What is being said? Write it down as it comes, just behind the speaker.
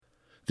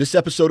This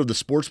episode of The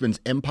Sportsman's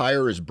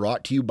Empire is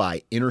brought to you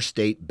by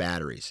Interstate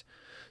Batteries.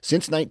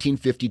 Since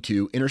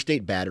 1952,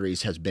 Interstate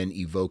Batteries has been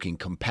evoking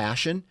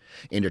compassion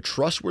and a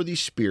trustworthy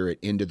spirit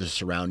into the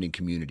surrounding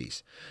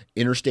communities.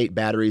 Interstate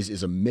Batteries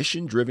is a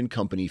mission-driven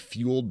company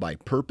fueled by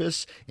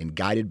purpose and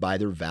guided by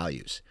their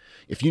values.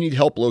 If you need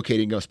help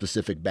locating a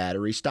specific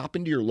battery, stop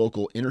into your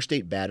local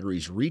Interstate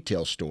Batteries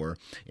retail store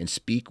and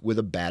speak with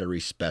a battery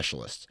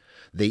specialist.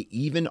 They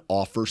even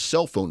offer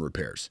cell phone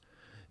repairs.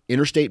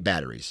 Interstate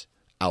Batteries,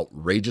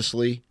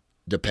 outrageously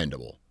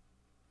dependable.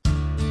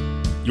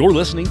 You're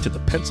listening to the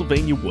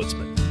Pennsylvania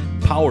Woodsman,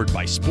 powered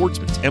by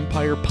Sportsman's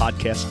Empire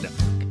Podcast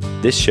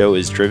Network. This show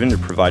is driven to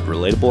provide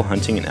relatable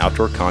hunting and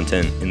outdoor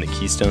content in the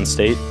Keystone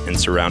State and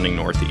surrounding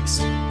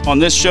Northeast. On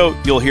this show,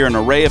 you'll hear an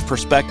array of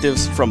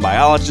perspectives from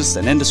biologists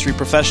and industry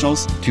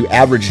professionals to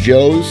average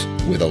Joes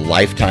with a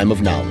lifetime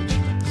of knowledge.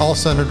 All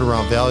centered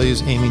around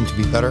values aiming to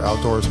be better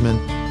outdoorsmen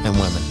and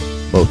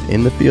women, both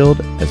in the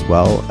field as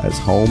well as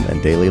home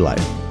and daily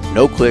life.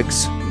 No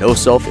clicks, no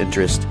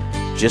self-interest,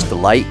 just the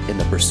light in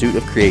the pursuit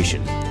of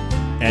creation.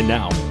 And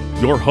now,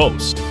 your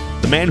host,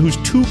 the man who's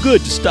too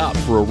good to stop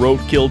for a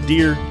roadkill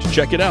deer to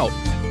check it out,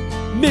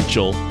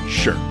 Mitchell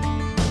Shirk.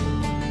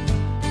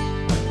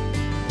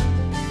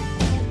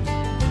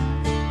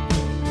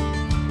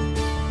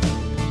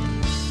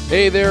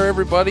 Hey there,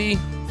 everybody.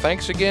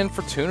 Thanks again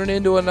for tuning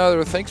into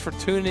Thanks for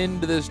tuning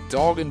into this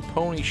Dog and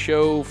Pony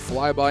Show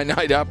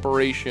fly-by-night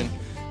operation.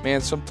 Man,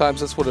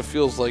 sometimes that's what it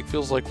feels like.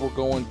 Feels like we're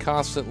going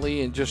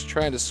constantly and just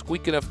trying to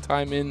squeak enough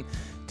time in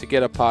to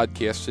get a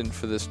podcast in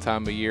for this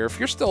time of year. If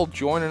you're still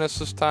joining us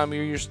this time of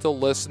year, you're still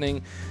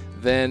listening,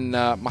 then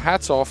my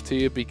hat's off to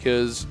you,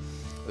 because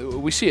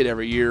we see it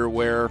every year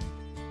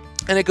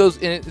and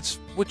it's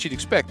what you'd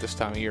expect this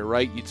time of year,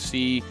 right? You'd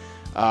see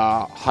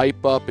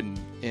hype up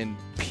and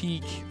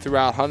peak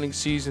throughout hunting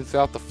season,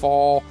 throughout the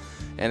fall,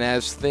 and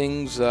as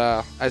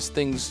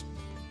things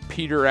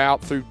peter out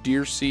through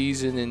deer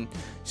season and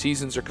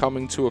seasons are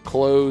coming to a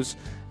close,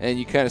 and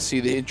you kind of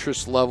see the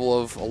interest level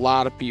of a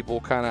lot of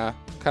people kind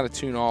of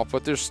tune off.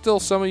 But there's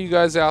still some of you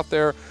guys out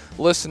there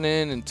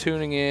listening and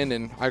tuning in,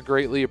 and I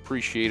greatly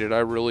appreciate it. I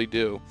really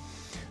do.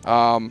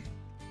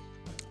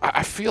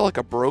 I feel like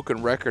a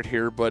broken record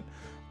here, but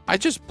I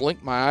just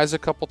blinked my eyes a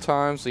couple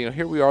times.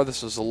 Here we are.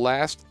 This is the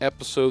last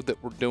episode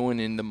that we're doing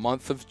in the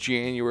month of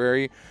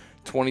January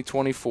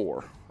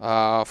 2024.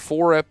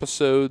 4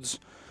 episodes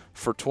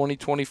for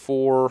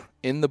 2024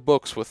 in the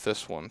books with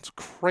this one. It's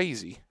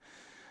crazy.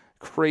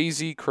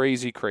 Crazy.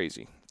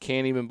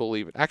 Can't even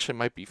believe it. Actually, it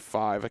might be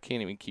 5. I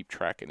can't even keep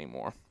track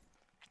anymore.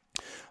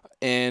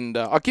 And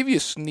I'll give you a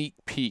sneak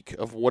peek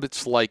of what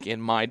it's like in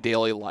my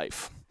daily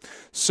life.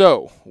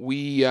 So,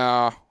 we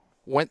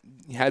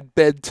had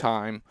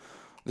bedtime.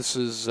 This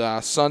is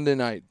Sunday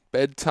night.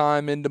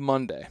 Bedtime into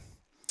Monday.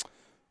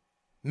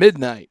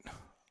 Midnight,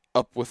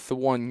 up with the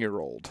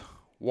 1-year-old.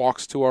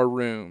 Walks to our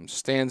room.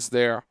 Stands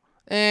there.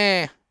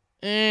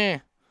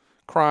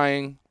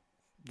 Crying.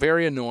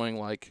 Very annoying,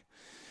 like.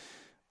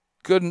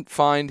 Couldn't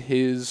find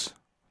his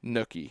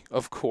nookie,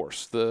 of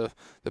course. The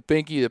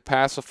binky, the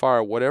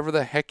pacifier, whatever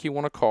the heck you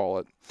want to call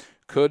it.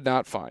 Could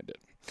not find it.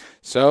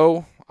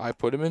 So I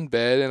put him in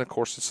bed, and of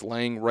course it's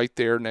laying right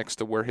there next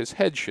to where his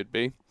head should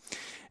be.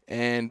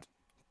 And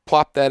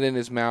plop that in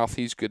his mouth.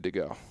 He's good to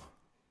go.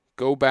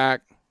 Go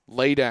back,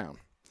 lay down.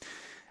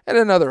 And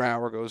another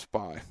hour goes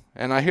by,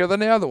 and I hear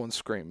the other one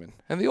screaming,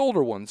 and the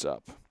older one's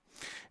up.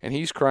 And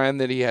he's crying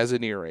that he has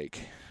an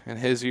earache, and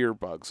his ear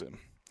bugs him.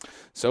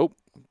 So,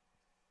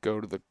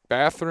 go to the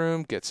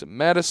bathroom, get some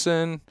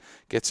medicine,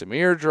 get some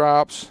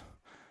eardrops,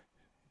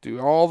 do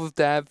all the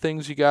dad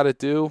things you got to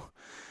do.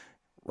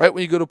 Right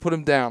when you go to put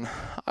him down,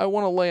 I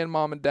want to lay in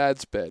mom and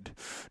dad's bed.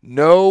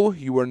 No,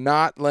 you are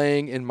not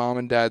laying in mom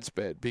and dad's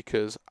bed,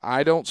 because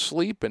I don't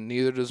sleep and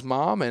neither does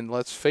mom. And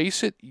let's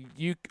face it,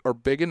 you are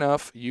big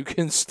enough. You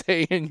can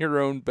stay in your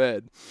own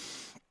bed.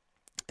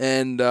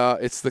 And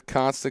it's the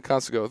constant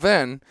go.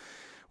 Then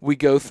we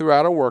go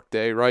throughout a work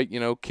day, right?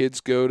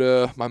 Kids go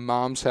to my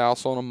mom's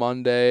house on a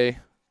Monday,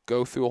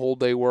 go through a whole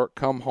day work,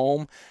 come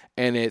home,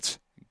 and it's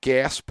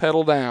gas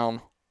pedal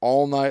down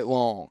all night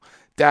long.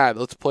 Dad,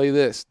 let's play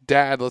this.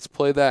 Dad, let's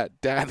play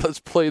that. Dad, let's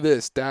play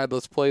this. Dad,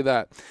 let's play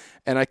that.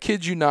 And I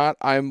kid you not,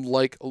 I'm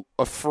like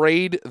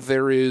afraid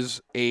there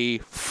is a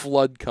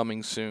flood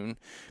coming soon.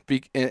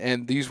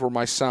 And these were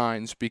my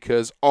signs,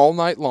 because all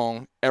night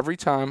long, every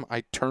time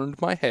I turned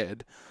my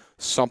head,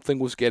 something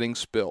was getting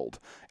spilled.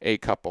 A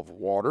cup of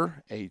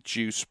water, a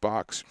juice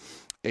box,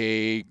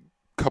 a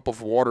cup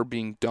of water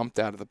being dumped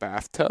out of the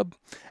bathtub.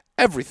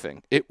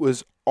 Everything. It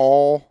was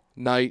all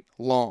night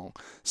long.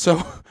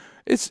 So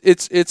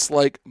it's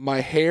like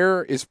my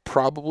hair is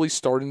probably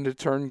starting to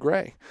turn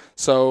gray.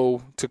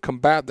 So to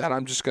combat that,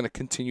 I'm just going to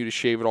continue to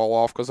shave it all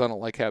off, because I don't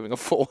like having a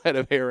full head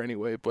of hair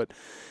anyway. But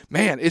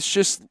man, it's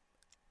just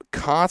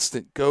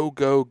constant go.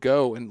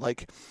 And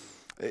like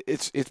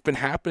it's been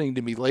happening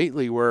to me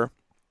lately where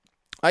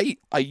I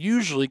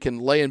usually can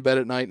lay in bed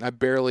at night and I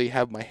barely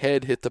have my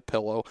head hit the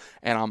pillow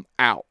and I'm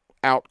out.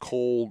 out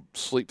cold,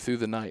 sleep through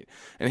the night.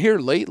 And here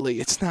lately,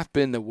 it's not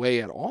been the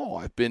way at all.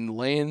 I've been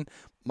laying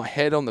my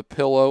head on the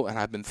pillow, and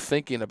I've been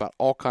thinking about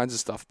all kinds of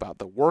stuff, about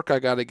the work I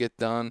got to get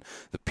done,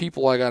 the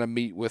people I got to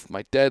meet with,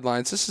 my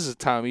deadlines. This is a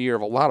time of year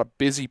of a lot of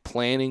busy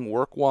planning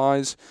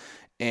work-wise,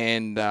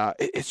 and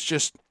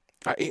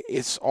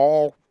it's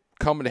all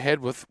coming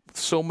ahead with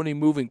so many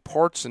moving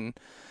parts, and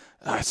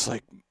it's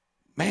like,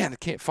 man, I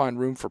can't find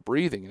room for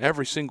breathing. And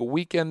every single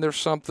weekend there's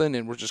something,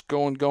 and we're just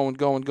going.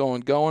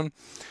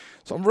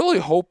 So I'm really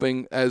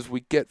hoping as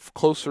we get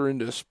closer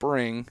into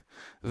spring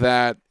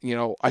that,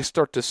 I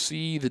start to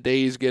see the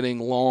days getting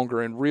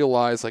longer and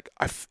realize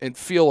and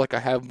feel like I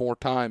have more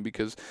time,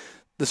 because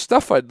the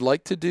stuff I'd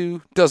like to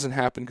do doesn't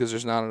happen because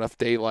there's not enough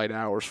daylight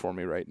hours for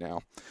me right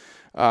now.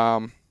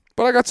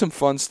 But I got some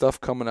fun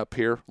stuff coming up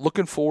here.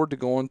 Looking forward to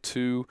going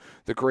to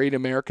the Great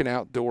American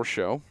Outdoor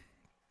Show.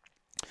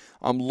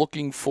 I'm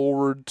looking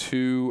forward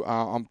to,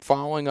 I'm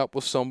following up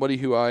with somebody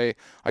who I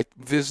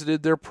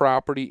visited their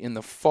property in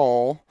the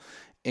fall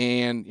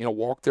and,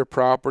 walked their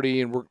property,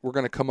 and we're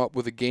going to come up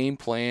with a game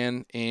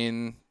plan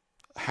in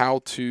how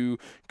to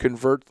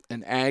convert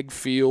an ag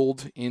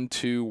field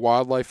into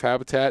wildlife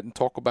habitat and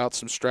talk about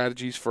some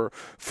strategies for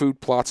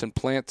food plots and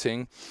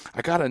planting.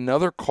 I got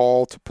another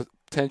call to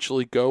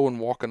potentially go and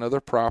walk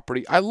another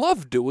property. I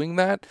love doing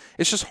that.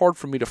 It's just hard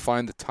for me to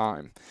find the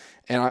time.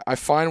 And I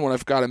find when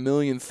I've got a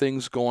million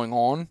things going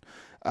on,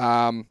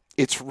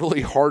 it's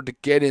really hard to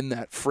get in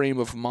that frame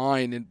of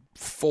mind and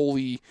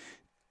fully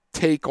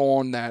take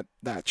on that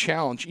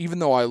challenge, even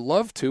though I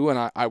love to,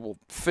 and I will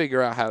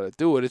figure out how to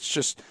do it.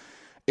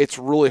 It's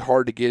really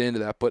hard to get into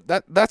that. But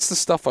that's the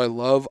stuff I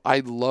love.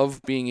 I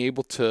love being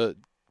able to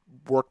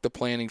work the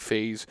planning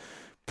phase,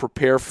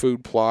 prepare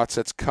food plots.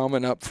 That's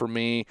coming up for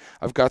me.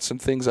 I've got some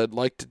things I'd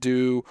like to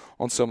do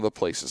on some of the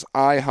places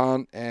I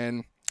hunt,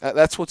 and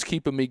that's what's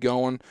keeping me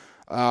going.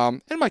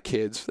 And my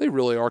kids, they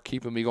really are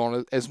keeping me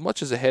going. As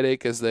much as a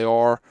headache as they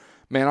are,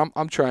 man,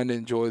 I'm trying to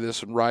enjoy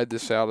this and ride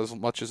this out as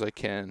much as I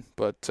can.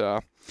 But,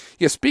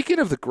 speaking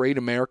of the Great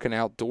American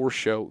Outdoor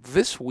Show,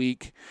 this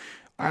week,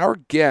 our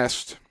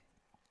guest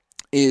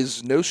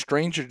is no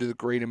stranger to the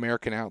Great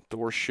American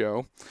Outdoor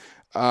Show.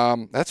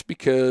 That's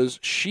because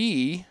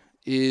she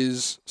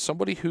is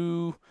somebody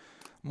who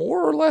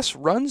more or less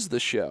runs the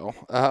show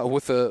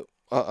with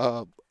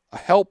a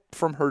help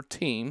from her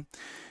team.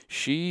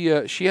 She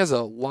has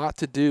a lot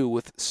to do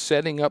with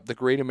setting up the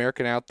Great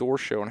American Outdoor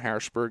Show in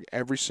Harrisburg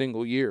every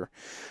single year.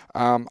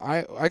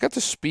 I got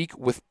to speak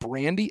with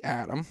Brandy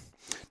Adam.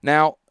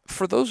 Now,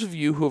 for those of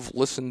you who have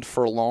listened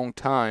for a long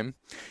time,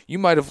 you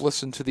might have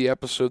listened to the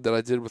episode that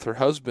I did with her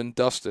husband,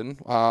 Dustin,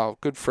 a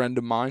good friend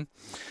of mine.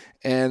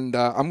 And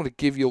I'm going to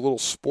give you a little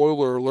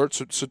spoiler alert.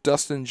 So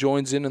Dustin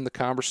joins in the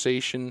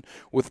conversation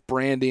with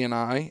Brandy and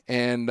I,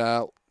 and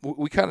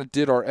we kind of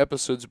did our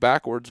episodes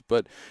backwards,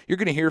 but you're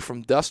going to hear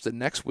from Dustin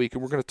next week,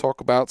 and we're going to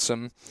talk about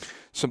some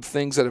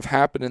things that have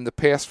happened in the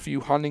past few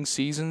hunting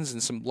seasons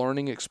and some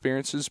learning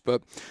experiences.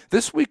 But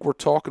this week we're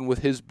talking with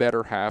his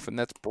better half, and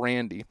that's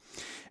Brandy.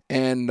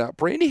 And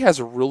Brandy has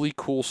a really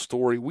cool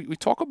story. We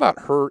talk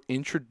about her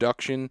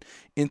introduction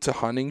into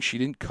hunting. She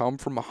didn't come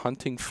from a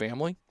hunting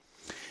family.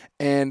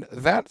 And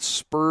that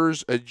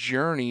spurs a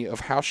journey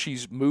of how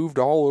she's moved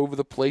all over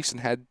the place and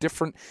had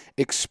different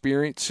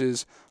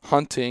experiences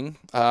hunting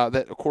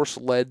that, of course,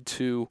 led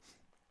to,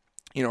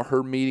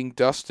 her meeting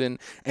Dustin,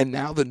 and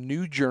now the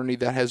new journey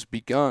that has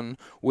begun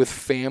with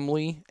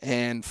family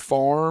and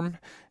farm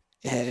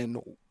and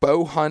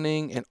bow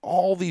hunting and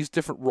all these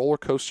different roller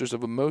coasters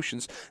of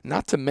emotions,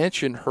 not to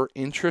mention her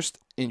interest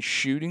in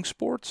shooting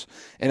sports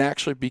and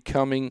actually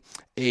becoming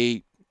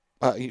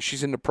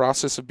she's in the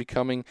process of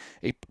becoming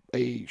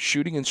a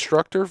shooting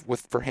instructor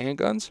for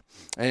handguns,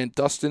 and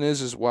Dustin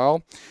is as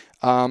well.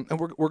 And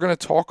we're going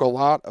to talk a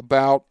lot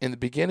in the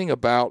beginning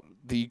about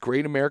the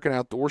Great American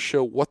Outdoor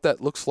Show, what that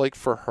looks like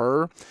for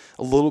her,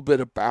 a little bit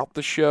about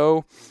the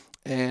show,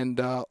 and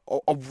a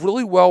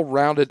really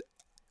well-rounded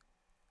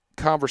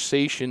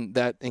conversation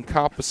that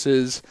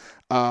encompasses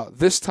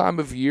this time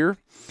of year.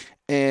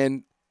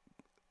 And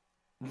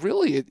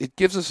really, it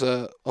gives us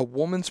a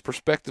woman's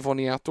perspective on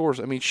the outdoors.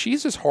 I mean,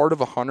 she's as hard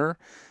of a hunter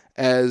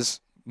as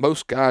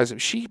most guys.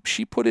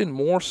 She put in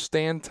more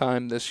stand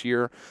time this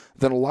year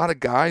than a lot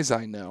of guys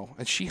I know,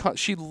 and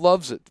she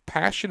loves it,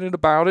 passionate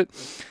about it.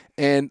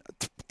 And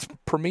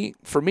for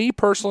me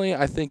personally,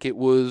 I think it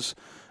was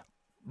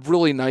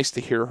really nice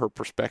to hear her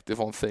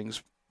perspective on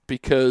things,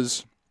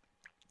 because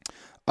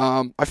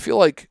I feel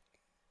like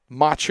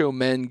macho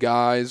men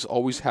guys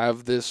always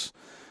have this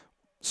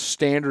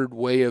standard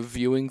way of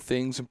viewing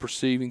things and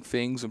perceiving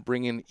things and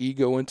bringing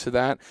ego into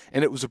that.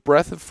 And it was a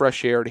breath of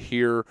fresh air to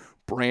hear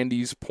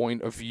Brandy's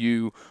point of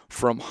view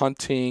from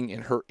hunting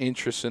and her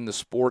interest in the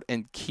sport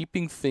and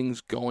keeping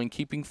things going,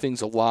 keeping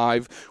things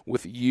alive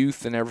with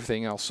youth and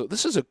everything else. So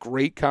this is a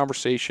great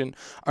conversation.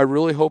 I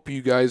really hope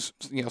you guys,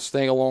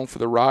 stay along for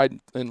the ride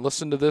and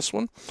listen to this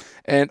one,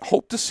 and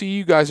hope to see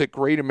you guys at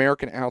Great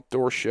American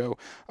Outdoor Show.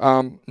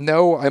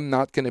 No, I'm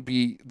not going to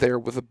be there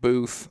with a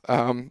booth.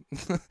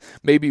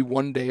 Maybe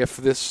one day if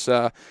this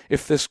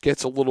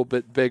gets a little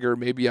bit bigger,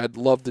 maybe I'd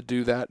love to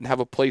do that and have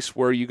a place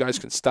where you guys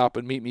can stop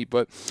and meet me.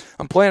 But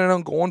I'm planning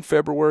on going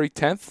February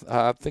 10th.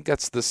 I think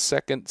that's the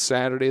second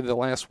Saturday of the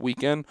last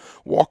weekend,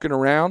 walking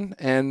around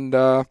and,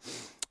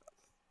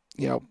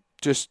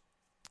 just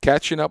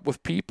catching up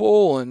with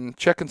people and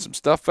checking some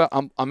stuff out.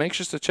 I'm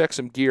anxious to check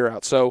some gear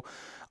out. So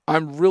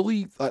I'm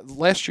really,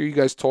 last year you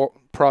guys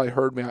probably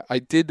heard me, I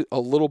did a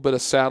little bit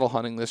of saddle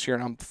hunting this year,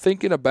 and I'm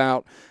thinking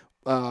about,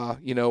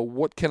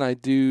 what can I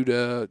do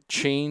to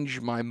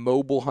change my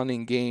mobile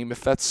hunting game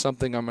if that's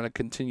something I'm going to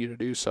continue to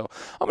do. So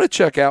I'm going to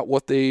check out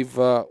what they've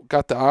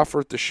got to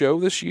offer at the show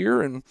this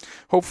year, and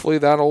hopefully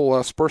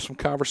that'll spur some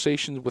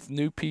conversations with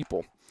new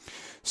people.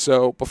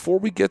 So before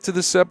we get to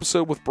this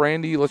episode with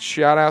Brandy, let's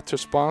shout out to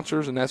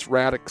sponsors, and that's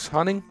Radix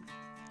Hunting.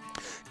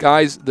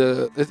 Guys,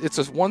 it's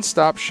a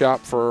one-stop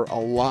shop for a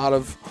lot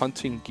of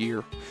hunting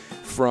gear,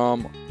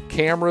 from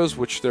cameras,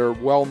 which they're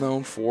well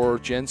known for,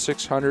 Gen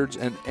 600s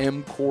and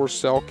M-Core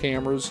cell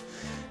cameras,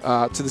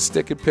 to the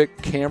stick and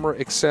pick camera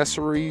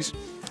accessories.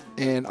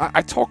 And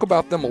I talk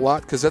about them a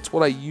lot because that's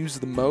what I use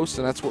the most,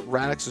 and that's what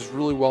Radix is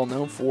really well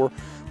known for.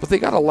 But they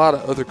got a lot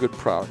of other good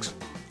products.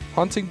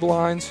 Hunting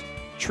blinds,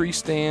 tree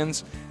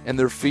stands, and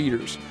their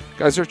feeders.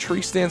 Guys, their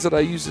tree stands that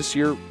I used this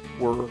year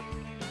were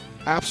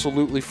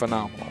absolutely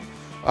phenomenal.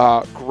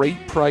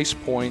 Great price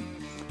point,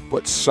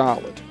 but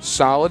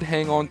solid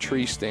hang-on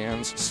tree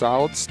stands,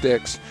 solid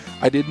sticks.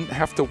 I didn't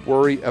have to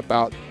worry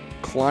about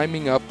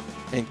climbing up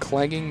and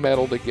clanging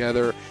metal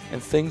together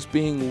and things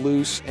being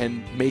loose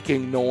and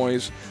making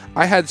noise.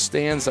 I had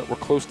stands that were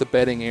close to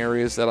bedding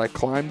areas that I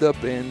climbed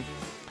up in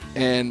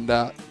and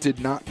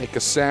did not make a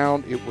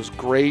sound. It was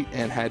great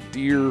and had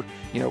deer,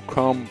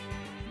 come,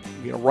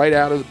 right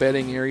out of the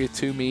bedding area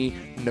to me,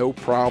 no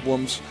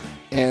problems.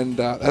 And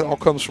that all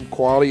comes from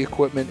quality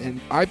equipment.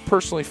 And I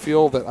personally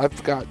feel that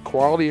I've got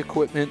quality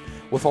equipment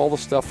with all the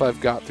stuff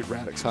I've got through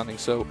Radix Hunting.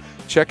 So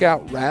check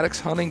out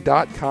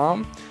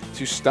radixhunting.com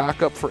to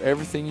stock up for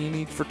everything you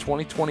need for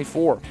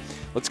 2024.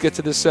 Let's get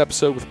to this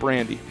episode with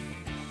Brandy.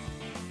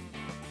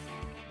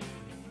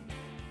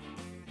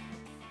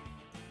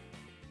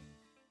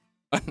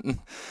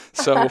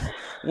 So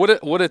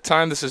what a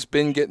time this has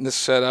been getting this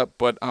set up,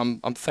 but I'm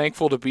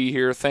thankful to be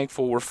here.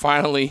 Thankful we're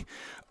finally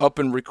up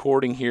and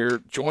recording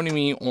here. Joining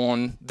me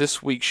on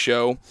this week's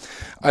show,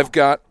 I've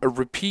got a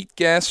repeat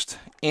guest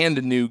and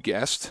a new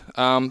guest,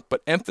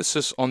 but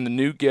emphasis on the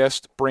new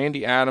guest,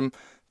 Brandy Adam.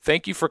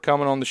 Thank you for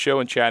coming on the show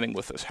and chatting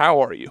with us.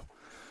 How are you?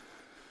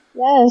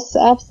 Yes,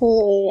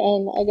 absolutely.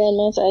 And again,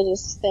 Mitch, I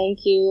just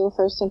thank you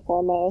first and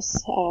foremost.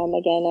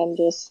 Again, I'm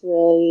just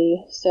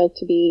really stoked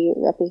to be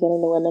representing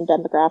the women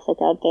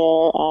demographic out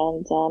there,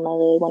 and I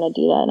really want to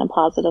do that in a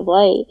positive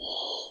light.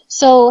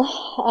 So,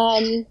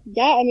 I'm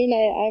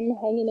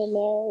hanging in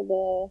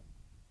there.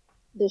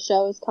 The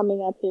show is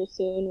coming up here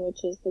soon,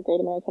 which is the Great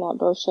American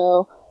Outdoor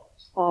Show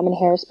in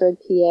Harrisburg,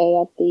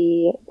 PA, at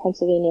the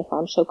Pennsylvania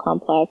Farm Show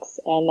Complex,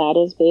 and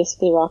that is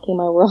basically rocking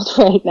my world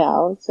right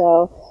now.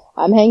 So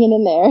I'm hanging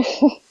in there.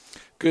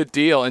 Good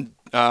deal. And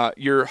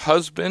your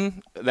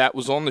husband that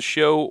was on the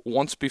show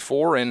once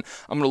before, and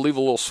I'm going to leave a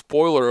little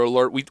spoiler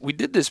alert. We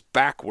did this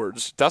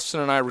backwards.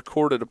 Dustin and I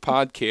recorded a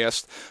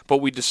podcast, but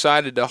we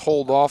decided to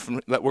hold off,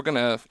 and that we're going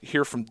to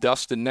hear from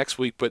Dustin next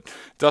week. But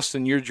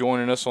Dustin, you're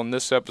joining us on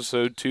this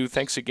episode too.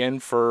 Thanks again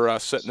for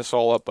setting us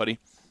all up, buddy.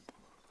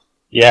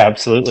 Yeah,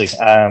 absolutely.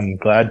 I'm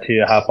glad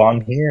to hop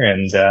on here,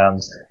 and I'll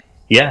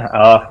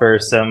offer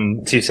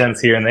some 2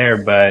 cents here and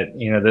there, but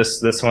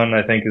this one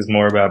I think is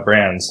more about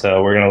brands,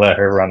 so we're going to let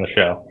her run the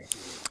show.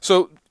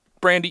 So,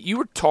 Brandy, you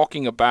were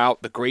talking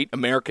about the Great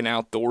American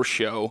Outdoor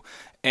Show,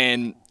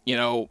 and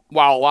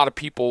while a lot of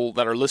people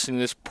that are listening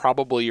to this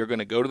probably are going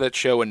to go to that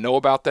show and know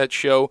about that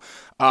show,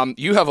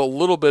 you have a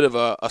little bit of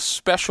a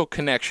special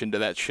connection to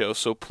that show,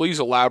 so please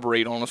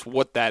elaborate on us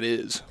what that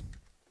is.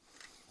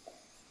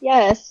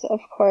 Yes,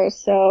 of course.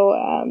 So,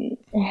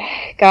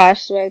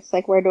 it's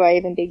like, where do I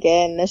even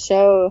begin? The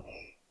show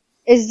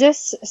is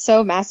just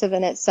so massive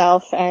in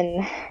itself.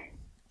 And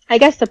I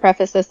guess to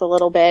preface this a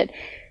little bit,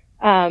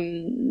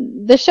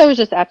 the show is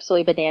just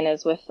absolutely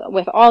bananas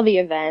with all the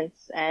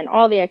events and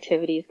all the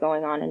activities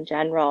going on in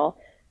general.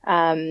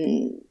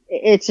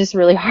 It's just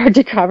really hard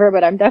to cover,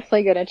 but I'm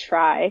definitely going to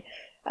try.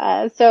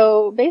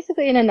 So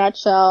basically, in a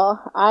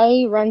nutshell,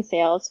 I run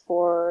sales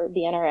for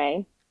the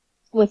NRA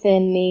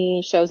within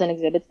the shows and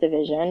exhibits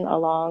division,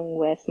 along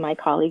with my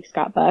colleague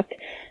Scott Buck,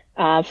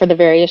 for the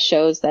various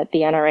shows that the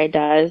NRA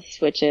does,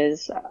 which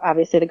is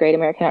obviously the Great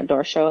American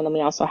Outdoor Show. And then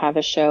we also have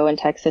a show in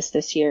Texas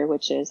this year,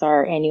 which is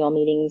our annual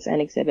meetings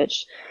and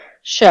exhibits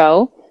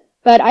show.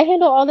 But I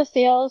handle all the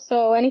sales,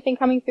 so anything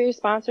coming through,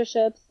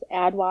 sponsorships,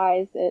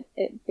 ad-wise,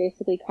 it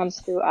basically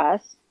comes through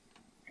us.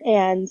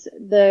 And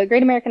the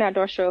Great American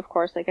Outdoor Show, of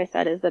course, like I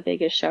said, is the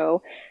biggest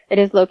show. It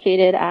is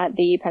located at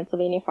the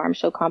Pennsylvania Farm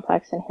Show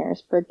Complex in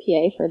Harrisburg,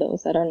 PA, for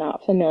those that are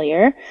not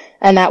familiar.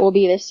 And that will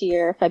be this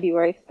year,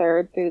 February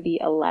 3rd through the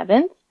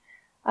 11th.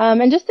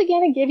 And just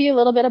again, to give you a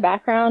little bit of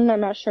background, I'm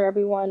not sure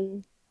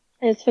everyone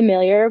is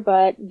familiar,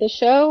 but the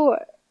show,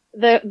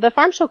 the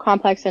Farm Show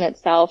Complex in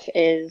itself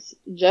is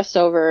just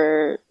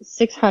over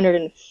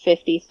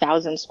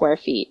 650,000 square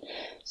feet.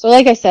 So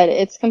like I said,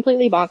 it's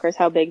completely bonkers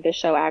how big this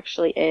show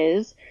actually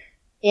is.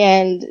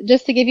 And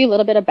just to give you a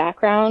little bit of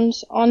background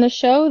on the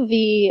show,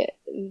 the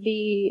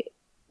NRA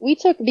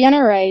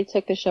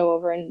took the show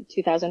over in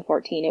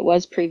 2014. It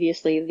was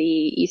previously the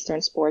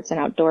Eastern Sports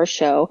and Outdoor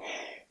Show.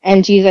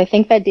 And geez, I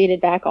think that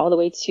dated back all the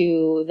way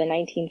to the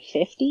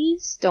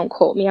 1950s. Don't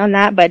quote me on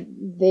that, but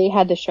they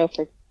had the show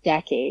for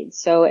decades.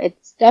 So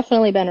it's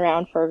definitely been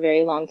around for a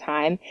very long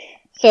time.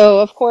 So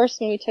of course,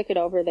 when we took it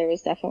over, there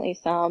was definitely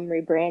some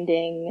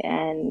rebranding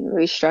and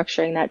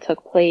restructuring that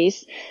took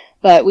place.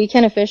 But we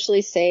can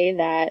officially say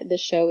that the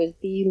show is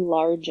the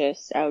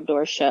largest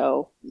outdoor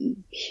show,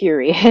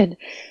 period.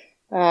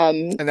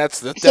 And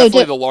that's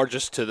definitely the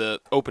largest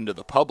open to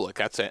the public.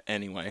 That's it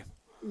anyway.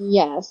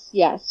 Yes,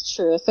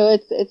 true. So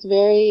it's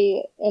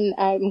very, and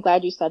I'm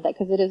glad you said that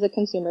because it is a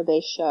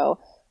consumer-based show.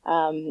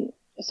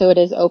 So it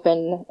is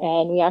open,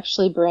 and we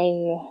actually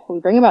bring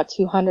about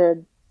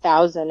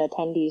 200,000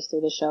 attendees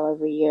through the show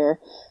every year.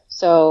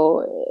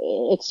 So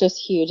it's just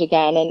huge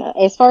again. And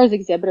as far as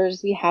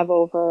exhibitors, we have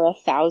over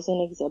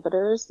 1,000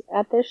 exhibitors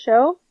at this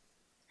show.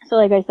 So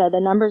like I said, the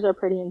numbers are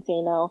pretty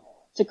insane now.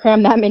 To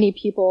cram that many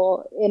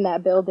people in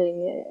that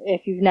building,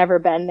 if you've never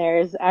been there,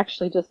 is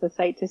actually just a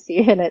sight to see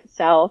in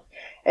itself.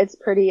 It's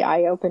pretty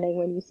eye-opening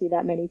when you see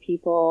that many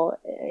people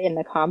in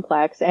the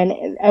complex.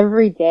 And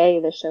every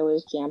day the show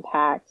is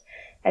jam-packed.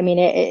 I mean,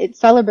 it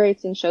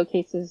celebrates and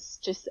showcases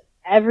just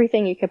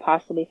everything you could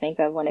possibly think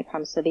of when it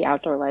comes to the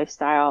outdoor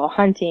lifestyle: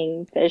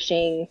 hunting,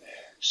 fishing,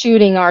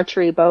 shooting,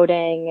 archery,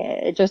 boating.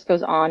 It just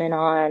goes on.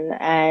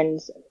 And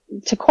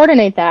to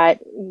coordinate that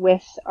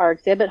with our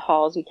exhibit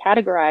halls, we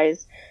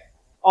categorize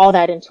all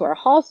that into our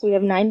halls. So we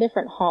have 9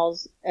 different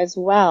halls as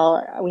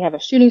well. We have a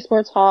shooting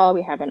sports hall,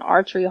 we have an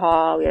archery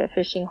hall, we have a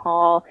fishing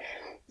hall,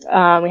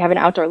 we have an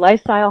outdoor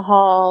lifestyle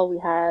hall, we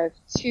have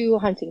 2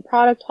 hunting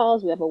product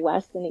halls, we have a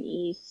west and an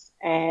east,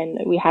 and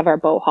we have our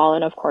boat hall,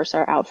 and of course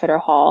our outfitter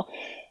hall.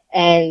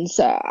 And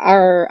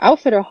our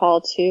outfitter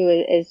hall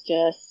too is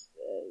just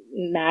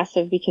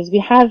massive because we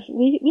have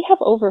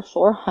over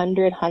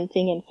 400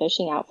 hunting and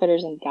fishing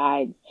outfitters and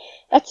guides.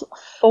 That's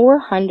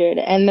 400,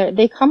 and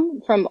they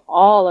come from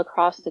all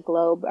across the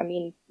globe. I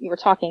mean, we're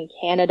talking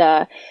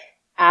Canada,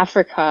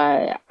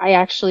 Africa. I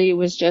actually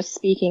was just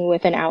speaking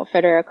with an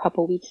outfitter a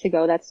couple weeks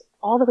ago that's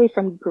all the way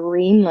from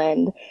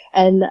Greenland,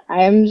 and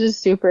I'm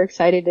just super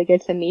excited to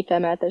get to meet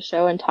them at the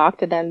show and talk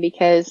to them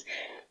because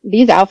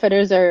these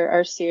outfitters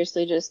are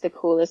seriously just the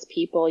coolest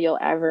people you'll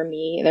ever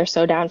meet. They're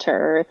so down to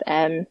earth,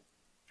 and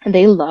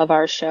they love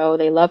our show.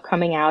 They love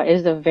coming out. It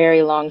is a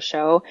very long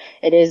show.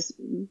 It is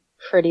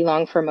pretty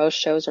long for most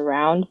shows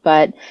around,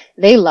 but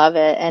they love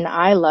it and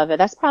I love it.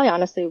 That's probably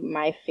honestly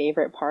my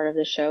favorite part of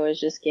the show, is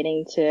just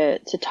getting to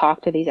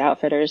talk to these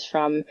outfitters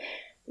from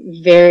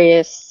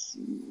various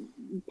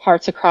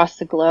parts across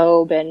the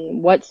globe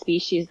and what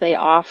species they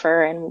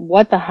offer and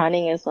what the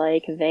hunting is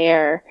like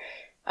there.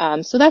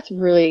 So that's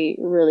really,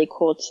 really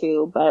cool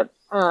too. But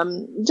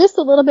just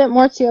a little bit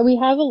more too. We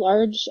have a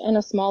large and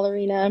a small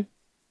arena.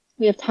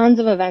 We have tons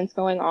of events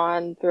going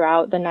on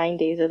throughout the 9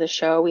 days of the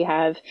show. We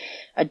have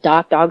a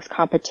dogs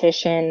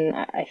competition.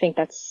 I think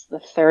that's the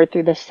 3rd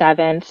through the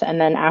 7th. And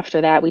then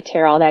after that, we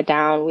tear all that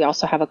down. We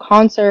also have a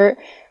concert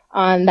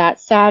on that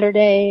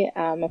Saturday.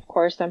 Of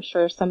course, I'm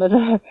sure some of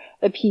the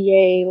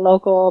PA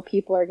local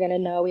people are going to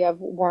know. We have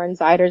Warren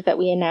Ziders that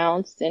we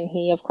announced, and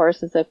he, of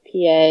course, is a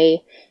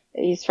PA.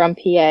 He's from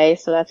PA,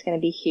 so that's going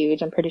to be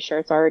huge. I'm pretty sure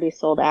it's already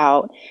sold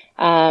out.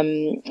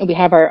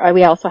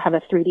 We also have a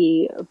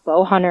 3D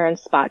bow hunter and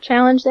spot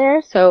challenge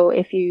there. So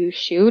if you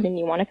shoot and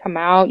you want to come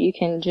out, you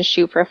can just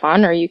shoot for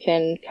fun or you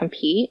can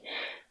compete.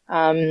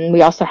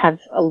 We also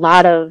have a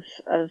lot of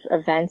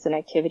events and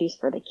activities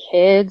for the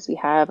kids. We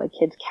have a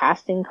kids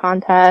casting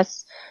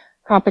contest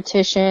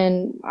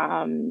competition.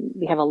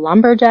 We have a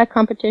lumberjack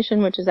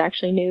competition, which is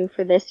actually new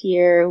for this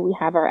year. We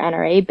have our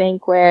NRA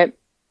banquet.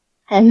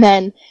 And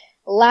then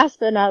last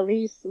but not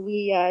least,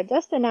 we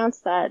just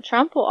announced that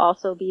Trump will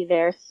also be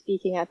there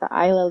speaking at the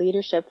ILA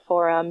Leadership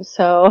Forum.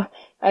 So,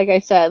 like I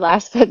said,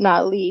 last but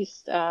not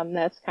least,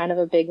 that's kind of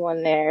a big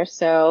one there.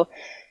 So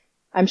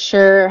I'm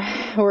sure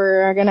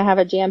we're going to have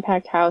a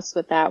jam-packed house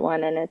with that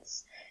one. And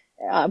it's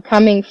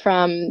coming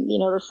from,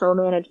 the show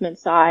management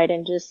side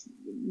and just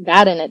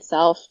that in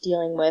itself,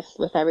 dealing with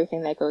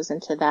everything that goes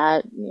into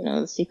that,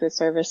 the Secret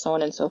Service, so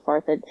on and so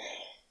forth.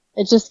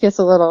 It just gets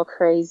a little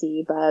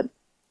crazy, but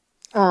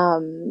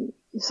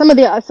some of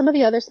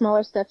the other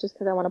smaller stuff, just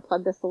because I want to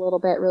plug this a little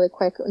bit really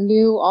quick.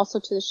 New also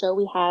to the show,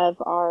 we have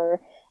our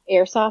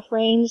airsoft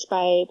range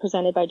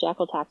presented by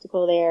Jackal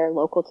Tactical. They're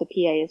local to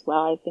PA as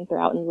well. I think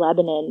they're out in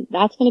Lebanon.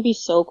 That's going to be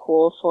so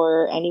cool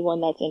for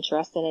anyone that's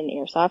interested in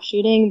airsoft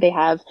shooting. They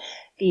have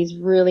these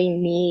really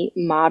neat,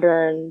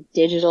 modern,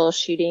 digital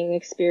shooting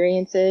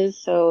experiences.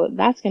 So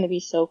that's going to be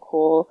so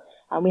cool.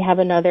 We have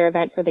another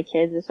event for the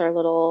kids. It's our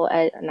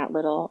not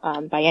little,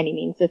 by any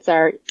means. It's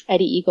our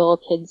Eddie Eagle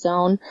Kids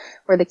Zone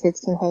where the kids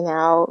can hang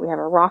out. We have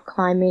a rock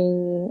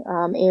climbing,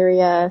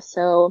 area.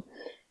 So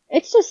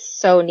it's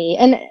just so neat.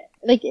 And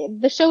like,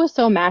 the show is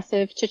so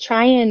massive. To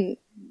try and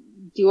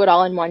do it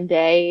all in one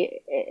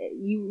day,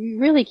 you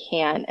really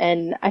can't.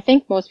 And I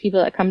think most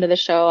people that come to the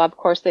show, of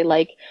course, they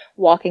like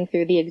walking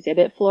through the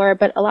exhibit floor,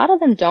 but a lot of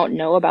them don't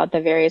know about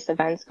the various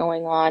events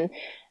going on.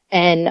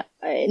 And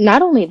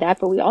not only that,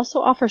 but we also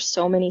offer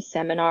so many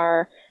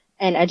seminar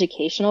and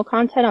educational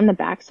content on the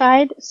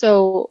backside.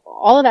 So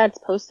all of that's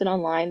posted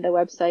online. The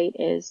website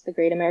is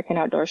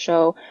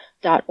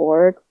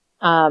thegreatamericanoutdoorshow.org.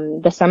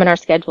 The seminar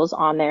schedule's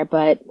on there,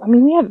 but I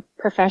mean, we have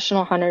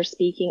professional hunters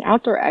speaking,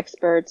 outdoor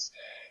experts,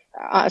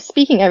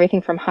 speaking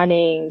everything from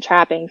hunting,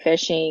 trapping,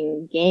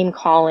 fishing, game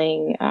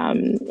calling.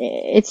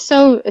 It's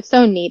so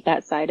neat,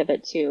 that side of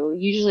it too.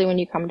 Usually when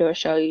you come to a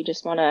show, you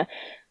just want to,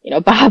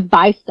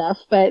 buy stuff,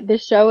 but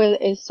this show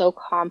is so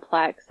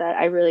complex that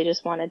I really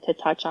just wanted to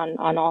touch on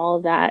all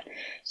of that.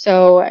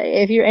 So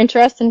if you're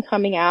interested in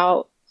coming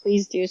out,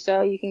 please do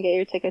so. You can get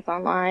your tickets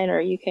online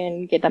or you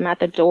can get them at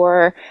the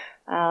door.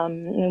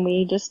 And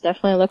we just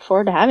definitely look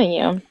forward to having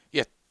you.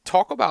 Yeah.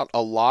 Talk about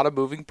a lot of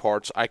moving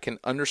parts. I can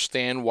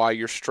understand why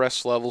your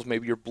stress levels,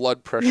 maybe your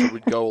blood pressure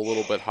would go a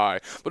little bit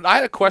high. But I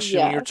had a question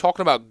when you're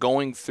talking about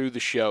going through the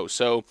show.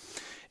 So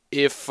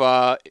if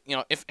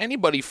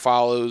anybody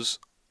follows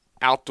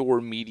outdoor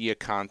media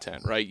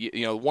content, right?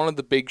 One of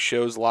the big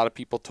shows a lot of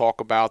people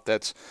talk about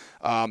that's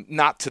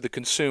not to the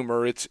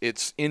consumer,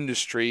 it's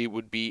industry,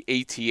 would be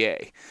ATA.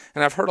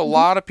 And I've heard a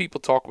lot of people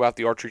talk about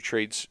the Archery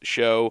Trades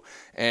show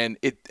and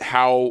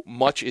how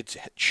much it's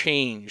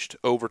changed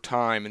over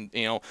time.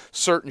 And,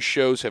 certain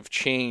shows have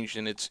changed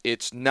and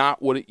it's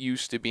not what it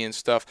used to be and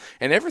stuff.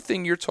 And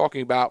everything you're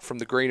talking about from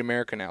the Great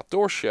American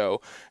Outdoor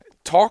Show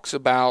talks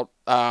about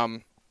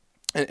and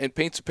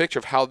paints a picture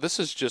of how this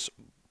is just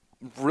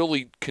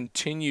really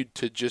continued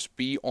to just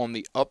be on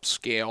the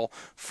upscale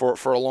for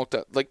a long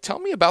time. Like, tell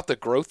me about the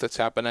growth that's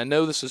happened. I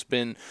know this has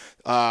been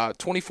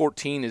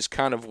 2014 is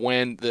kind of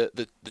when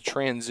the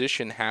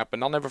transition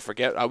happened. I'll never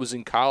forget, I was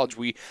in college.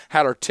 We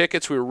had our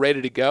tickets. We were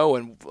ready to go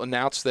and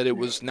announced that it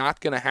was not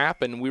going to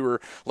happen. We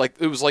were like,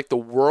 it was like the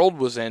world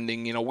was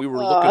ending. We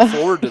were looking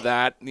forward to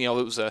that. It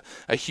was a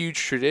huge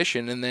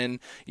tradition. And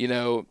then,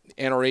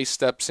 NRA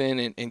steps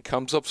in and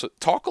comes up. So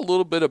talk a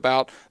little bit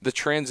about the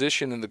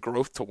transition and the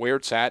growth to where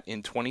it's at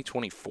in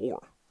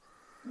 2024.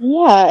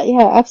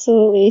 Yeah,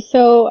 absolutely.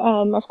 So,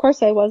 of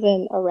course I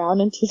wasn't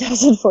around in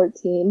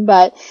 2014,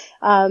 but,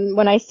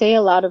 when I say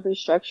a lot of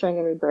restructuring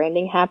and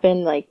rebranding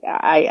happened, like,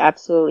 I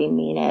absolutely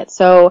mean it.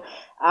 So,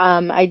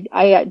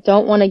 I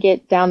don't want to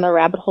get down the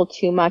rabbit hole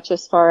too much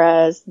as far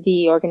as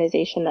the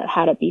organization that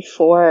had it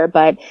before,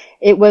 but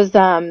it was,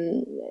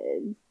 to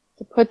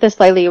put this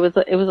lightly, it was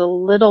a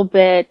little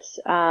bit,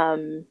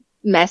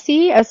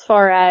 messy as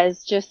far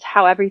as just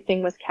how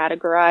everything was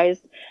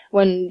categorized.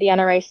 When the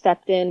NRA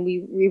stepped in,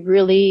 we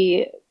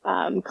really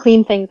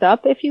cleaned things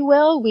up, if you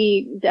will.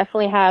 We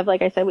definitely have,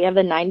 like I said, we have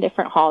the 9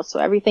 different halls,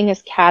 so everything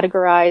is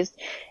categorized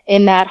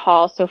in that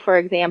hall. So for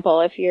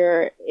example, if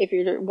you're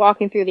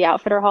walking through the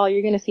outfitter hall,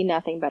 you're going to see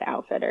nothing but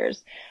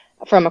outfitters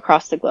from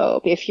across the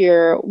globe. If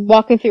you're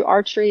walking through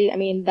archery, I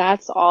mean,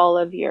 that's all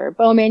of your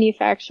bow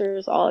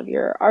manufacturers, all of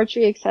your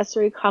archery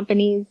accessory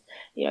companies,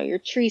 your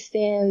tree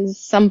stands,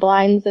 some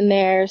blinds in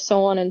there,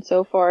 so on and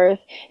so forth.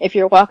 If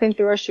you're walking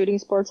through our shooting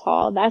sports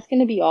hall, that's going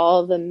to be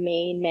all of the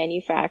main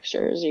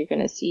manufacturers. You're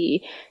going to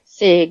see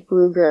SIG,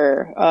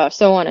 Ruger,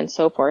 so on and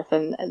so forth.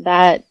 And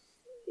that,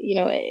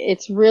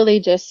 it's really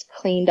just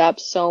cleaned up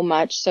so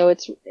much. So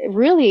it's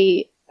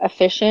really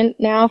efficient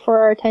now for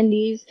our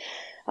attendees.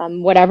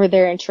 Whatever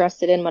they're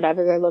interested in,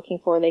 whatever they're looking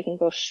for, they can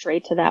go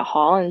straight to that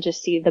hall and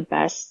just see the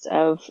best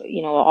of,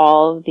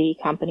 all of the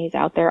companies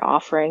out there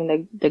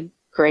offering the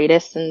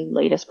greatest and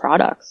latest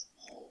products.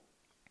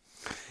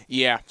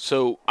 Yeah.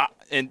 So,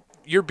 and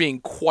you're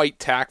being quite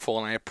tactful,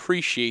 and I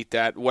appreciate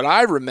that. What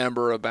I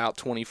remember about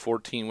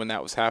 2014 when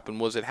that was happening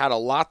was it had a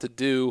lot to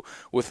do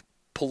with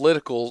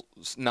political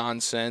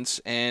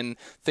nonsense and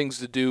things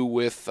to do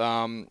with,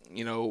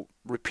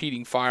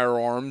 repeating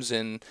firearms,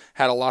 and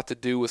had a lot to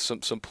do with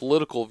some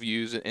political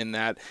views in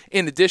that,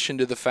 in addition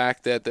to the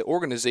fact that the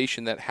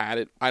organization that had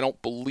it, I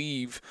don't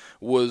believe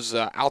was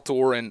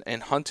outdoor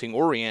and hunting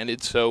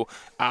oriented. So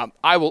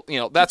I will,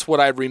 that's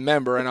what I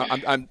remember,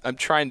 and I'm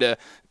trying to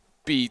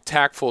be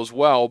tactful as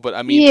well, but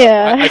I mean,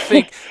 yeah.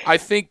 I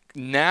think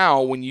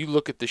now when you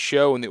look at the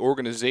show and the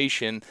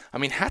organization, I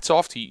mean, hats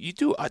off to you. You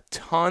do a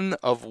ton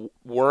of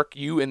work,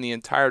 you and the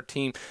entire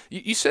team.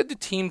 You said the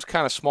team's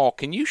kind of small.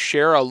 Can you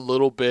share a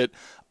little bit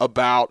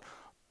about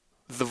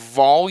the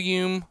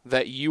volume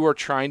that you are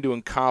trying to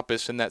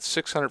encompass in that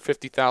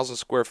 650,000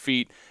 square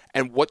feet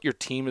and what your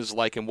team is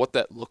like and what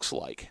that looks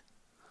like?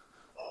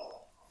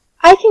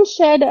 I can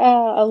shed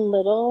a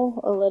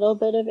little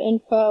bit of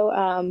info,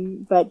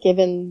 but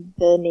given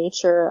the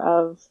nature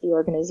of the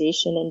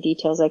organization and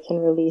details I can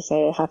release,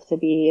 I have to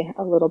be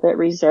a little bit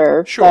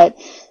reserved. Sure. But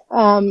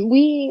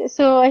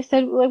so I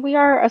said, like, we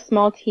are a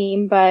small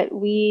team, but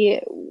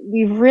we've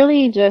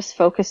really just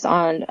focused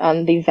on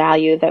the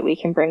value that we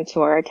can bring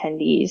to our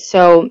attendees.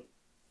 So,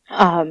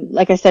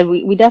 like I said,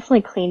 we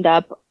definitely cleaned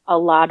up a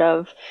lot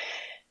of,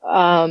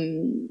 I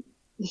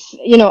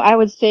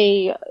would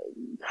say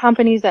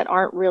companies that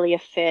aren't really a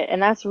fit, and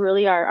that's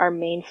really our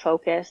main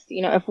focus.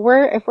 If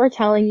we're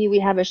telling you we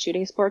have a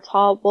shooting sports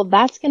hall, well,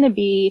 that's going to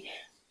be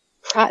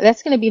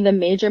the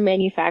major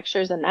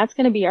manufacturers, and that's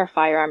going to be our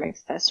firearm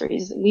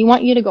accessories. We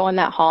want you to go in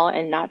that hall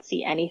and not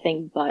see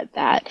anything but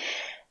that.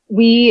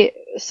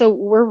 So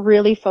we're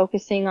really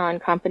focusing on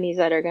companies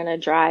that are going to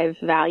drive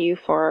value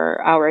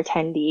for our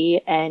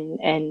attendee,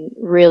 and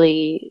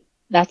really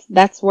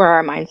that's where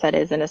our mindset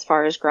is, and as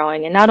far as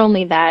growing. And not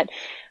only that,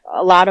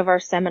 a lot of our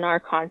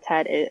seminar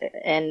content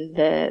and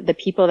the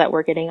people that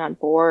we're getting on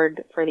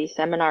board for these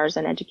seminars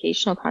and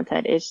educational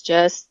content is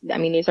just,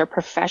 these are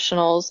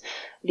professionals.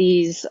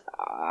 These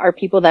are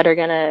people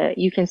that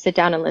you can sit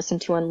down and listen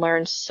to and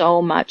learn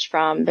so much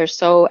from. There's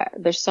so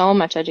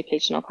much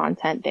educational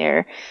content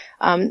there.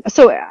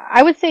 So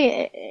I would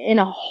say in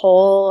a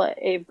whole,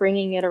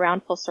 bringing it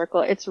around full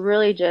circle,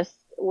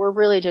 we're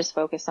really just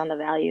focused on the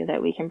value that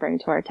we can bring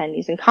to our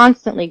attendees and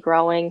constantly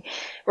growing.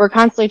 We're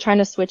constantly trying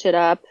to switch it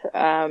up,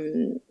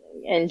 and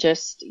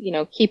just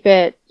keep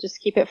it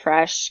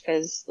fresh.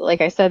 Because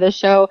like I said,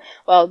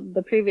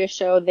 the previous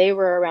show, they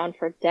were around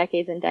for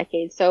decades and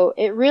decades. So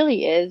it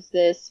really is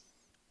this,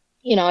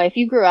 if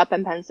you grew up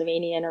in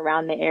Pennsylvania and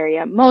around the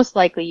area, most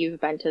likely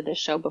you've been to this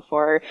show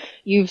before.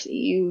 You've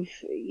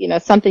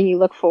something you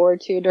look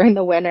forward to during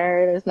the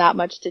winter. There's not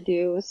much to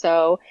do.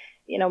 So,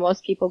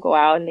 most people go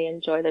out and they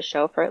enjoy the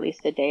show for at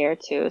least a day or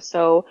two.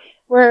 So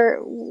we're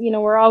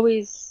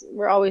always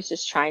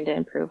just trying to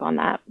improve on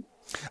that.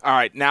 All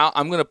right. Now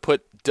I'm going to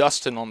put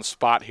Dustin on the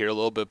spot here a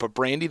little bit, but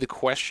Brandy, the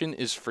question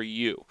is for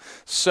you.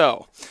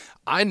 So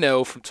I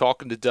know from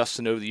talking to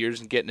Dustin over the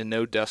years and getting to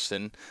know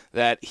Dustin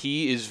that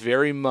he is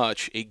very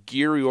much a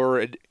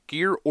gear-oriented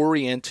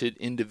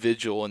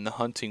individual in the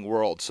hunting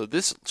world. So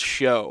this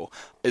show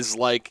is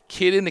like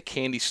kid in a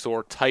candy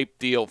store type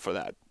deal for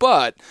that.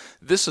 But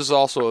this is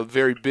also a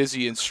very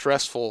busy and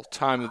stressful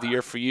time of the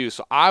year for you.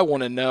 So I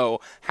want to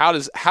know, how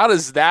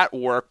does that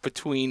work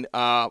between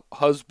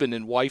husband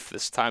and wife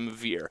this time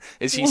of year?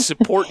 Is he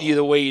supporting you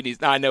the way he needs?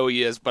 I know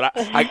he is, but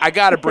I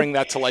got to bring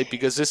that to light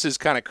because this is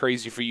kind of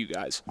crazy for you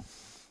guys.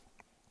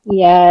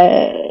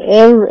 Yeah,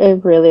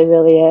 it really,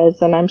 really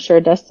is. And I'm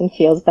sure Dustin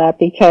feels that,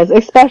 because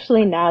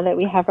especially now that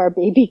we have our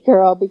baby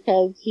girl,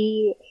 because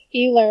he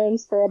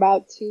learns for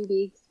about 2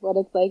 weeks what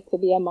it's like to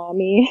be a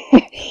mommy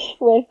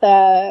with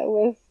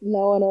no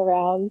one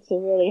around to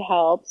really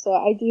help. So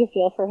I do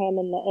feel for him,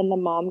 and the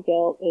mom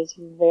guilt is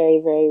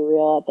very, very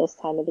real at this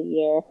time of the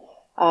year.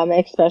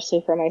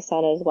 Especially for my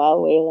son as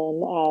well,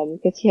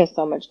 Waylon, because he has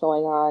so much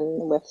going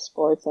on with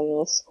sports and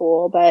with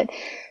school. But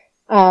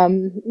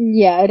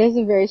yeah, it is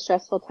a very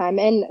stressful time.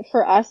 And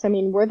for us,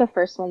 we're the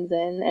first ones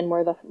in and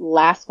we're the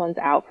last ones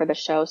out for the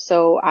show.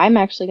 So I'm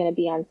actually going to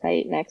be on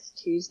site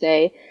next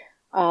Tuesday.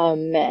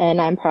 And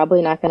I'm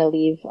probably not going to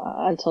leave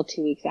until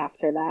 2 weeks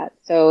after that.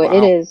 So wow.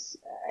 It is,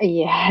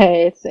 yeah,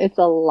 it's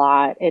a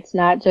lot. It's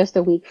not just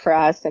a week for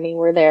us.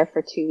 We're there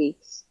for 2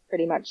 weeks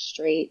pretty much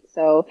straight.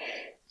 So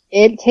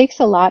it takes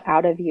a lot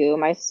out of you.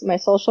 My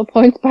social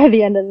points by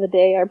the end of the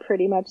day are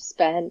pretty much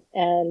spent,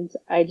 and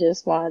I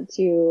just want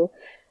to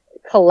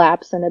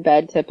collapse in a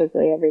bed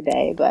typically every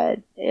day. But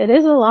it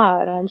is a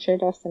lot. I'm sure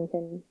Dustin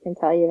can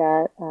tell you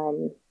that,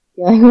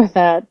 dealing with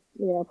that,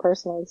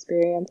 personal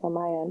experience on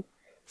my end.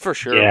 For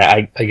sure.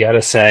 Yeah, I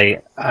gotta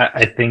say,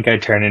 I think I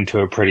turned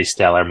into a pretty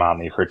stellar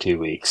mommy for 2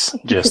 weeks.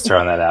 Just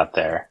throwing that out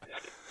there.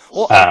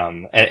 Well,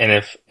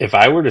 and if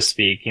I were to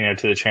speak, to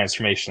the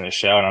transformation of the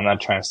show, and I'm not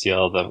trying to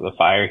steal the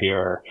fire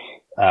here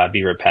or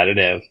be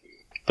repetitive,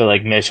 but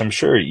like Mitch, I'm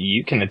sure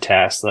you can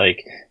attest.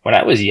 Like when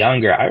I was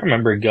younger, I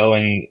remember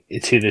going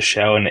to the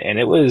show, and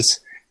it was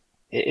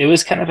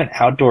kind of an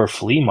outdoor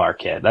flea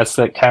market. That's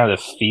the kind of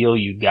the feel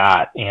you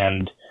got.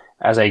 And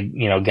as I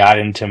got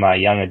into my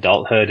young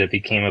adulthood, it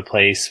became a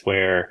place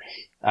where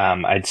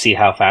I'd see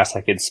how fast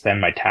I could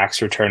spend my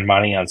tax return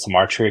money on some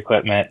archery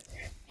equipment.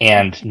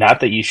 And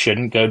not that you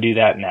shouldn't go do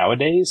that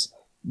nowadays,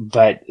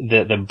 but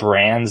the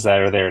brands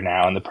that are there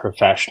now and the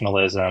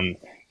professionalism,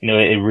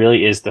 it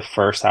really is the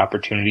first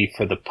opportunity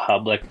for the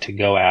public to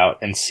go out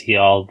and see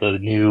all the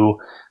new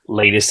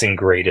latest and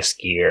greatest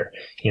gear.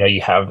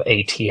 You have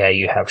ATA,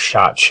 you have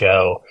SHOT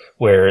Show,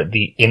 where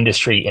the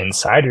industry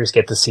insiders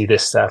get to see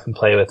this stuff and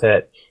play with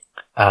it,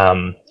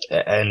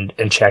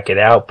 and check it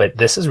out. But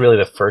this is really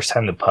the first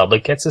time the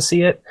public gets to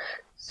see it.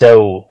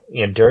 So,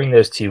 during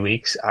those 2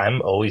 weeks,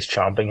 I'm always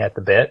chomping at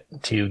the bit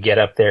to get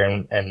up there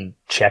and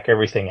check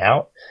everything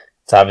out.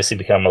 it's obviously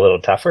become a little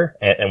tougher,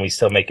 and we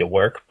still make it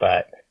work.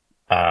 But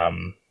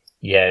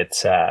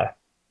it's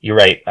you're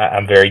right.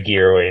 I'm very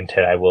gear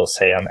oriented. I will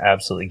say I'm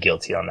absolutely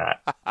guilty on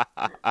that.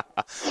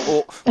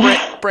 Well,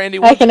 Brandy,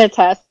 I can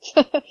attest.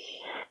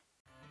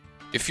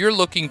 if you're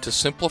looking to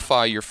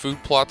simplify your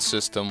food plot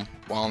system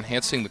while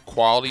enhancing the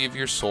quality of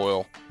your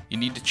soil, you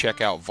need to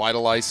check out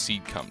Vitalize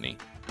Seed Company.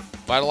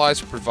 Vitalize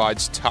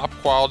provides top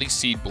quality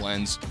seed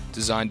blends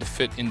designed to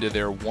fit into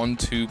their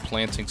 1-2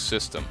 planting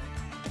system.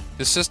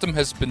 This system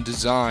has been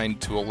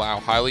designed to allow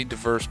highly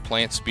diverse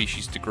plant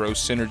species to grow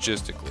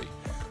synergistically,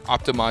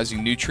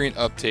 optimizing nutrient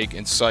uptake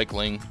and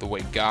cycling the way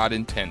God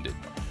intended.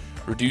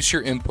 Reduce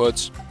your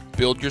inputs,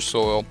 build your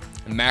soil,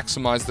 and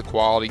maximize the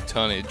quality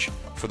tonnage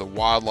for the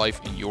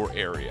wildlife in your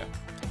area.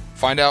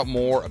 Find out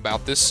more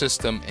about this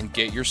system and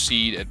get your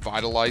seed at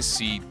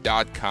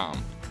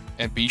vitalizeseed.com,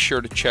 and be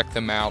sure to check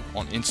them out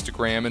on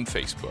Instagram and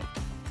Facebook.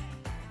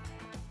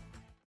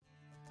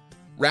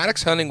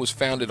 Radix Hunting was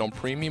founded on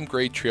premium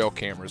grade trail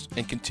cameras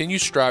and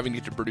continues striving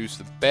to produce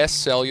the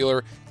best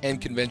cellular and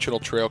conventional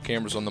trail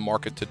cameras on the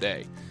market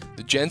today.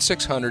 The Gen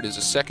 600 is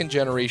a second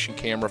generation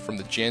camera from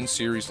the Gen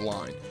series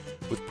line.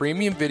 With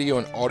premium video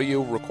and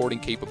audio recording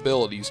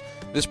capabilities,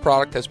 this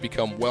product has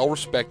become well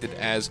respected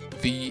as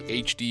the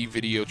HD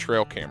video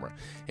trail camera.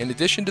 In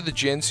addition to the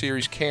Gen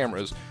series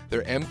cameras,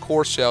 their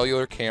M-Core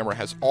cellular camera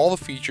has all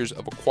the features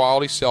of a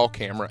quality cell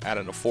camera at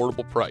an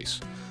affordable price.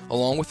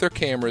 Along with their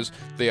cameras,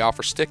 they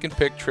offer stick and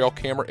pick trail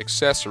camera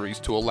accessories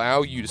to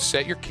allow you to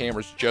set your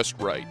cameras just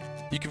right.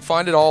 You can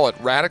find it all at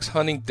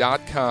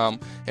radixhunting.com,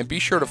 and be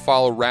sure to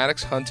follow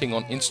Radix Hunting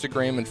on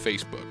Instagram and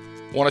Facebook.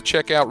 Want to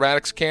check out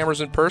Radix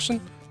cameras in person?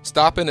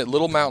 Stop in at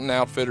Little Mountain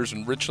Outfitters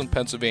in Richland,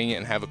 Pennsylvania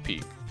and have a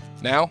peek.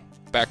 Now,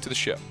 back to the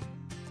show.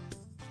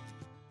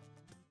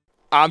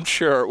 I'm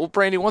sure. Well,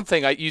 Brandy, one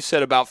thing you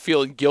said about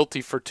feeling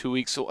guilty for 2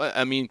 weeks,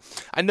 I mean,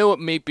 I know it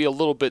may be a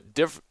little bit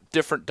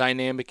different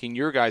dynamic in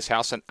your guys'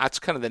 house, and that's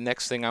kind of the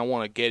next thing I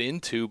want to get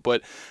into,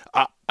 but,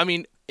 I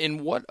mean,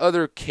 in what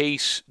other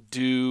case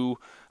do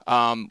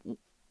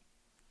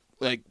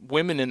like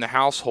women in the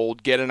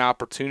household get an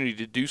opportunity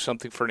to do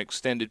something for an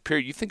extended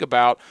period? You think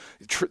about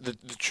the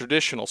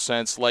traditional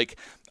sense, like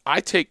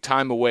I take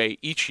time away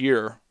each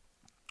year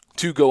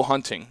to go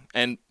hunting,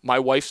 and my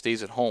wife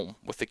stays at home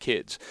with the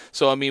kids.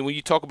 So, I mean, when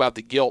you talk about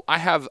the guilt, I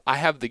have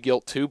the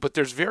guilt too, but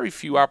there's very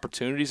few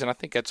opportunities, and I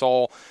think that's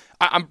all.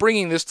 I'm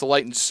bringing this to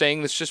light and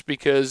saying this just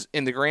because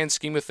in the grand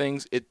scheme of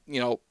things,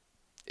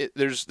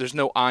 there's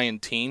no I in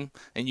team,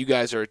 and you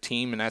guys are a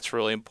team, and that's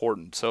really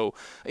important. So,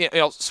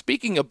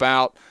 speaking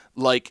about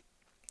like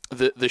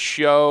the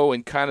show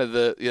and kind of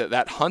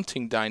that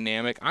hunting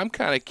dynamic, I'm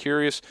kind of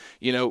curious.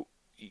 You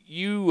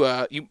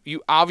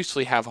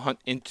obviously have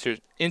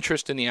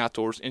interest in the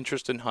outdoors,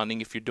 interest in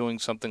hunting if you're doing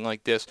something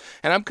like this,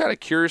 and I'm kind of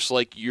curious,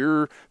 like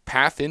your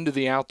path into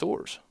the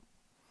outdoors.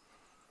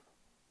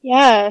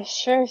 Yeah,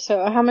 sure.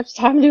 So how much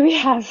time do we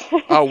have?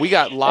 Oh, we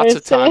got lots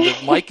of time. The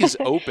mic is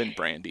open,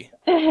 Brandy.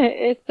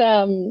 It's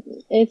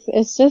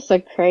just a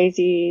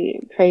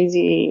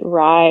crazy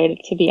ride,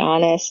 to be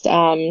honest.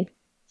 I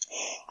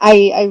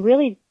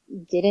really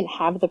didn't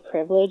have the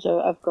privilege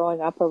of growing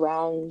up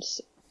around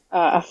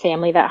a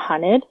family that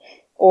hunted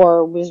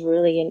or was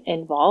really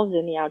involved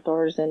in the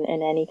outdoors in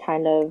any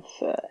kind of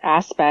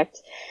aspect.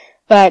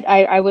 But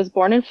I was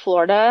born in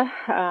Florida.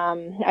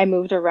 I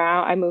moved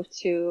around. I moved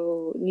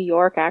to New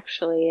York,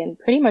 actually, and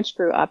pretty much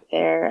grew up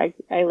there.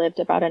 I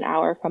lived about an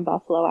hour from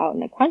Buffalo out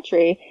in the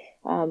country,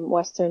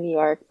 western New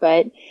York.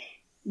 But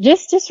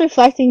just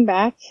reflecting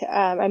back,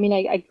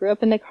 I grew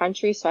up in the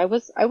country, so I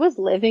was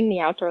living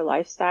the outdoor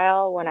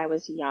lifestyle when I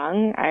was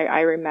young.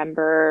 I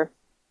remember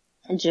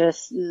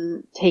just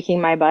taking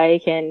my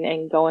bike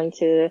and going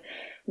to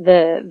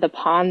the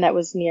pond that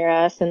was near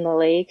us and the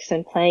lakes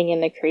and playing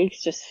in the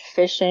creeks, just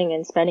fishing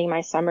and spending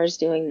my summers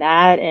doing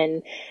that.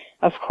 And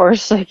of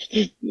course,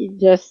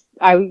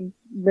 I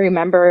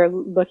remember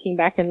looking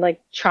back and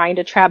like trying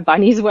to trap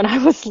bunnies when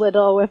I was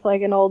little with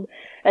like an old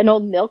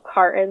milk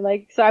carton.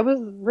 Like, so I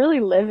was really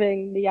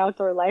living the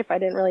outdoor life. I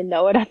didn't really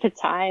know it at the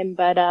time,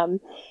 but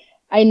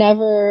I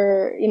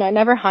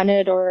never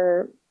hunted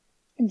or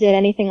did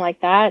anything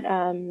like that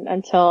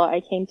until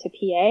I came to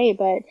PA.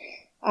 But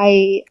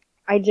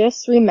I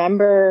just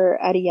remember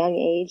at a young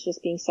age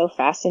just being so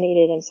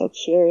fascinated and so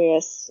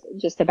curious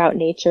just about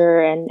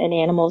nature and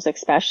animals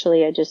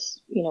especially. I just,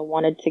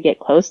 wanted to get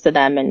close to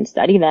them and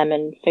study them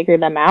and figure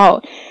them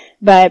out.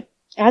 But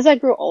as I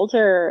grew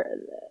older,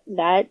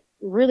 that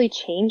really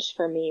changed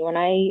for me. When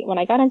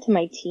I got into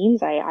my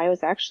teens, I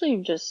was actually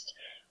just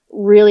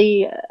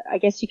really, I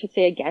guess you could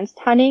say, against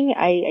hunting.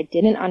 I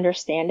didn't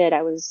understand it.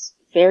 I was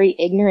very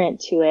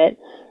ignorant to it.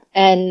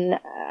 And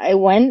I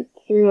went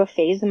through a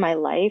phase in my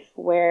life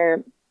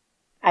where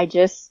I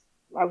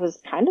was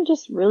kind of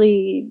just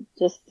really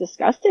just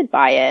disgusted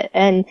by it.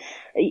 And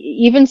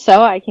even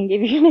so, I can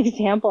give you an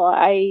example.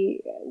 I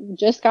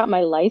just got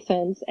my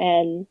license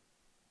and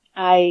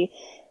I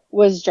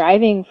was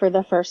driving for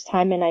the first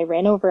time and I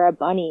ran over a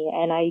bunny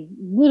and I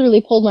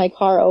literally pulled my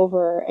car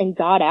over and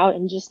got out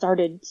and just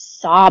started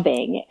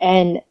sobbing.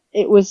 And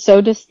it was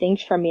so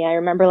distinct from me. I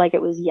remember like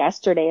it was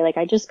yesterday. Like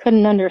I just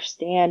couldn't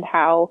understand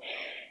how,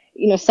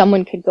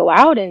 someone could go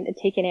out and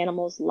take an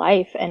animal's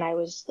life. And I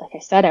was, like I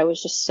said, I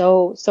was just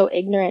so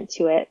ignorant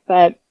to it.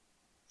 But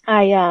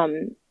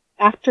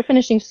after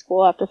finishing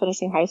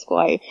high school,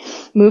 I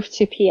moved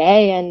to PA,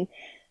 and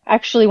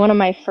actually one of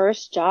my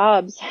first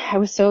jobs, I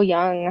was so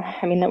young.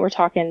 I mean, that we're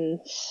talking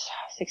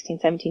 16,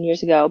 17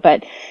 years ago,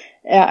 but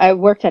I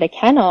worked at a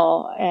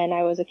kennel, and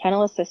I was a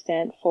kennel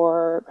assistant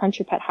for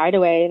Country Pet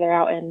Hideaway. They're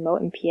out in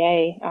Moton,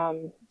 PA.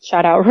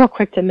 Shout out real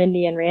quick to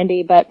Mindy and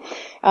Randy. But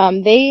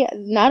they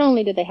not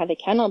only did they have the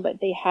kennel,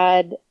 but they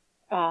had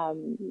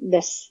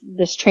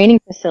this training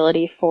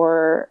facility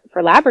for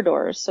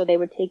Labradors. So they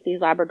would take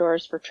these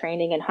Labradors for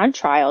training and hunt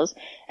trials,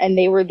 and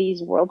they were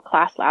these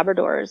world-class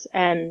Labradors.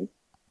 And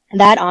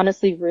that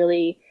honestly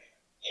really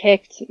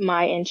kicked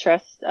my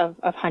interest of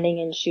hunting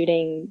and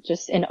shooting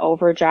just in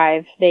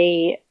overdrive.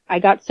 I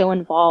got so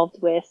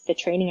involved with the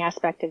training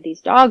aspect of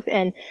these dogs,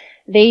 and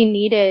they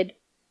needed,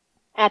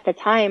 at the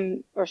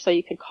time, or so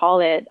you could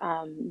call it,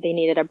 they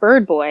needed a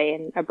bird boy.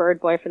 And a bird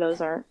boy, for those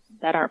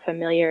that aren't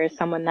familiar, is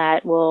someone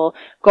that will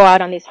go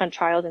out on these hunt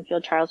trials and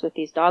field trials with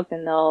these dogs,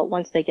 and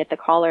once they get the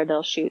collar,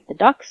 they'll shoot the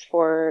ducks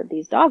for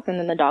these dogs, and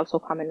then the dogs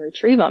will come and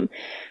retrieve them.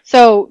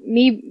 So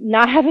me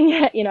not having,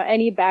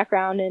 any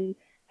background in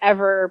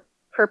ever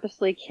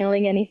purposely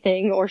killing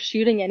anything or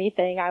shooting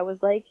anything, I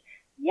was like,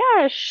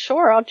 yeah,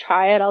 sure, I'll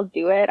try it, I'll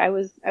do it. I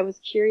was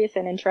curious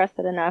and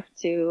interested enough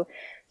to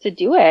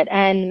do it.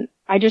 And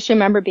I just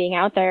remember being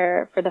out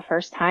there for the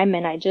first time,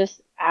 and I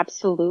just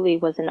absolutely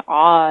was in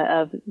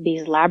awe of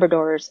these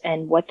Labradors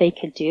and what they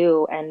could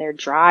do, and their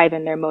drive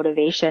and their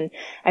motivation.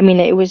 I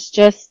mean, it was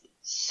just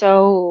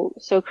so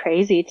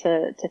crazy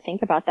to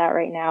think about that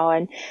right now.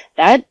 And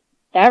that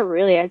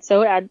really, I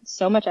had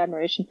so much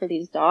admiration for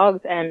these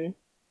dogs, and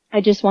I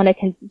just wanted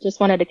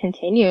to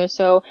continue.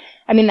 So,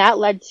 I mean, that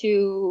led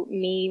to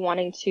me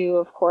wanting to,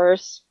 of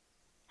course,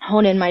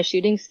 hone in my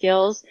shooting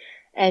skills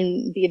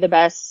and be the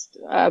best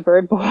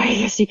bird boy, I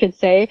guess you could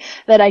say,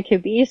 that I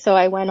could be. So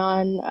I went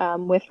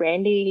on with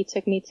Randy. He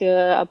took me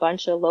to a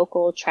bunch of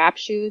local trap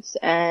shoots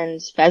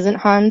and pheasant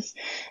hunts,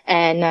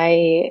 and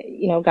I,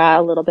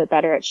 got a little bit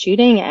better at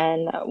shooting.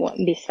 And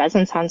these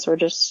pheasant hunts were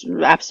just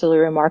absolutely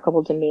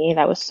remarkable to me.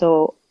 That was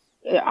so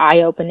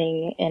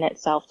eye-opening in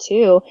itself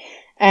too.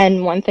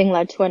 And one thing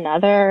led to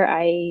another.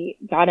 I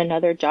got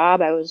another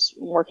job. I was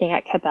working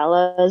at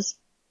Cabela's,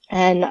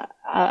 and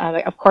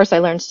of course I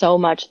learned so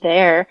much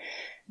there,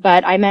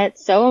 but I met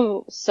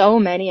so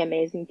many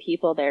amazing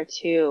people there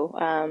too.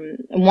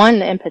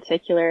 One in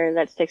particular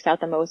that sticks out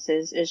the most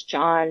is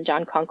John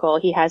Kunkel.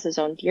 He has his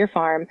own deer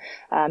farm.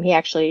 He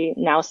actually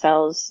now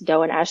sells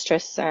doe and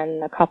estrus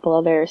and a couple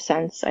other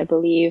scents, I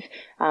believe.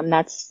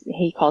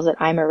 He calls it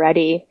I'm a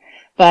Ready.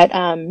 But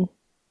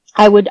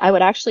I would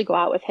actually go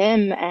out with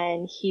him,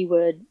 and he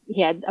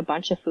had a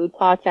bunch of food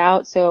plots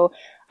out. So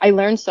I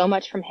learned so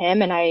much from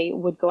him, and I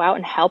would go out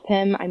and help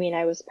him. I mean,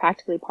 I was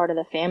practically part of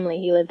the family.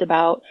 He lived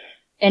about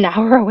an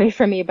hour away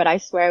from me, but I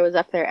swear I was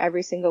up there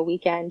every single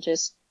weekend.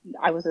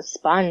 I was a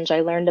sponge.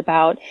 I learned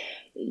about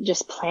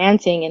just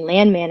planting and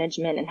land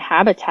management and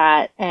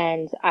habitat.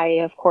 And I,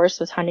 of course,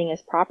 was hunting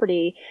his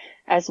property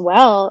as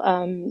well.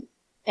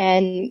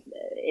 And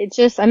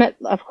I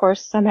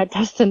met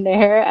Dustin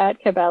there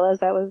at Cabela's.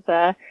 That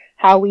was,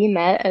 how we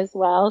met as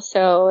well.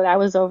 So that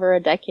was over a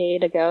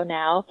decade ago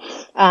now.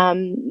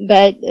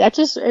 But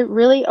it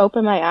really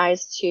opened my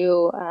eyes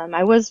to,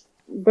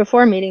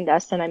 before meeting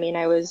Dustin, I mean,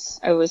 I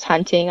was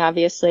hunting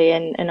obviously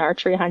and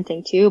archery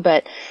hunting too,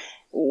 but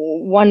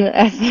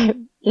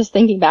just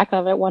thinking back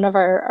of it, one of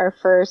our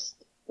first,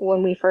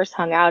 when we first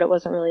hung out, it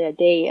wasn't really a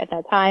date at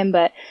that time,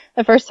 but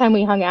the first time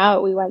we hung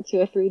out, we went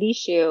to a 3D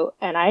shoot,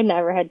 and I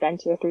never had been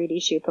to a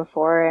 3D shoot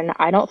before, and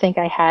I don't think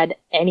I had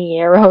any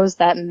arrows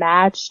that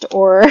matched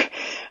or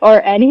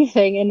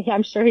anything, and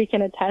I'm sure he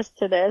can attest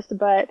to this,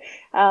 but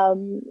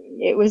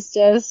it was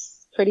just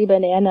pretty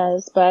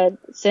bananas. But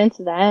since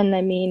then,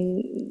 I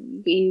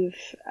mean,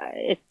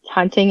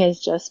 hunting has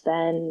just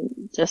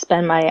been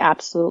my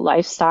absolute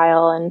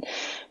lifestyle, and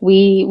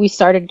we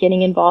started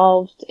getting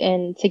involved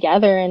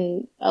together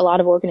in a lot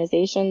of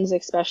organizations,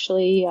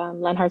 especially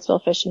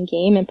Lenhartsville Fish and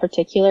Game in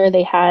particular.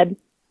 They had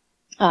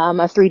a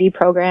 3D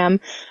program,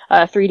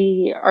 a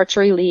 3D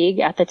archery league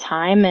at the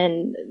time,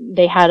 and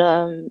they had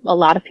a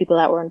lot of people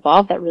that were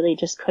involved that really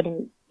just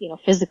couldn't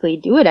physically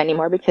do it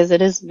anymore, because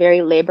it is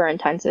very labor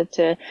intensive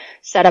to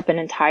set up an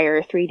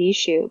entire 3D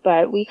shoot.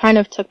 But we kind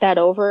of took that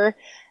over,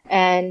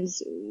 and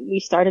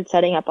we started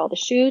setting up all the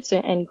shoots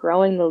and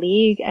growing the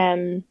league.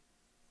 And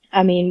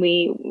I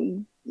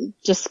mean,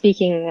 this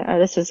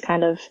is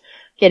kind of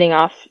getting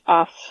off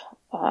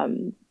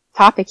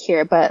topic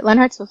here, but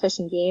Lenhartsville Fish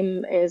and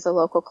Game is a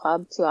local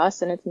club to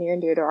us, and it's near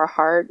and dear to our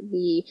heart.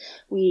 We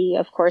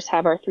of course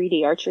have our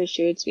 3D archery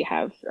shoots, we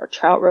have our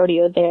trout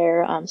rodeo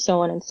there, so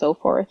on and so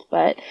forth.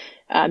 But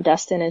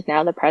Dustin is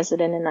now the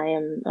president, and I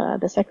am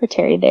the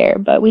secretary there.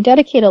 But we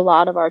dedicate a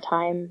lot of our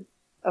time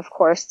of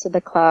course, to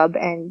the club,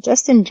 and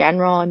just in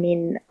general, I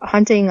mean,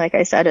 hunting, like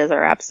I said, is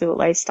our absolute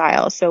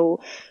lifestyle. So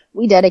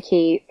we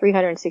dedicate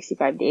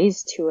 365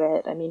 days to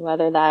it. I mean,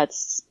 whether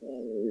that's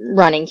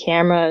running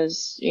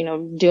cameras,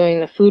 doing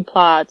the food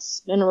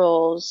plots,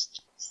 minerals,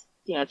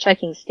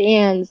 checking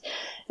stands.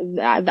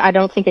 I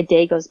don't think a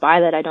day goes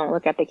by that I don't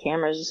look at the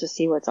cameras just to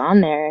see what's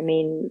on there. I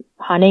mean,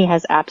 hunting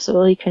has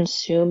absolutely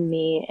consumed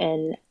me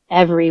in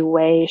every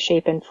way,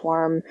 shape, and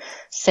form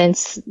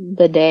since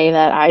the day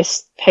that I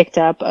picked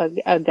up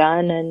a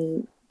gun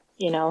and,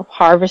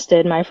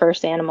 harvested my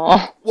first animal.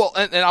 Well,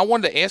 and I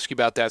wanted to ask you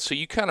about that. So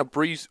you kind of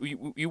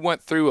you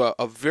went through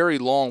a very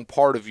long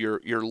part of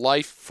your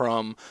life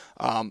from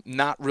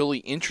not really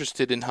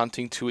interested in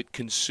hunting to it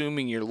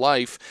consuming your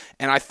life.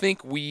 And I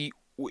think we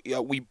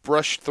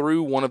brushed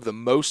through one of the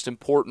most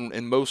important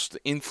and most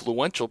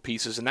influential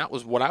pieces, and that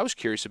was what I was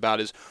curious about,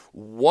 is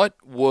what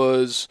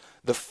was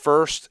the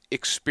first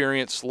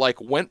experience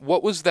like?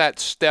 What was that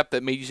step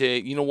that made you say,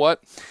 you know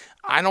what?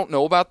 I don't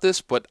know about this,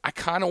 but I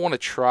kind of want to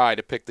try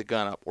to pick the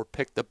gun up or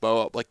pick the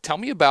bow up. Like, tell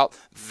me about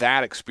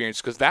that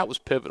experience, because that was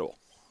pivotal.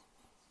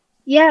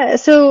 Yeah,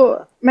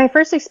 so my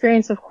first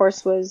experience, of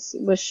course, was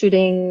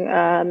shooting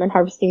and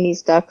harvesting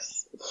these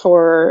ducks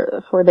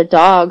for the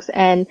dogs.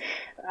 And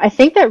I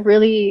think that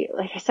really,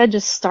 like I said,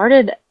 just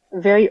started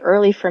very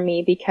early for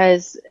me,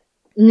 because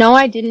no,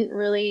 I didn't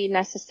really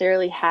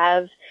necessarily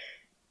have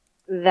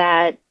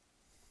that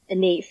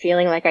innate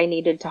feeling like I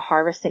needed to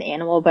harvest an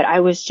animal, but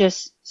I was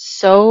just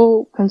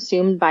so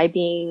consumed by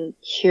being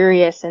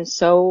curious and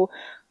so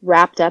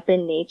wrapped up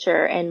in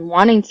nature and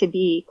wanting to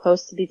be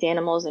close to these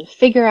animals and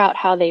figure out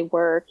how they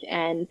work.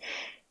 And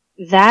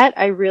that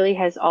I really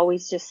has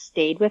always just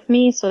stayed with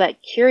me. So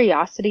that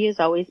curiosity has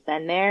always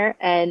been there.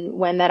 And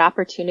when that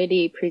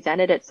opportunity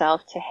presented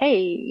itself to,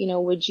 hey,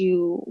 would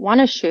you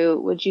want to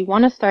shoot? Would you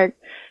want to start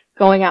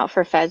going out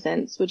for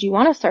pheasants? Would you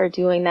want to start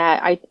doing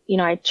that? I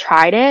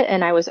tried it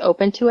and I was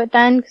open to it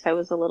then, because I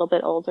was a little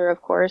bit older,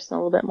 of course, and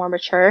a little bit more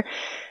mature.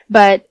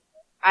 But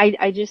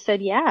I just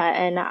said yeah,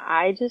 and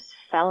I just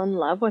fell in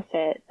love with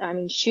it. I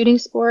mean, shooting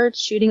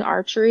sports, shooting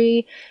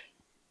archery,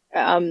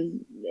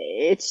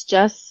 it's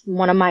just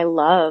one of my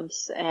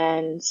loves,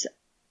 and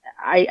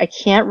I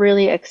can't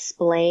really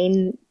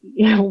explain,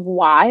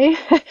 why.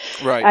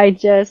 Right. I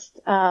just,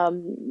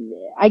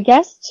 I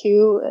guess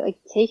too, like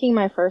taking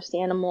my first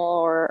animal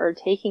or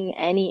taking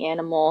any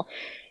animal,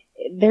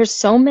 there's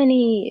so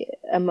many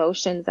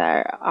emotions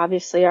that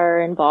obviously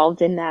are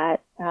involved in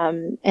that.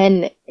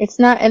 And it's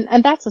not,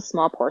 and that's a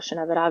small portion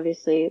of it.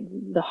 Obviously,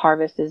 the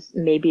harvest is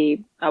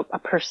maybe a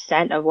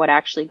 % of what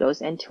actually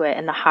goes into it,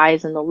 and the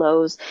highs and the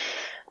lows,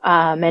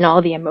 and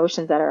all the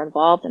emotions that are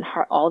involved, and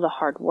all the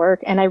hard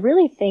work. And I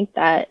really think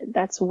that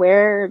that's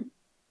where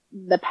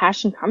the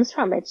passion comes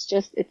from. It's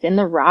in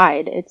the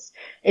ride.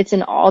 It's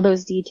in all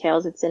those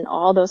details. It's in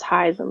all those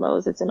highs and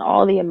lows. It's in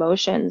all the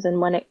emotions. And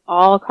when it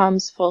all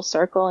comes full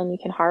circle and you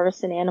can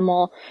harvest an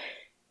animal,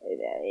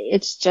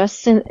 it's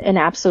just an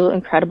absolute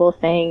incredible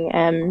thing.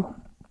 And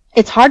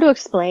it's hard to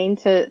explain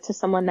to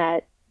someone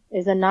that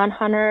is a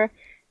non-hunter,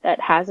 that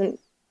hasn't,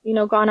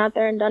 gone out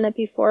there and done it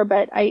before.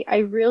 But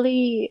I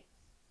really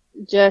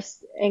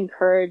just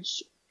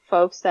encourage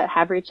folks that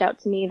have reached out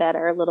to me that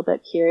are a little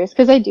bit curious,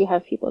 because I do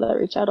have people that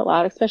reach out a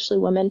lot, especially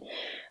women.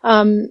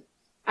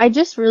 I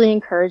just really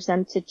encourage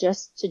them to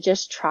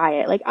just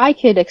try it. Like, I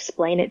could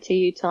explain it to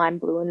you till I'm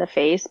blue in the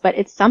face, but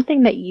it's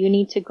something that you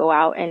need to go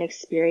out and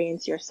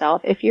experience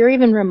yourself. If you're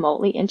even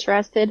remotely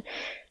interested,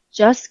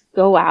 just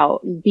go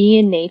out, be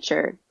in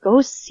nature,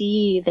 go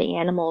see the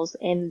animals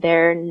in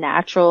their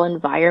natural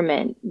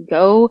environment,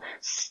 go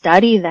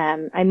study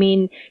them. I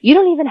mean, you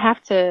don't even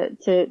have to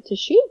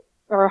shoot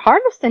or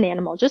harvest an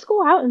animal. Just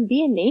go out and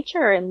be in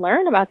nature and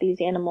learn about these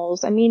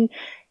animals. I mean,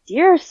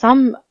 deer are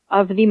some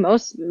of the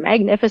most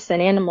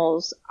magnificent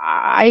animals.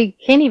 I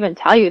can't even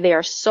tell you. They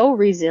are so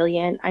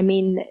resilient. I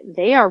mean,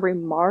 they are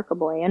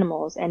remarkable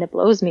animals, and it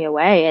blows me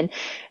away. And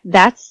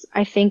that's,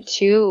 I think,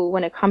 too,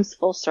 when it comes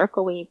full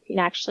circle, when you can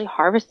actually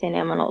harvest an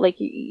animal, like,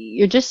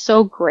 you're just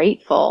so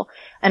grateful.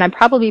 And I'm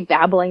probably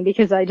babbling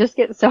because I just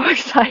get so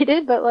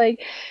excited, but like,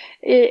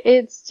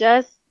 it's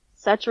just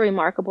such a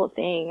remarkable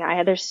thing.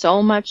 There's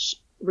so much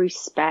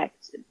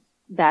respect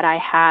that I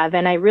have,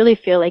 and I really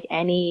feel like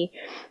any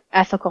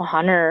ethical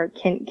hunter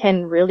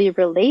can really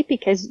relate,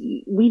 because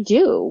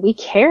we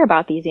care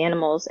about these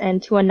animals,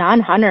 and to a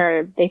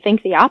non-hunter, they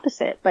think the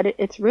opposite, but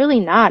it's really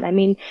not. I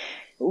mean,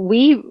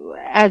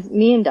 as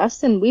me and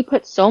Dustin, we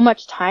put so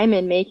much time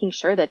in making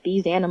sure that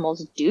these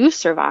animals do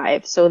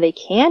survive, so they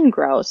can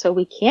grow, so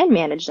we can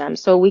manage them,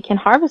 so we can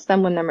harvest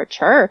them when they're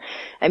mature.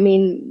 I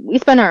mean, we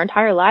spend our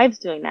entire lives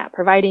doing that,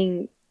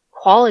 providing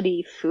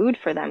quality food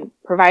for them,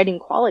 providing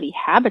quality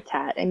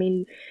habitat. I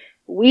mean,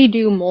 we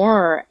do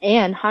more,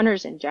 and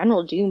hunters in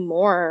general do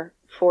more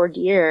for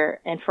deer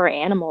and for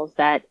animals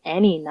that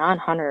any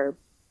non-hunter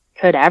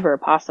could ever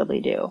possibly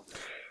do.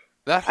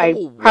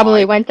 I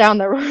probably went down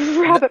the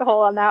rabbit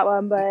hole on that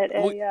one, but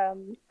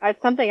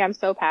it's something I'm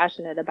so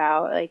passionate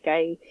about. Like,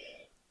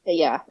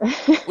 Yeah.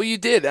 Well, you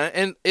did,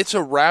 and it's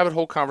a rabbit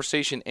hole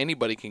conversation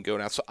anybody can go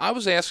down. So I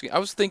was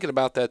thinking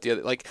about that the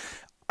other, like,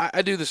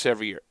 I do this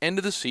every year. End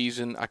of the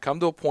season, I come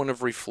to a point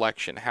of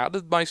reflection. How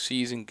did my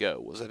season go?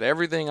 Was it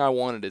everything I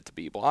wanted it to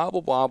be? Blah,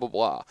 blah, blah, blah,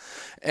 blah.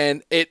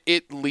 And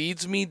it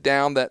leads me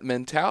down that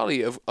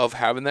mentality of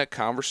having that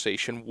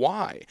conversation,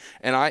 why?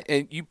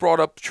 And you brought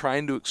up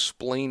trying to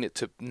explain it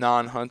to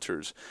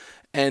non-hunters.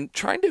 And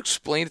trying to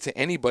explain it to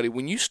anybody,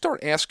 when you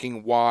start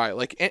asking why,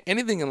 like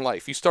anything in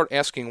life, you start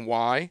asking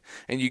why,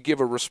 and you give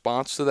a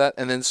response to that,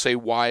 and then say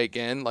why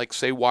again, like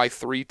say why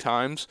 3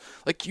 times,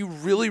 like you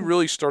really,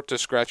 really start to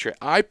scratch your.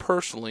 I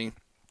personally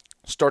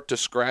start to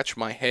scratch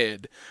my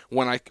head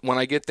when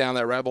I get down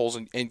that rabbit holes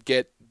and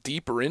get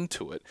deeper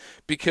into it,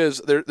 because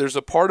there's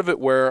a part of it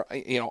where,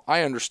 you know,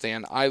 I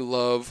understand. I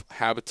love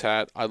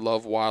habitat. I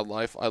love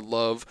wildlife. I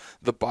love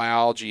the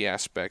biology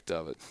aspect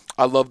of it.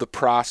 I love the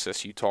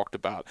process you talked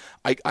about.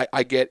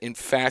 I get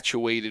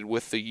infatuated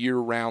with the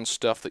year-round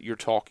stuff that you're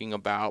talking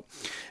about.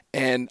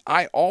 And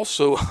I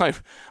also,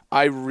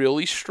 I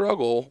really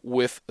struggle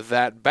with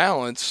that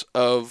balance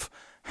of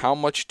how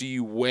much do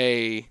you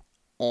weigh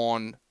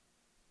on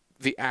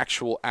the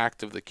actual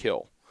act of the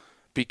kill,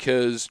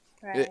 because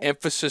the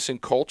emphasis in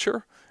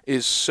culture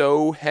is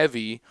so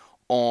heavy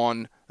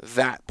on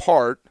that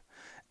part,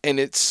 and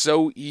it's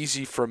so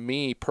easy for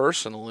me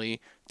personally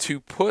to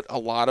put a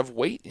lot of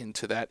weight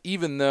into that,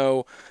 even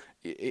though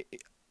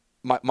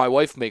my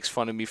wife makes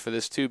fun of me for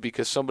this too,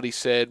 because somebody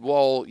said,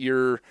 well,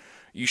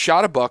 you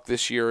shot a buck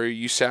this year. Are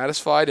you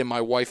satisfied? And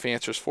my wife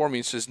answers for me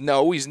and says,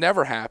 no, he's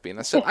never happy. And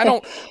I said, I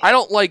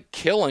don't like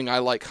killing. I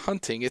like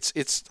hunting. It's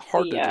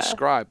hard to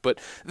describe, but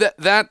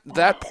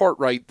that part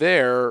right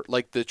there,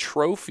 like the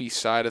trophy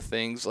side of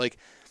things, like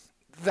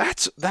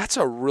that's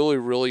a really,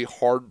 really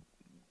hard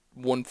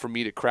one for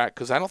me to crack,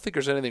 because I don't think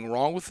there's anything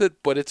wrong with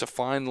it, but it's a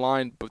fine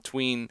line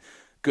between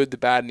good, the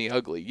bad, and the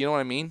ugly. You know what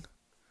I mean?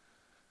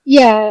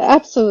 Yeah,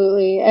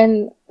 absolutely.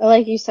 And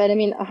like you said, I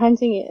mean,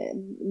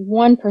 hunting,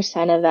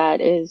 1% of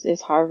that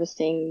is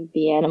harvesting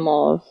the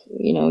animal of,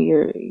 you know,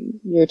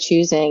 you're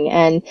choosing.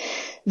 And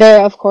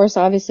there, of course,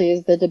 obviously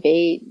is the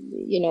debate,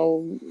 you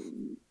know,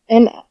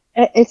 and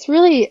it's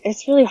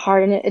really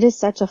hard, and it is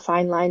such a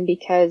fine line,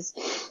 because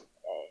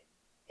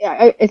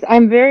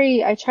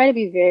I try to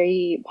be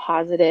very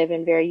positive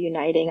and very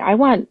uniting. I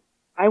want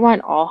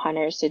all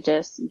hunters to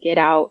just get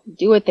out,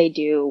 do what they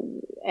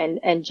do,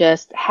 and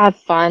just have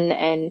fun,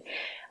 and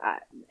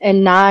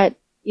not,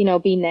 you know,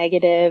 be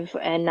negative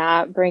and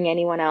not bring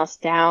anyone else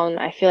down.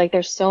 I feel like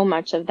there's so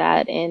much of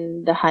that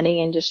in the hunting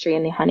industry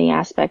and the hunting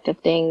aspect of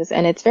things,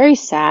 and it's very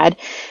sad.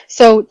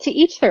 So to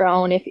each their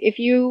own. If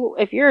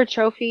you're a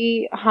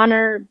trophy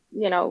hunter,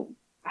 you know,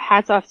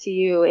 hats off to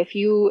you. If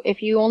you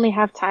only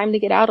have time to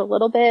get out a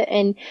little bit,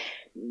 and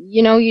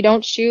you know, you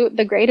don't shoot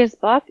the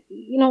greatest buck,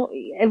 you know,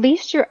 at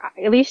least you're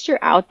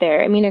out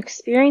there. I mean,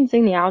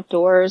 experiencing the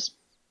outdoors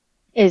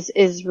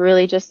is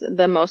really just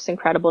the most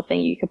incredible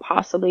thing you could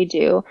possibly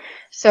do.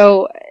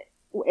 So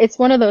it's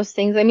one of those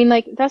things. I mean,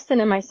 like Dustin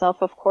and myself,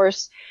 of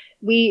course,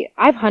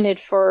 I've hunted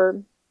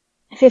for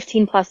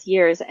 15 plus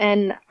years,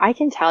 and I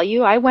can tell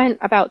you, I went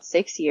about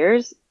 6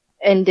 years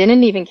and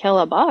didn't even kill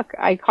a buck.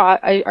 I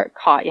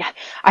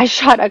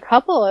shot a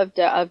couple of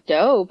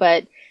doe,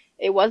 but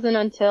it wasn't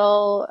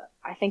until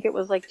I think it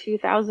was like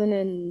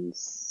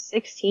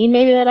 2016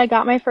 maybe that I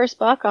got my first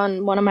buck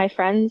on one of my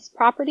friend's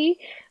property.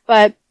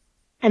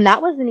 And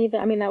that wasn't even,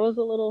 I mean, that was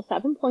a little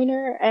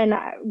 7-pointer. And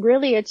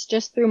really, it's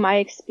just through my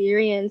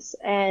experience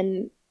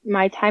and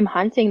my time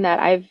hunting that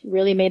I've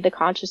really made the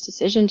conscious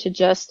decision to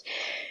just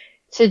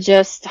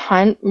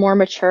hunt more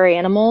mature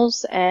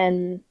animals.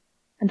 And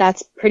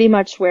that's pretty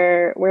much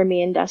where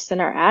me and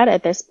Dustin are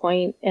at this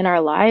point in our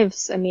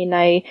lives. I mean,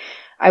 my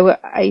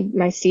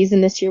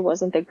season this year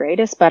wasn't the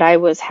greatest, but I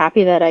was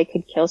happy that I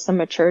could kill some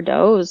mature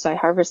does. I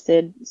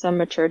harvested some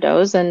mature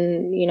does,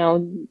 and, you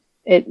know,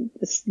 I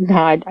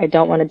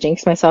don't want to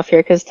jinx myself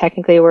here, because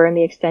technically we're in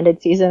the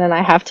extended season and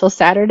I have till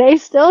Saturday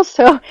still.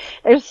 So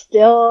there's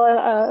still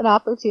an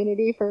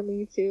opportunity for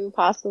me to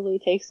possibly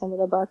take some of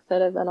the bucks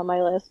that have been on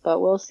my list,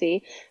 but we'll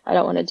see. I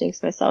don't want to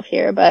jinx myself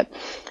here, but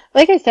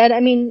like I said,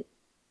 I mean,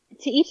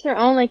 to each their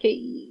own. Like,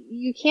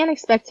 you can't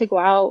expect to go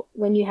out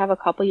when you have a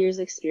couple years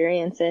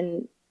experience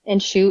and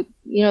shoot,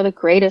 you know, the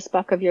greatest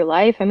buck of your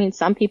life. I mean,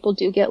 some people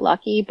do get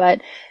lucky,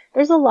 but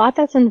there's a lot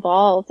that's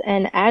involved.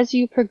 And as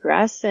you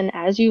progress and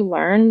as you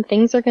learn,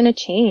 things are going to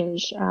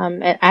change,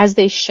 as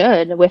they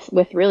should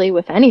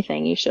with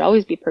anything. You should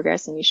always be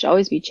progressing. You should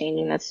always be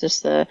changing. That's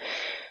just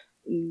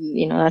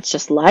that's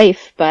just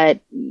life. But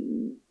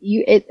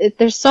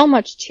there's so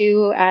much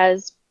too,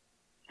 as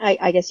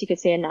I guess you could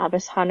say, a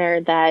novice hunter,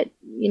 that,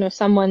 you know,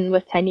 someone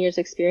with 10 years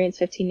experience,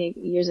 15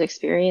 years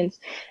experience,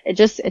 it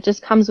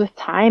just comes with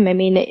time. I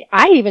mean,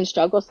 I even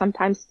struggle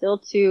sometimes still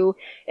to,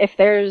 if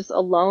there's a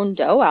lone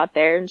doe out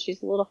there and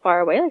she's a little far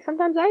away, like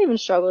sometimes I even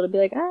struggle to be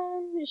like,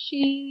 is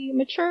she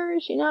mature?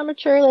 Is she not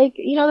mature? Like,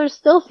 you know, there's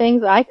still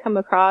things I come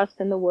across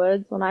in the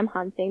woods when I'm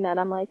hunting that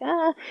I'm like,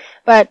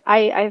 but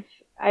I've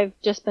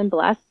just been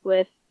blessed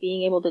with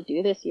being able to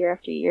do this year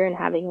after year and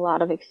having a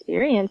lot of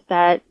experience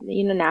that,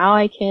 now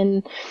I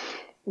can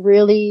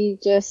really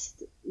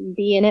just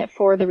be in it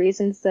for the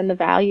reasons and the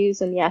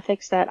values and the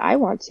ethics that I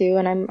want to.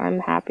 And I'm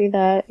happy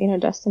that,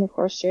 Dustin, of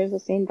course, shares the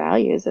same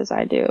values as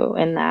I do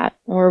in that.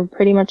 We're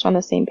pretty much on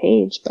the same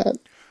page, but.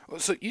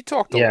 So you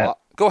talked a lot.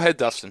 Go ahead,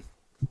 Dustin.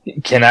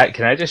 Can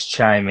I just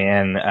chime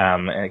in?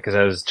 Because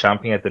I was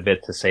chomping at the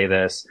bit to say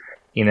this.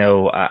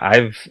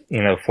 I've,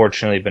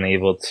 fortunately been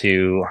able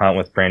to hunt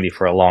with Brandy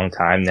for a long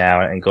time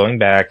now, and going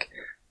back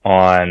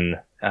on,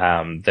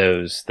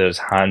 those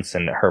hunts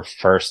and her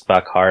first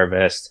buck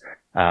harvest,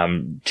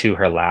 to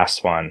her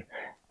last one,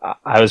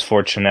 I was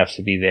fortunate enough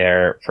to be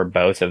there for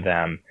both of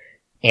them.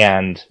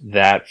 And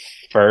that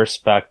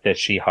first buck that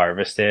she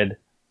harvested,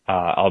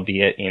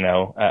 albeit,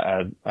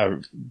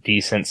 a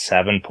decent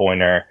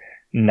 7-pointer,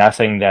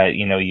 nothing that,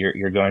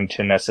 you're going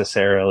to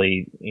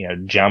necessarily,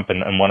 jump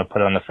and want to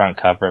put on the front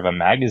cover of a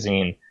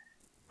magazine.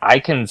 I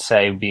can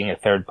say, being a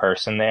third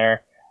person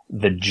there,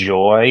 the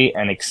joy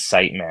and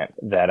excitement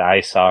that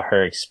I saw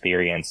her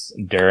experience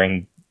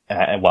during,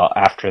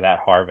 after that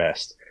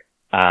harvest,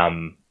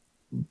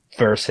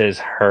 versus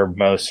her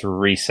most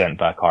recent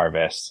buck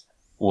harvest,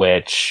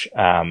 which,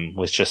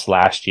 was just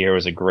last year,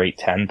 was a great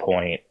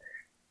 10-point.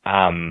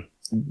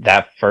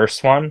 That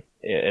first one,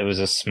 it was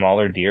a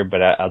smaller deer,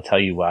 but I'll tell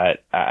you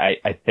what,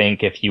 I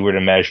think if you were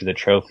to measure the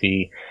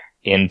trophy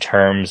in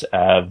terms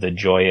of the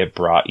joy it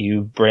brought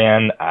you,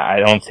 Bran, I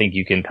don't think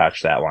you can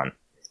touch that one.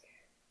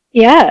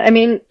 Yeah, I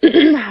mean,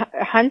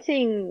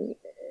 hunting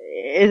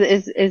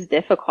is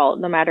difficult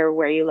no matter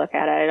where you look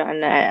at it.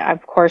 And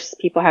of course,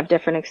 people have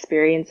different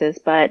experiences,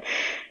 but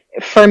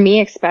for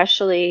me,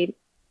 especially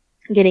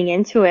getting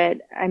into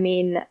it, I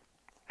mean,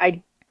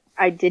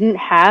 I didn't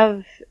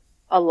have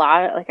a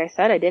lot, like I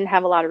said, I didn't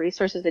have a lot of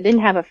resources. I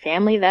didn't have a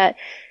family that,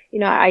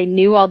 I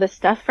knew all this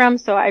stuff from.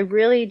 So I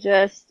really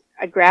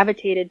I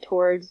gravitated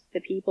towards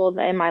the people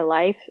in my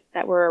life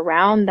that were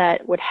around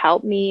that would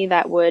help me,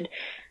 that would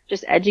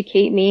just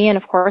educate me. And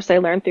of course I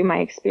learned through my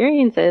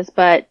experiences,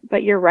 but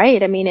you're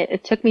right. I mean,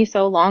 it took me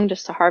so long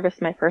just to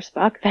harvest my first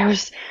buck. There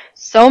was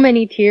so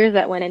many tears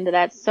that went into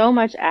that, so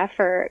much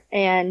effort.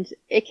 And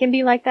it can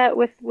be like that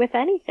with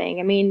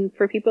anything. I mean,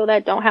 for people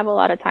that don't have a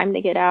lot of time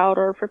to get out,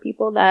 or for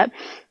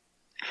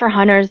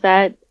hunters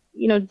that,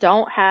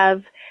 don't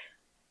have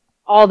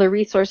all the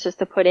resources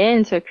to put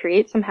in to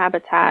create some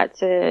habitat,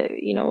 to,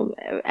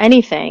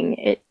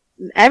 anything,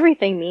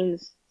 everything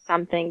means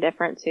something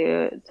different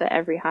to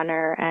every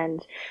hunter.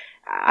 And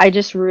I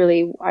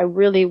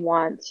really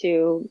want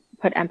to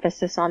put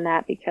emphasis on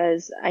that,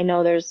 because I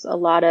know there's a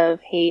lot of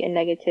hate and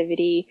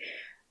negativity,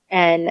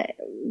 and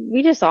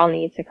we just all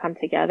need to come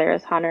together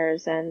as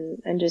hunters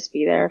and just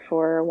be there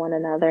for one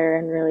another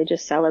and really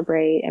just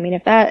celebrate. I mean,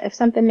 if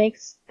something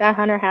makes that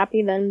hunter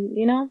happy,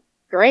 then,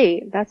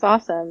 great. That's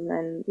awesome.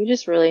 And we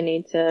just really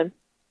need to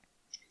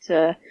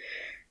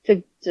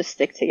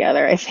stick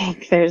together. I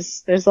think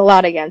there's a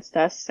lot against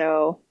us,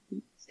 so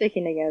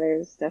sticking together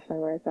is definitely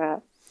where it's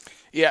at.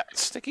 Yeah,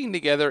 sticking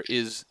together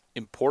is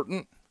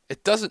important.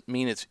 It doesn't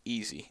mean it's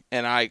easy,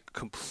 and I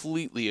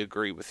completely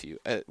agree with you.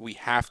 We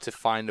have to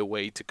find a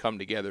way to come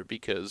together,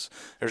 because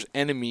there's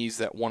enemies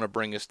that want to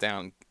bring us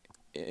down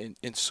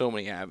in so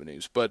many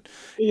avenues. But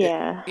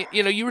yeah,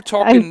 you were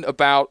talking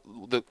about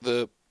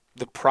the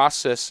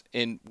process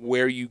and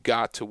where you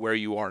got to where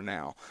you are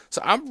now.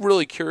 So I'm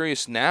really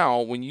curious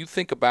now, when you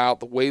think about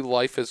the way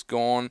life has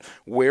gone,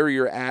 where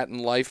you're at in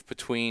life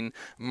between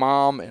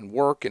mom and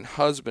work and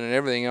husband and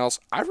everything else,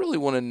 I really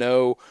want to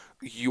know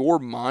your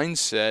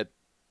mindset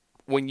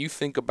when you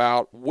think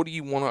about what do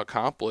you want to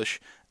accomplish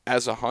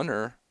as a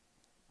hunter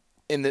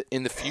in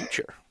the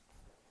future.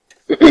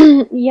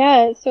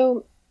 Yeah,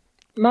 so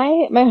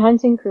my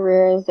hunting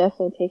career has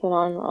definitely taken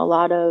on a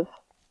lot of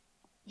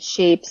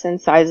shapes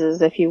and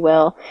sizes, if you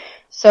will.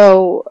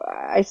 So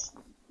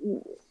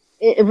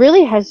it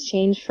really has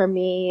changed for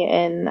me,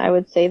 and I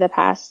would say the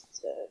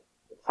past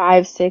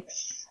 5,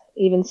 6,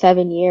 even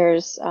 7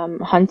 years,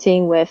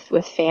 hunting with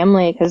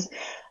family, because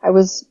I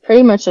was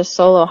pretty much a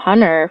solo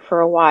hunter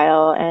for a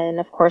while. And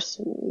of course,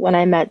 when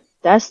I met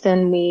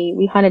Dustin,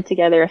 we hunted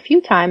together a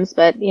few times,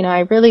 but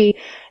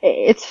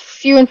it's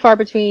few and far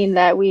between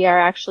that we are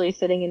actually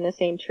sitting in the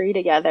same tree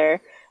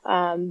together.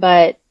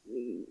 But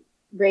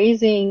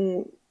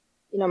raising,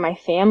 my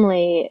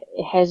family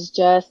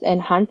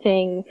and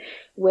hunting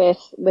with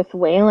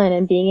Waylon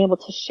and being able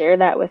to share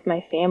that with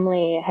my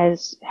family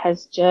has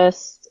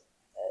just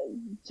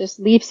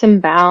leaps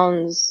and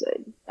bounds.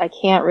 I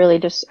can't really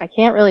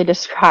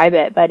describe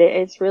it, but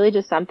it's really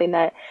just something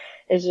that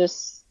is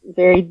just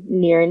very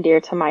near and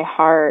dear to my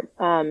heart.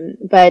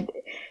 But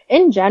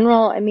in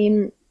general, I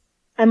mean,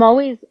 I'm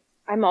always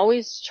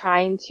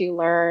trying to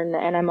learn,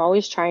 and I'm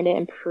always trying to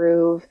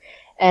improve.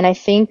 And I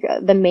think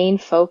the main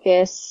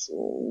focus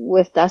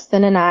with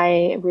Dustin and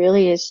I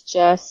really is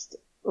just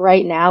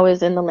right now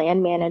is in the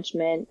land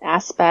management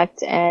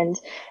aspect and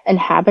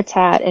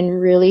habitat,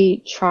 and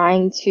really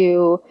trying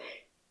to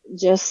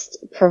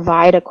just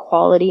provide a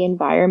quality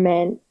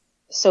environment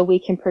so we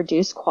can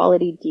produce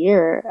quality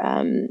deer.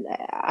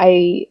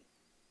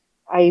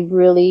 I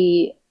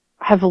really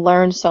have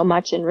learned so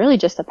much in really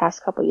just the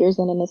past couple of years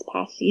and in this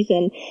past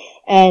season.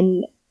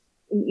 And,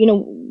 you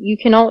know, you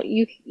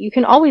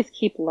can always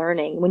keep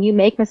learning. When you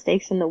make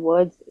mistakes in the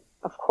woods,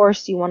 of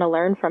course you want to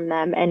learn from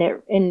them.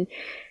 And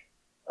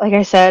like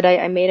I said,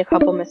 I made a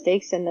couple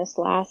mistakes in this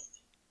last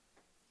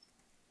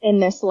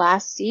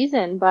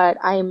season, but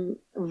I'm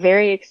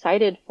very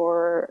excited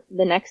for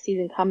the next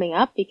season coming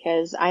up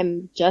because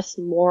I'm just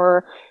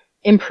more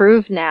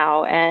improved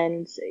now.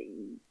 And,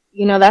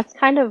 you know, that's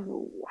kind of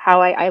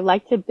how I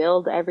like to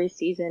build every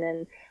season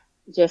and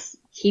just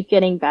keep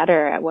getting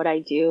better at what I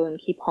do and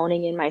keep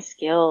honing in my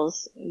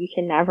skills. You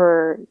can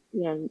never,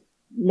 you know,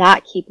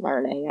 not keep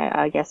learning,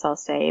 I guess I'll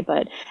say.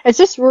 But it's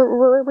just,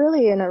 we're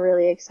really in a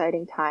really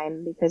exciting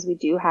time because we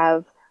do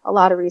have a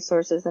lot of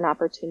resources and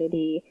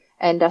opportunity.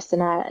 And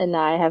Dustin and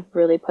I have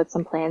really put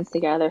some plans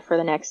together for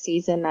the next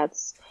season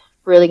that's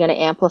really going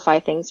to amplify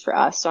things for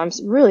us. So I'm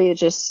really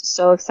just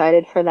so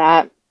excited for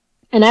that.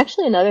 And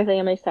actually another thing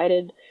I'm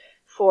excited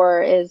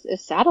for is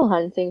saddle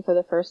hunting for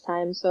the first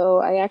time. So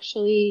I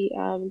actually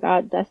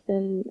got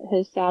Dustin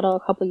his saddle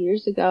a couple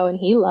years ago and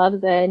he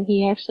loves it, and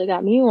he actually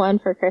got me one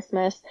for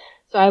Christmas.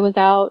 So I was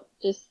out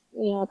just,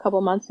 you know, a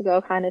couple months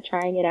ago kind of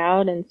trying it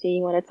out and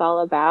seeing what it's all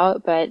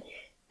about. But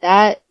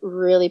that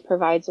really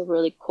provides a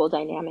really cool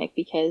dynamic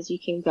because you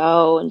can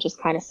go and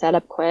just kind of set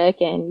up quick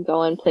and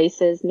go in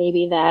places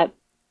maybe that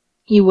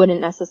you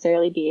wouldn't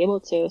necessarily be able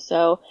to.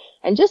 So,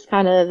 and just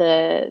kind of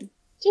the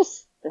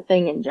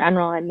thing in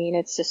general. I mean,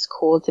 it's just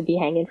cool to be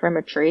hanging from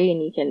a tree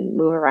and you can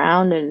move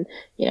around and,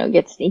 you know,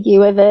 get sneaky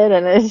with it.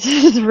 And it's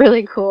just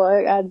really cool.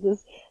 It adds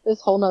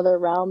this whole nother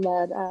realm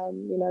that,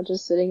 you know,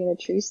 just sitting in a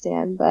tree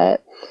stand.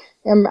 But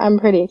I'm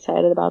pretty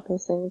excited about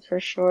those things for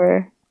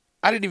sure.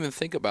 I didn't even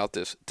think about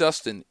this.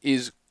 Dustin,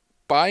 is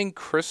buying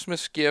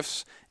Christmas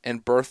gifts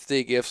and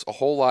birthday gifts a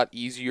whole lot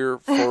easier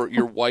for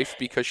your wife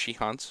because she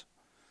hunts?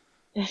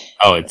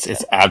 Oh,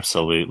 it's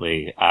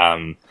absolutely.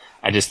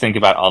 I just think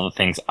about all the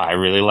things I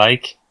really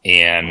like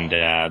and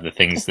the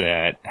things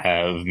that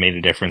have made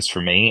a difference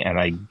for me, and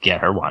I get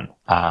her one.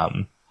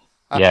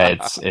 Yeah,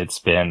 it's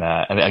been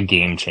a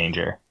game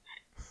changer.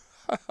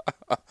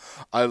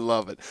 I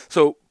love it.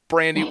 So,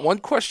 Brandy, one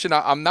question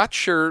I'm not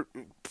sure.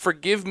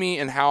 Forgive me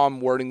in how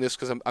I'm wording this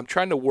because I'm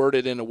trying to word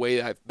it in a way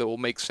that will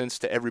make sense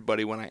to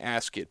everybody when I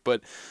ask it.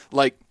 But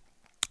like,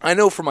 I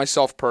know for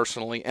myself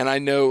personally, and I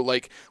know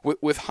like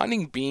with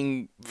hunting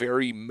being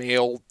very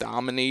male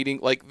dominating,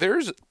 like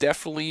there's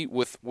definitely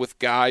with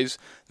guys,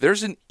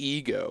 there's an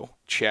ego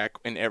check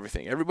and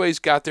everything. Everybody's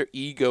got their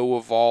ego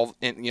involved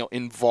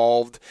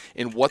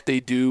in what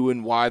they do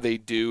and why they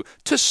do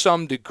to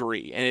some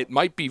degree, and it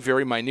might be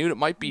very minute. It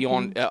might be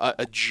on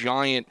a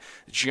giant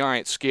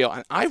scale,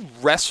 and I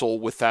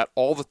wrestle with that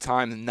all the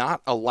time,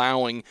 not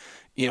allowing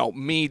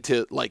me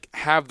to like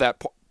have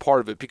that part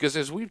of it, because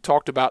as we've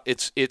talked about,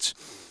 it's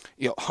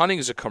hunting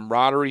is a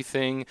camaraderie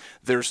thing.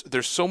 There's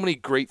so many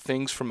great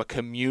things from a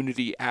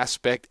community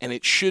aspect, and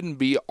it shouldn't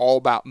be all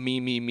about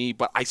me,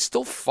 but I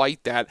still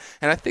fight that,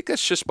 and I think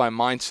that's just my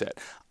mindset.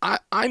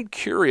 I'm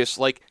curious,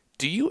 like,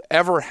 do you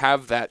ever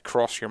have that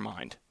cross your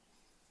mind?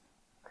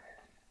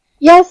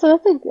 Yeah, so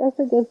that's a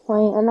good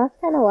point, and that's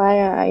kind of why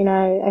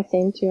I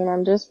think too, and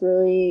I'm just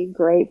really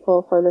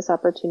grateful for this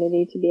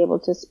opportunity to be able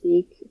to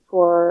speak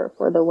for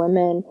the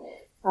women.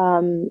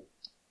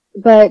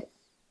 But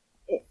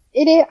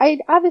I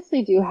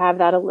obviously do have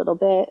that a little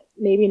bit,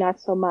 maybe not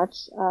so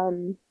much,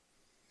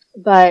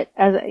 but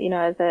as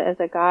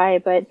a guy,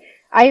 but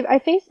I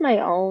face my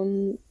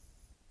own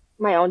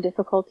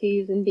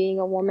difficulties in being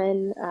a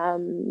woman,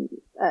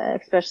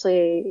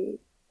 especially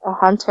a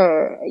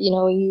hunter.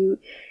 You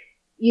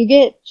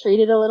get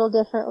treated a little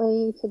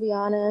differently, to be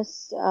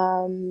honest,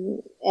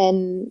 and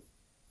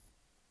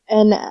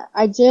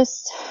I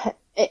just,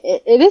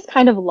 it is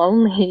kind of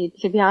lonely,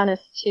 to be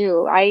honest,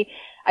 too.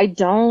 I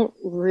don't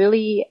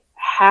really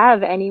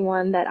have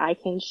anyone that I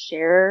can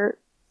share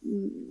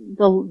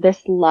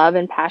this love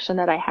and passion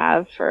that I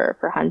have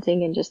for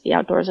hunting and just the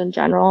outdoors in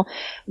general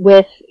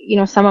with,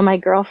 some of my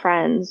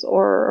girlfriends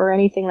or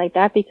anything like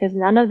that, because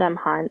none of them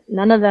hunt.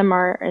 None of them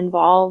are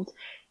involved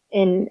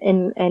in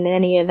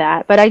any of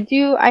that. But I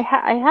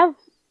have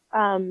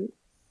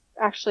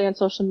actually on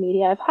social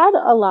media, I've had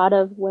a lot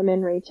of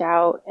women reach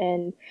out,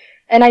 and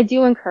I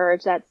do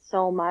encourage that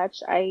so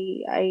much.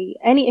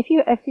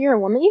 If you're a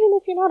woman, even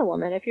if you're not a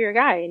woman, if you're a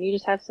guy and you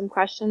just have some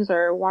questions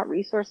or want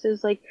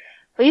resources, like,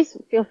 please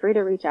feel free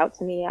to reach out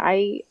to me.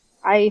 I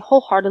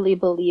wholeheartedly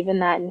believe in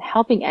that and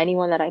helping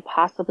anyone that I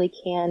possibly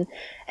can.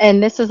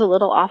 And this is a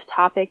little off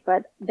topic,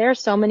 but there's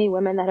so many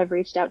women that have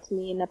reached out to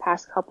me in the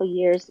past couple of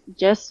years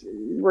just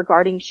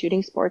regarding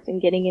shooting sports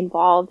and getting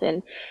involved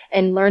and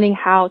learning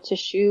how to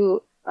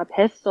shoot a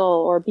pistol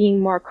or being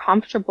more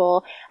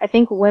comfortable. I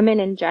think women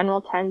in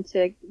general tend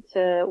to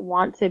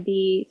want to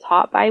be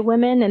taught by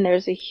women, and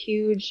there's a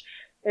huge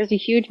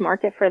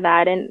market for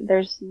that, and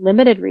there's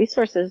limited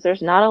resources.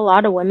 There's not a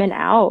lot of women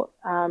out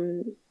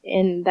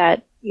in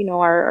that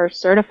are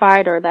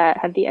certified or that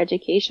have the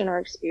education or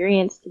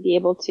experience to be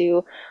able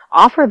to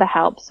offer the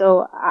help.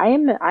 So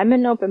I'm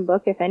an open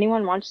book. If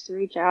anyone wants to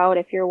reach out,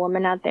 if you're a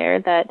woman out there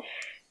that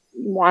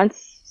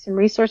wants some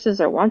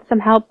resources or wants some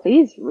help,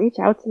 please reach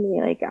out to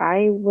me. Like,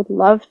 I would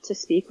love to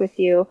speak with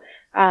you,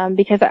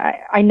 because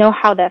I know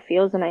how that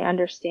feels, and I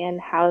understand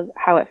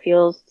how it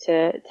feels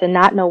to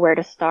not know where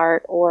to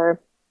start, or,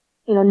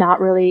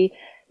 not really,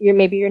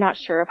 maybe you're not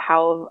sure of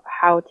how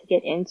to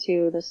get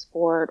into the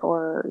sport,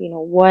 or,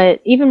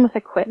 what, even with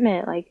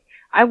equipment, like,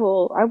 I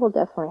will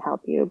definitely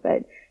help you.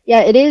 But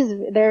yeah, it is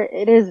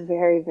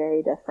very,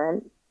 very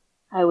different,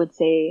 I would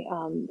say,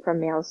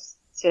 from males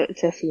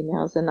to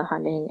females in the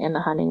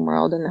hunting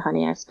world and the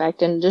hunting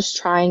aspect, and just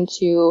trying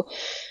to,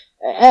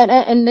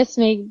 and this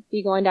may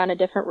be going down a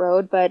different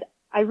road, but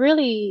I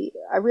really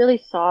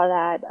saw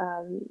that,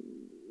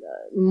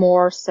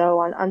 more so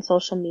on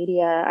social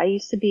media. I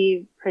used to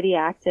be pretty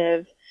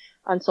active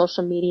on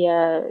social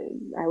media,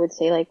 I would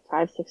say like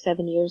 5, 6,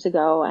 7 years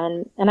ago.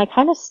 And I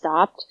kind of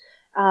stopped.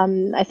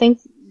 I think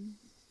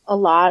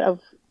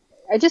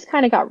I just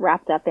kind of got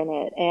wrapped up in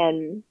it.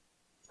 And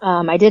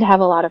I did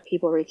have a lot of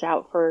people reach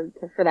out for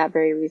that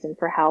very reason,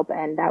 for help.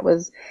 And that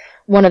was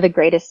one of the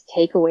greatest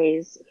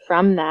takeaways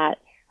from that.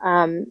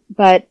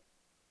 But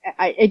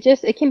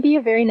it can be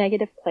a very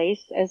negative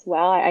place as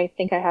well. I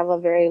think I have a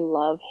very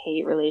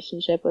love-hate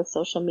relationship with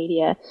social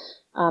media,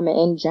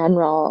 in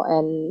general.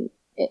 And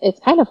it's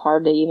kind of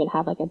hard to even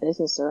have like a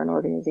business or an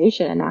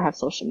organization and not have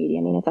social media.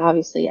 I mean, it's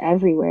obviously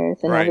everywhere.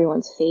 It's in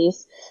everyone's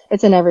face.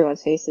 It's in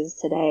everyone's faces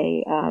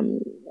today.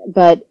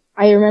 But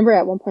I remember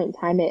at one point in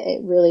time,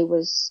 it really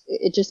was,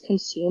 it just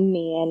consumed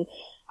me, and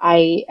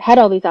I had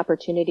all these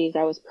opportunities.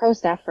 I was pro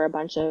staff for a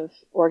bunch of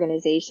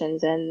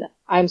organizations, and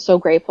I'm so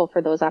grateful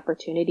for those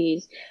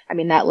opportunities. I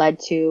mean, that led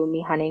to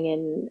me hunting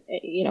in,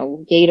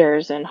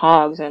 gators and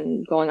hogs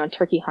and going on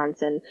turkey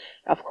hunts, and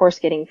of course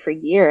getting free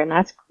gear. And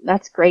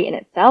that's great in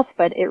itself,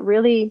 but it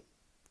really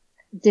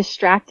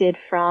distracted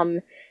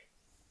from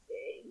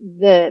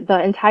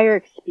the entire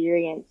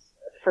experience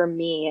for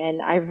me.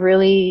 And I've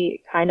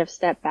really kind of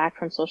stepped back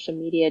from social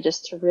media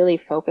just to really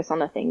focus on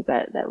the things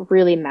that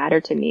really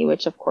matter to me,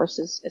 which of course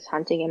is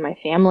hunting and my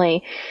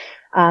family,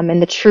 and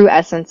the true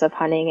essence of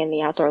hunting and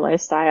the outdoor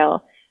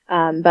lifestyle.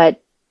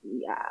 But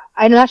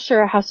I'm not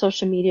sure how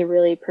social media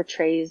really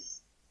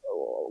portrays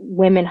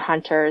women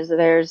hunters.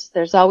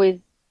 There's always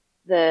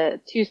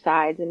the two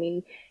sides. I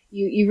mean,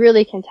 you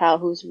really can tell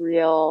who's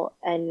real,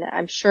 and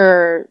I'm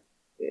sure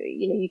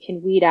you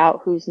can weed out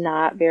who's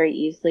not very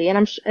easily.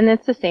 And and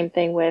it's the same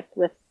thing with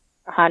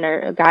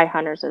guy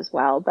hunters as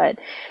well. But,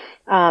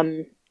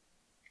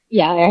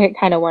 yeah, I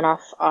kind of went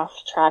off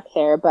track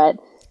there, but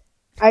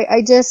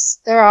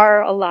there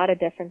are a lot of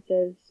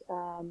differences.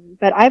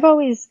 But I've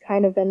always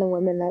kind of been the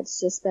woman that's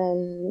just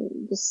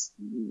been just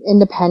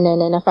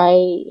independent. And if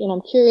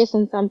I'm curious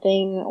in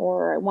something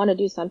or I want to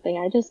do something,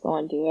 I just go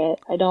and do it.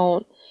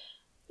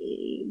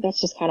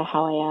 That's just kind of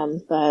how I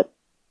am. But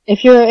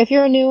if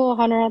you're a new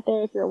hunter out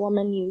there, if you're a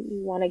woman, you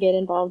want to get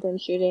involved in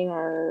shooting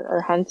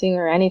or hunting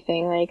or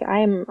anything, like,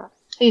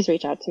 please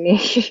reach out to me.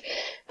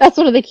 That's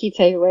one of the key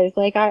takeaways.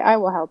 Like, I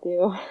will help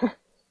you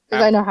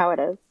because I know how it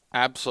is.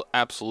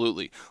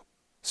 Absolutely.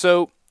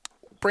 So,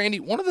 Brandy,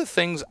 one of the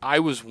things I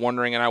was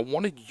wondering, and I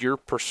wanted your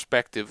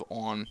perspective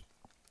on,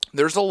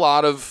 there's a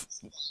lot of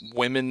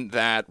women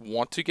that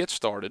want to get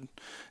started.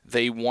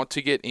 They want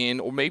to get in,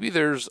 or maybe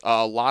there's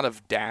a lot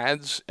of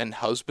dads and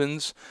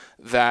husbands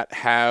that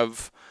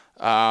have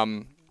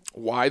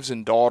wives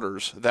and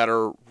daughters that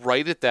are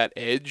right at that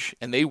edge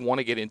and they want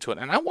to get into it.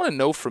 And I want to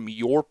know from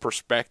your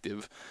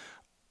perspective,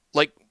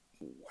 like,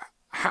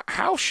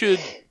 how should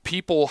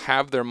people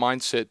have their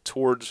mindset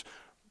towards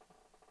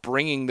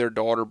bringing their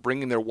daughter,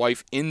 bringing their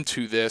wife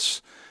into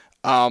this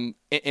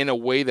in a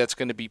way that's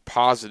going to be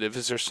positive?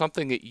 Is there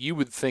something that you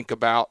would think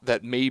about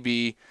that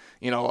maybe,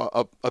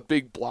 a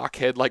big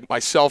blockhead like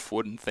myself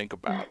wouldn't think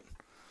about?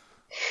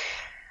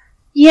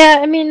 Yeah,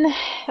 I mean,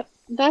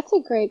 that's a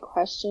great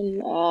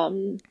question.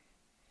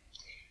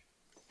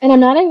 And I'm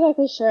not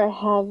exactly sure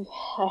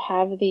I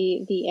have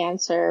the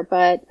answer,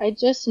 but I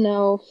just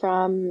know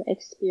from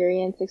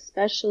experience,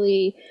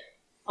 especially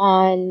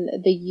on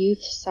the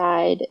youth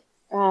side,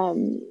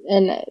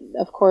 and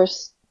of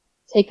course,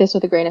 take this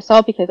with a grain of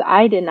salt because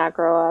I did not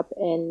grow up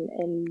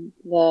in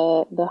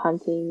the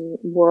hunting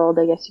world,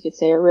 I guess you could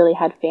say, or really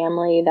had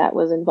family that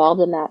was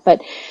involved in that.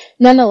 But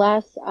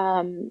nonetheless,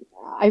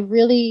 I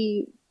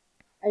really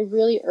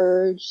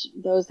urge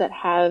those that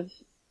have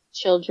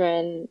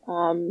children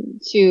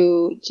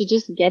to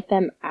just get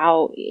them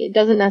out. It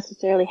doesn't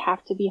necessarily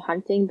have to be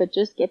hunting, but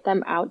just get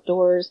them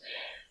outdoors,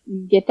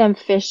 get them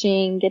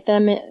fishing, get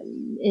them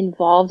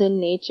involved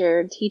in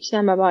nature, teach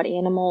them about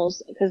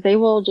animals, because they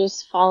will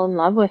just fall in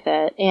love with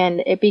it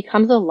and it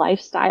becomes a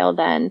lifestyle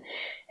then.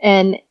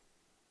 And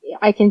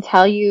I can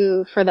tell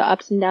you, for the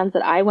ups and downs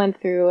that I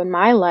went through in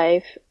my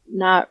life,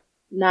 not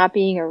not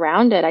being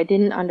around it, I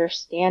didn't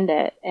understand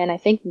it. And I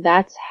think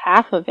that's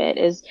half of it,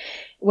 is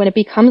when it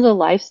becomes a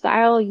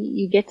lifestyle,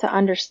 you get to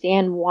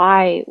understand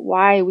why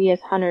we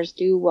as hunters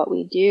do what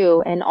we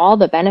do and all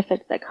the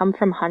benefits that come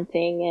from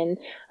hunting. And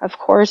of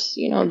course,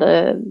 you know,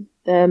 the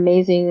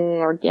amazing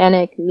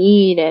organic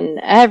meat and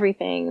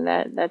everything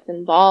that's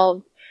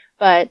involved.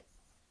 But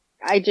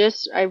I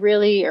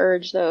really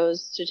urge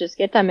those to just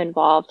get them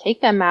involved,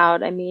 take them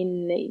out. I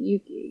mean,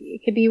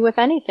 it could be with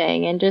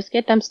anything, and just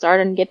get them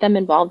started and get them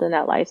involved in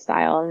that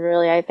lifestyle. And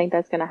really, I think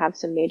that's going to have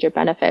some major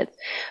benefits.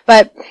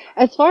 But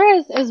as far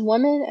as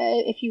women,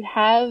 if you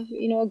have,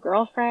 you know, a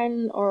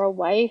girlfriend or a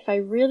wife, I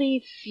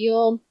really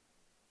feel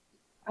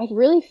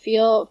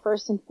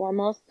first and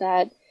foremost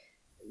that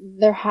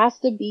there has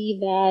to be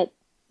that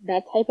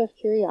type of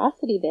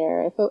curiosity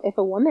there. If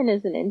a woman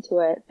isn't into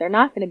it, they're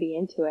not going to be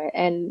into it,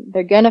 and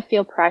they're going to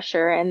feel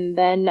pressure. And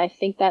then I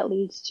think that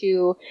leads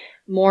to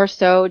more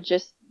so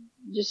just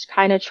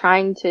kind of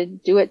trying to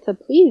do it to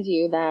please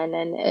you then.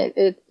 And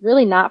it's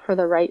really not for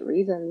the right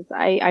reasons.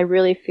 I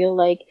really feel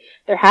like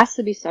there has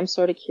to be some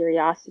sort of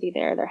curiosity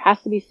there. There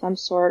has to be some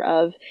sort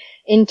of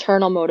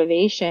internal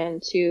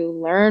motivation to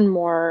learn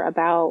more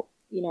about,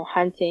 you know,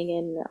 hunting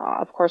and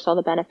of course all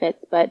the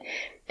benefits. But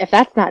if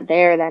that's not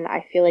there, then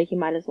I feel like you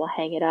might as well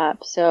hang it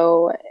up.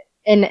 So,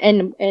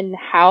 and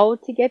how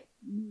to get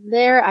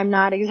there, I'm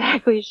not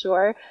exactly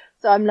sure.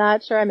 So I'm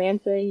not sure I'm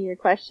answering your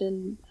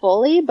question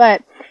fully,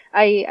 but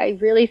I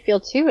really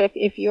feel too,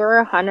 if you're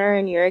a hunter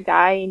and you're a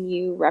guy and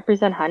you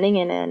represent hunting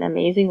in an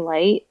amazing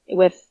light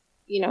with,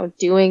 you know,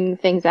 doing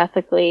things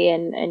ethically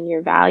and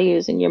your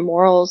values and your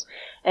morals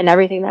and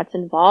everything that's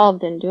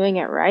involved in doing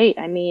it right,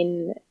 I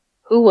mean,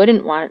 who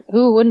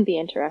wouldn't be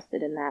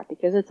interested in that?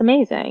 Because it's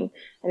amazing.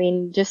 I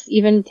mean, just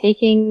even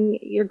taking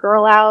your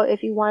girl out,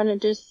 if you want to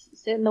just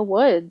sit in the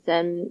woods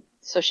and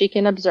so she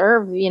can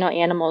observe, you know,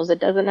 animals. It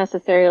doesn't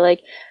necessarily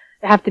like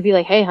have to be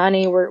like, hey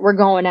honey, we're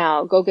going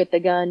out, go get the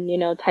gun, you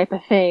know, type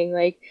of thing.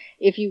 Like,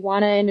 if you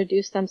want to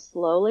introduce them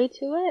slowly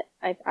to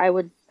it, I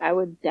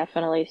would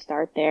definitely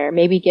start there.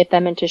 Maybe get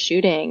them into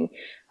shooting.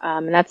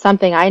 And that's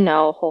something I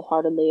know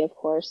wholeheartedly, of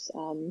course.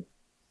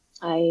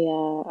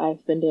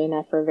 I've been doing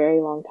that for a very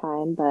long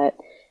time, but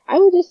I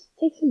would just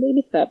take some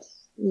baby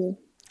steps. Yeah.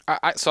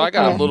 I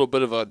got a little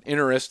bit of an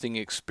interesting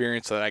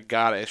experience that I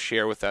gotta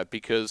share with that,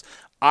 because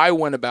I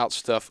went about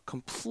stuff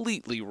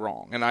completely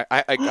wrong, and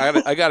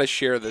I gotta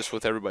share this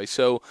with everybody.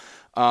 So,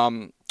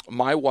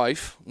 my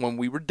wife, when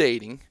we were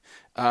dating,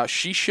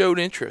 she showed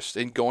interest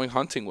in going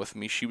hunting with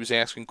me. She was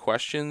asking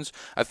questions.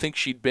 I think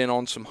she'd been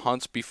on some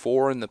hunts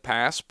before in the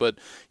past, but,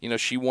 you know,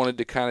 she wanted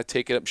to kind of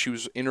take it up. She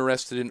was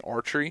interested in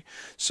archery.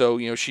 So,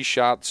 you know, she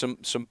shot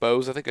some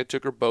bows. I think I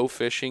took her bow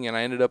fishing, and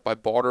I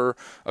bought her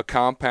a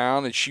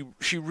compound, and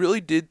she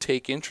really did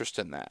take interest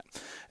in that.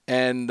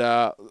 And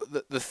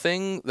the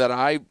thing that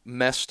I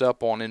messed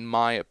up on, in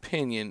my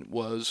opinion,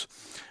 was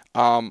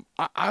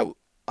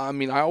I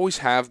mean, I always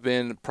have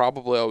been,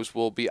 probably always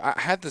will be. I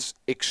had this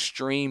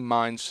extreme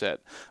mindset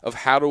of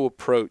how to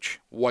approach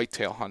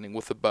whitetail hunting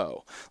with a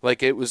bow.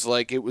 Like it was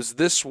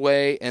this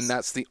way, and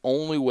that's the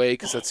only way,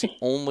 because that's the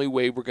only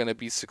way we're going to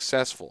be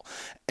successful.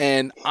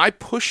 And I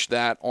pushed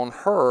that on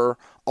her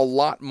a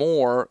lot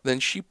more than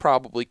she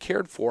probably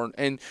cared for,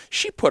 and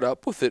she put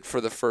up with it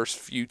for the first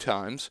few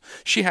times.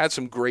 She had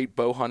some great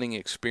bow hunting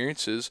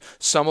experiences.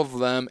 Some of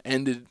them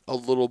ended a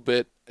little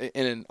bit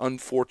in an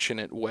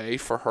unfortunate way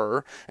for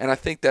her, and I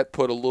think that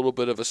put a little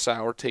bit of a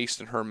sour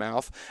taste in her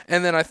mouth.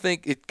 And then I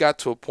think it got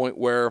to a point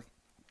where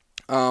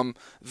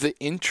the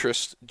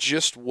interest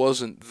just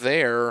wasn't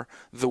there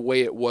the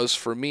way it was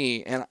for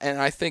me, and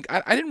I think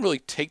I didn't really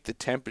take the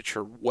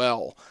temperature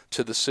well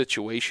to the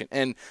situation.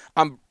 And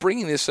I'm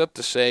bringing this up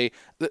to say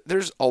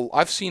that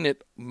I've seen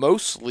it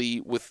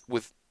mostly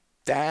with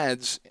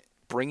dads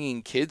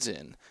bringing kids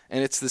in,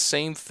 and it's the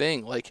same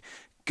thing. Like,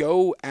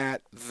 go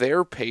at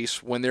their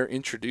pace when they're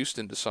introduced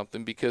into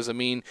something, because I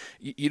mean,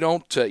 you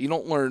don't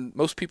learn.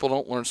 Most people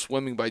don't learn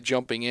swimming by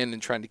jumping in and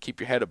trying to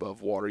keep your head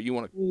above water. You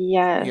want to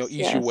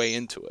ease your way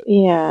into it.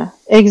 Yeah,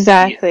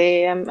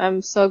 exactly.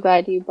 I'm so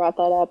glad you brought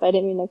that up. I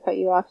didn't mean to cut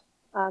you off,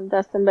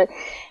 Dustin, but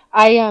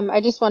I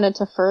just wanted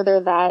to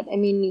further that. I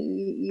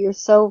mean, you're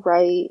so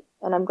right,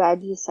 and I'm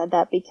glad you said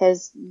that,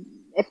 because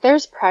if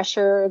there's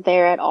pressure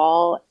there at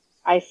all,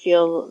 I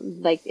feel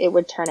like it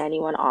would turn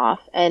anyone off.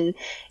 And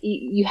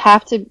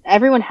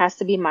everyone has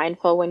to be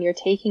mindful when you're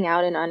taking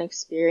out an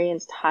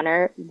unexperienced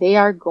hunter. They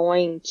are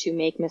going to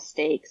make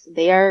mistakes.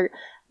 They are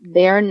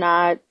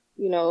not,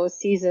 you know,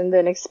 seasoned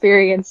and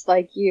experienced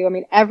like you. I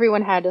mean,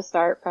 everyone had to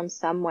start from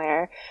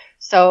somewhere.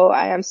 So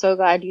I am so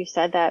glad you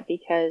said that,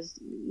 because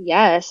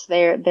yes,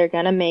 they're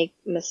going to make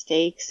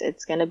mistakes.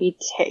 It's going to be,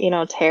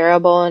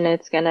 terrible. And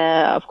it's going to,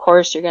 of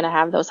course, you're going to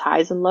have those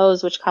highs and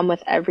lows, which come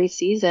with every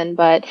season.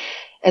 But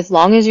as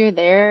long as you're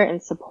there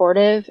and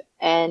supportive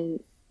and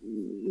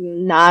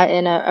not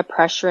in a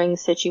pressuring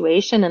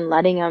situation and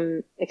letting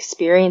them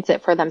experience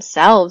it for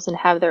themselves and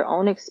have their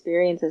own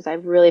experiences, I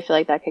really feel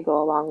like that could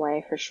go a long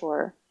way for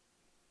sure.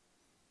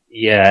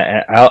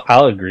 Yeah,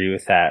 I'll agree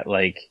with that.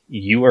 Like,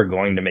 you are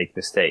going to make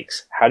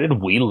mistakes. How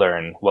did we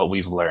learn what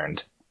we've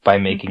learned? By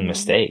making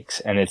mistakes,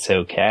 and it's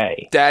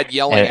okay. Dad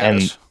yelling at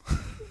us.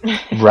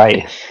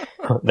 Right.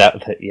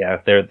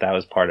 That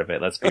was part of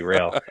it. Let's be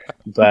real.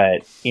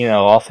 But,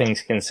 all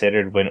things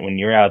considered, when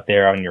you're out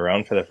there on your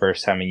own for the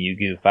first time and you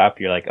goof up,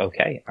 you're like,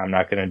 okay, I'm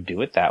not going to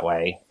do it that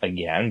way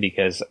again,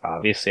 because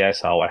obviously I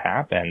saw what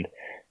happened.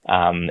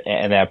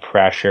 And that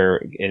pressure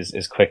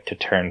is quick to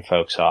turn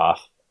folks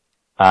off.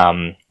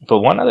 But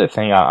one other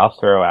thing I'll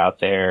throw out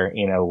there,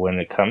 when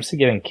it comes to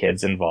getting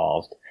kids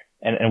involved,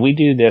 and we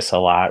do this a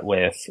lot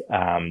with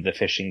the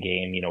fishing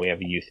game. We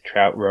have a youth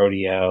trout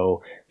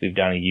rodeo. We've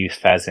done a youth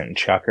pheasant and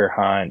chucker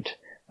hunt.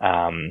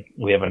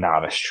 We have a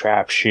novice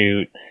trap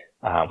shoot.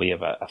 We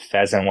have a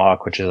pheasant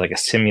walk, which is like a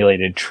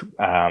simulated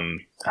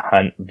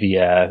hunt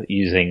via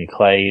using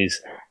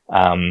clays.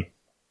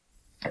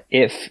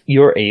 If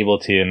you're able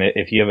to, and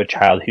if you have a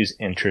child who's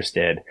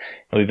interested,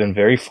 and we've been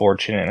very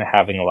fortunate in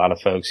having a lot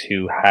of folks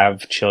who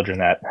have children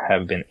that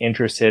have been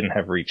interested and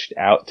have reached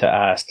out to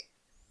us,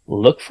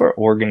 look for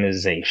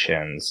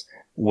organizations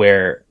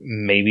where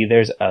maybe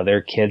there's other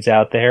kids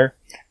out there,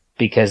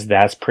 because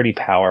that's pretty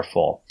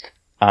powerful.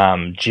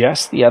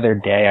 Just the other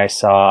day, I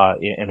saw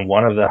in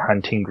one of the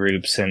hunting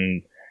groups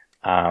and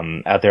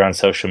out there on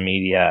social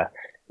media,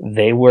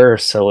 they were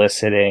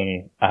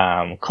soliciting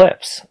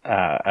clips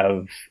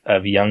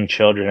of young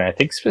children, I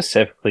think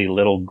specifically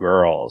little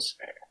girls,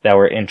 that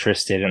were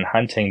interested in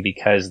hunting,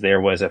 because there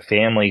was a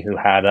family who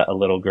had a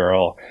little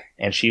girl,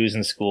 and she was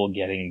in school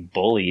getting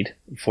bullied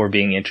for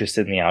being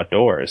interested in the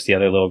outdoors. The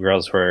other little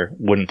girls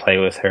wouldn't play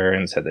with her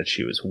and said that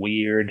she was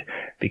weird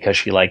because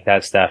she liked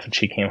that stuff, and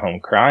she came home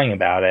crying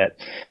about it.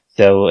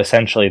 So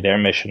essentially their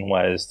mission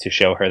was to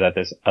show her that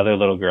there's other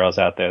little girls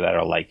out there that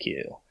are like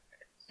you.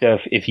 So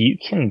if you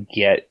can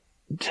get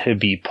to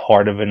be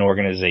part of an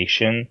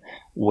organization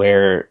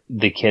where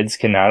the kids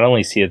can not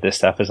only see that this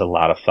stuff is a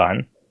lot of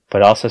fun,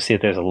 but also see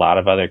that there's a lot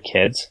of other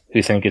kids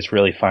who think it's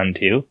really fun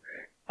too,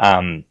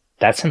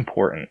 that's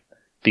important,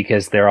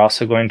 because they're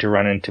also going to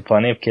run into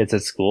plenty of kids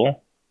at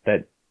school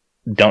that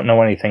don't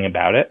know anything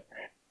about it.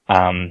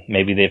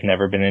 Maybe they've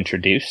never been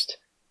introduced,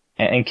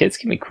 and kids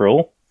can be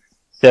cruel.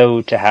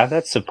 So to have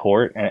that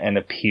support and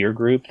a peer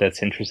group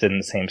that's interested in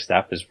the same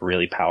stuff is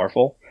really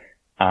powerful.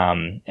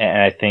 And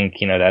I think,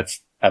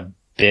 that's a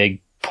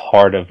big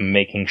part of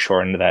making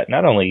sure that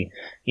not only,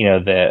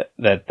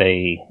 that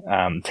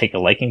they take a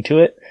liking to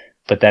it,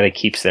 but that it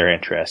keeps their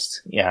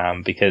interest.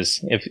 Because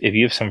if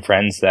you have some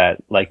friends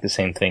that like the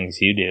same things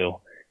you do,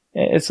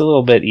 it's a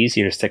little bit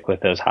easier to stick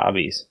with those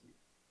hobbies.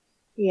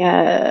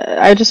 Yeah,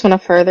 I just want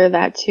to further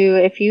that too.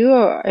 If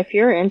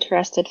you're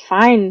interested,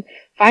 find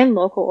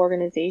local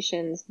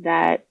organizations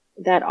that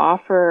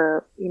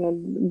offer,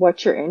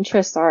 what your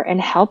interests are,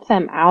 and help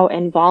them out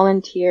and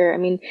volunteer. I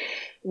mean,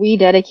 we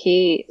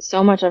dedicate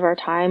so much of our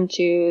time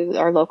to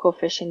our local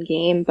fish and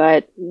game,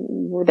 but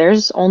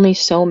there's only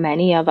so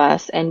many of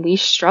us, and we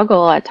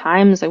struggle at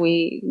times that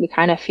we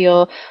kind of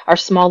feel our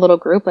small little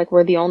group like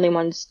we're the only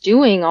ones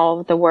doing all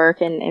of the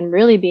work and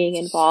really being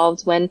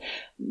involved, when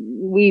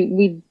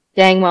we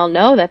dang well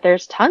know that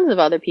there's tons of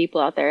other people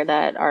out there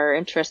that are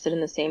interested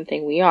in the same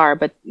thing we are.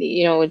 But,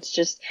 it's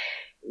just,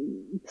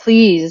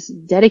 please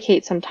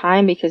dedicate some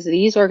time, because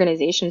these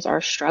organizations are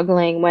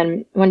struggling.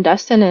 When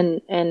Dustin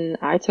and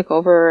I took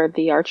over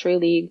the archery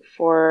league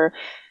for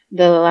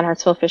the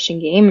Leonhardsville Fish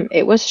and Game,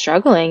 it was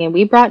struggling, and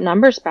we brought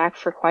numbers back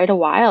for quite a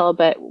while,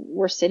 but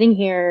we're sitting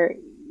here,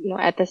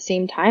 at the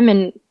same time,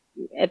 and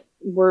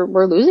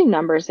we're losing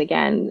numbers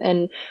again,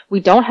 and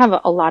we don't have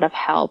a lot of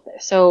help.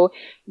 So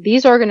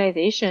these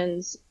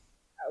organizations,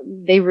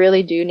 they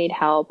really do need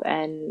help,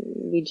 and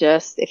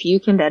if you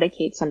can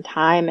dedicate some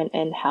time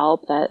and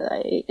help, that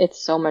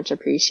it's so much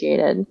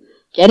appreciated.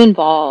 Get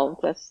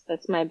involved.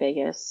 That's my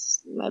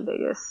biggest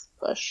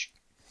push.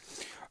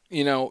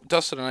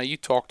 Dustin and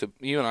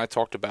you and I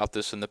talked about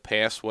this in the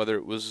past, whether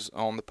it was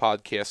on the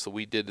podcast that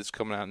we did that's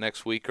coming out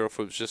next week, or if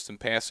it was just in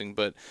passing.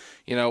 But,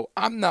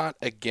 I'm not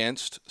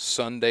against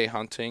Sunday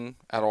hunting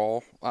at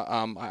all.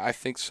 I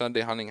think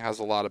Sunday hunting has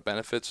a lot of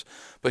benefits.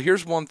 But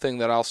here's one thing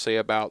that I'll say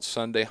about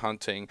Sunday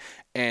hunting,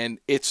 and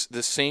it's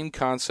the same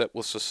concept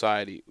with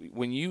society.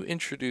 When you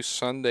introduce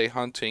Sunday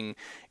hunting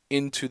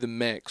into the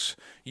mix,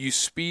 you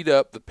speed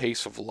up the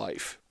pace of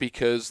life,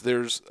 because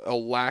there's a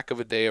lack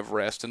of a day of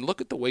rest. And look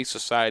at the way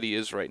society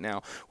is right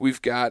now.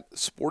 We've got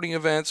sporting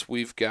events,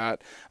 we've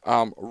got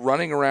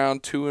running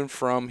around to and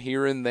from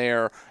here and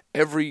there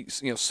every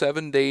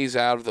 7 days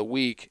out of the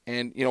week.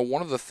 And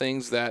one of the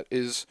things that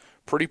is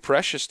pretty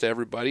precious to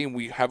everybody, and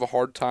we have a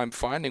hard time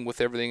finding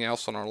with everything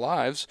else in our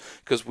lives,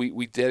 because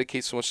we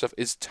dedicate so much stuff,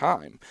 is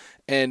time.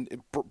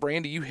 And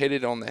Brandy, you hit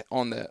it on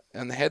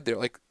the head there.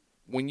 Like,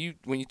 when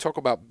you talk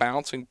about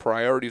balancing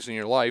priorities in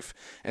your life,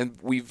 and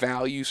we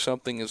value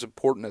something as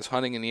important as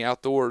hunting in the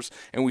outdoors,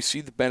 and we see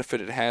the benefit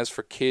it has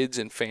for kids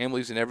and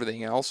families and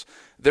everything else,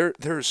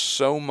 there's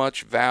so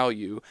much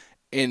value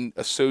in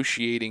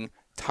associating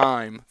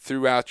time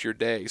throughout your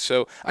day.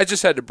 So I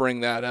just had to bring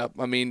that up.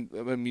 I mean,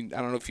 I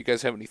don't know if you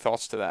guys have any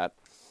thoughts to that.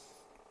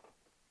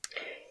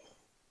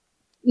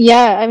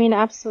 Yeah, I mean,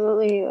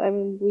 absolutely. I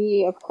mean,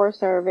 we, of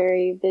course, are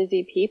very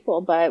busy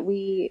people, but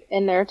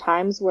and there are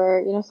times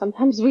where,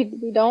 sometimes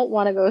we don't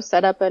want to go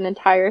set up an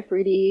entire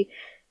 3D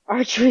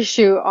archery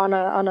shoot on a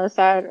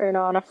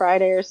on a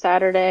Friday or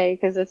Saturday,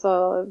 because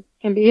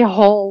can be a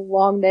whole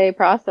long day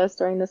process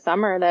during the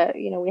summer that,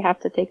 we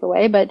have to take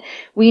away. But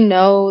we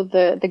know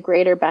the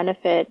greater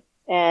benefit,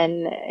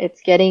 and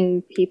it's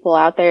getting people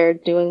out there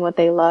doing what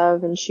they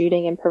love and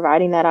shooting and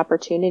providing that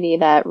opportunity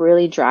that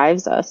really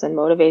drives us and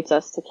motivates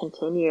us to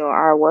continue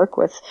our work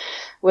with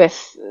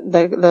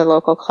the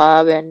local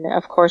club. And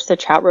of course, the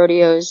trout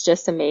rodeo is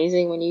just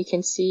amazing when you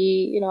can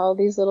see, all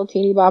these little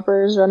teeny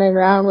boppers running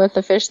around with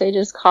the fish they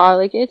just caught.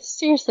 Like, it's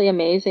seriously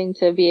amazing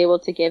to be able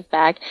to give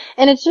back.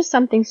 And it's just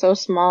something so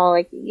small.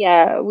 Like,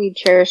 yeah, we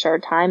cherish our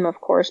time, of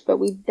course, but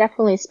we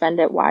definitely spend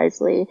it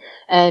wisely,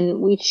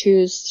 and we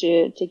choose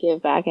to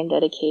give back and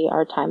dedicate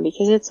our time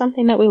because it's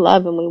something that we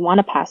love and we want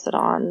to pass it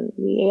on.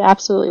 We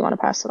absolutely want to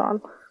pass it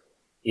on.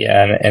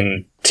 Yeah,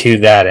 and to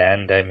that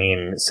end, I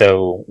mean,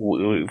 so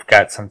we've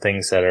got some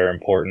things that are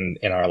important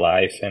in our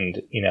life,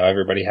 and,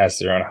 everybody has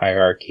their own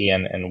hierarchy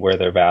and where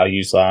their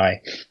values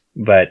lie.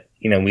 But,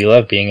 we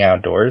love being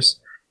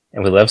outdoors,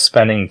 and we love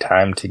spending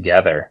time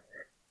together.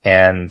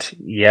 And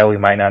yeah, we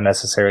might not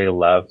necessarily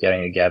love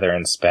getting together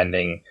and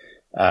spending,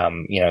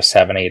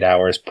 7-8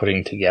 hours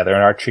putting together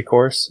an archery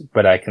course,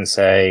 but I can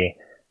say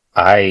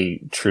I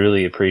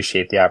truly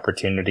appreciate the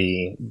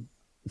opportunity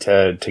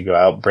to go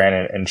out,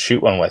 Brandon, and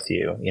shoot one with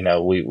you.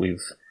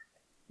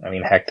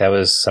 Heck, that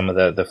was some of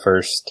the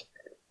first,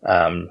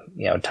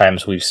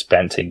 times we've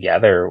spent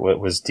together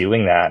was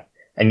doing that.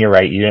 And you're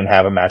right, you didn't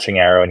have a matching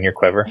arrow in your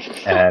quiver.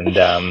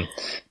 And,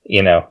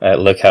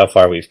 look how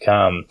far we've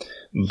come.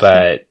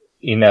 But,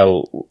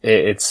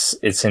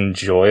 it's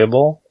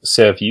enjoyable.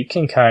 So if you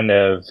can kind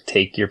of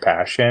take your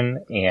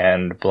passion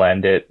and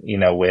blend it,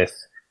 with,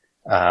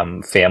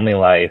 family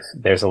life,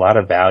 there's a lot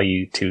of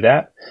value to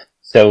that.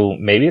 So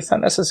maybe it's not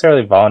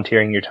necessarily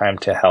volunteering your time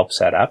to help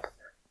set up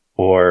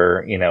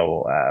or,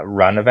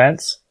 run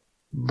events,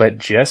 but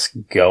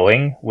just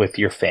going with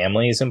your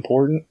family is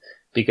important,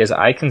 because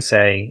I can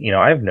say,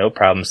 I have no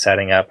problem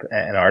setting up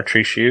an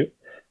archery shoot,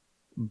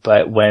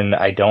 but when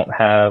we don't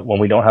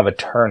have a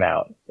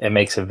turnout, it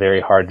makes it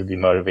very hard to be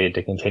motivated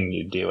to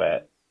continue to do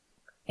it.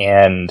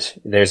 And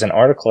there's an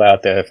article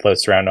out there that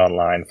floats around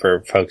online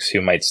for folks who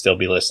might still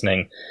be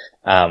listening.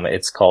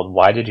 It's called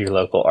 "Why Did Your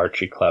Local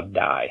Archery Club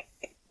Die?"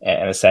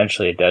 And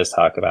essentially it does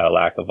talk about a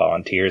lack of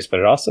volunteers,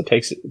 but it also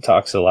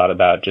talks a lot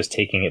about just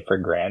taking it for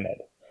granted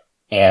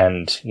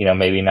and,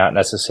 maybe not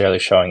necessarily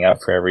showing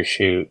up for every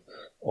shoot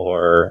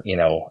or,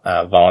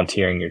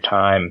 volunteering your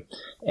time.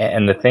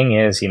 And the thing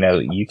is,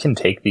 you can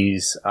take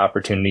these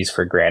opportunities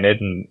for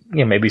granted, and,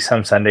 maybe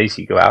some Sundays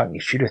you go out and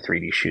you shoot a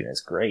 3D shoot and it's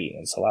great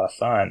and it's a lot of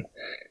fun.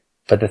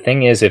 But the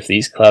thing is, if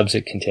these clubs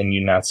continue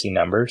to not see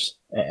numbers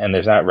and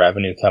there's not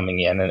revenue coming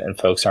in and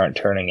folks aren't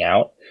turning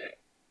out,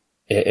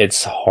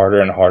 it's harder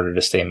and harder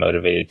to stay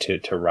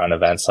motivated to run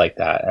events like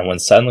that. And when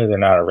suddenly they're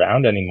not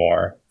around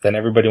anymore, then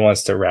everybody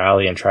wants to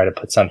rally and try to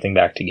put something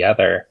back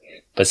together.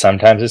 But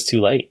sometimes it's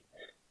too late.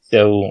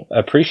 So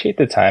appreciate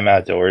the time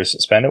outdoors,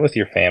 spend it with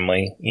your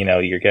family.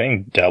 You're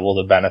getting double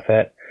the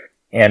benefit,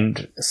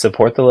 and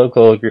support the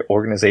local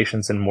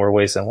organizations in more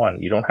ways than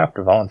one. You don't have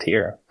to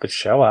volunteer, but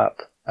show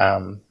up.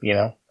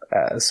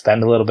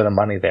 Spend a little bit of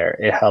money there.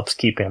 It helps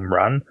keep them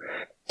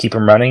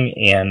running,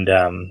 and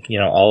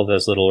all of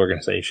those little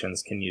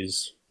organizations can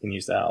use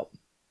the help.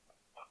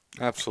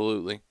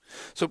 Absolutely.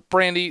 So,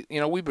 Brandy,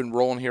 we've been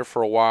rolling here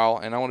for a while,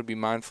 and I want to be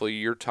mindful of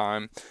your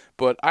time,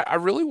 but I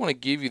really want to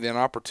give you an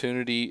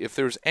opportunity. If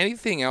there's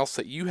anything else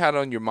that you had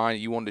on your mind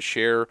that you wanted to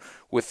share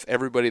with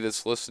everybody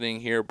that's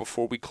listening here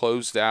before we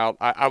closed out,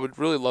 I would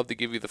really love to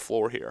give you the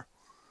floor here.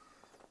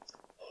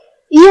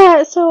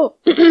 Yeah, so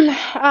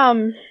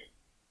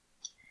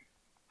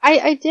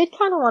I did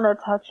kind of want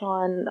to touch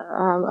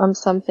on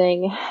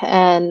something,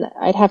 and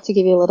I'd have to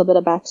give you a little bit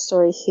of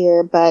backstory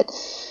here, but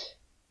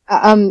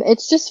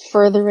it's just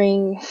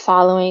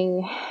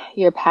following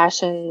your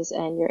passions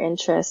and your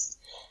interests,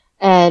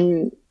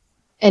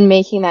 and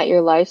making that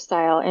your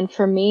lifestyle. And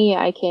for me,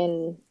 I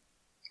can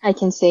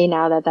say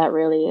now that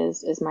really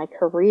is my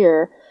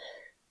career.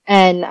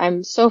 And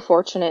I'm so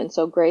fortunate and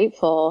so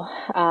grateful,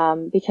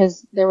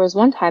 because there was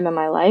one time in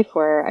my life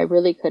where I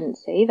really couldn't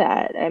say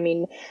that. I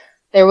mean,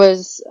 there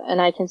was, and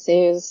I can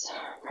say it was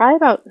probably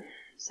about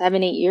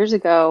 7-8 years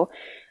ago,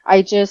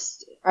 I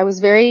was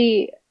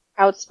very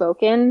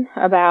outspoken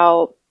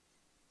about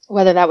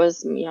whether that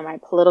was, my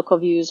political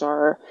views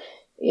or,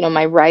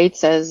 my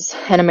rights as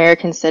an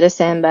American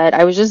citizen. But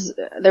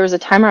there was a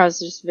time where I was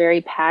just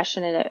very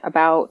passionate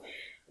about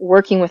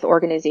working with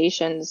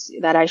organizations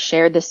that I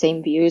shared the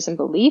same views and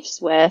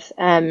beliefs with.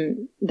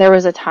 There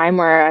was a time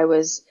where I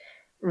was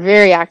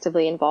very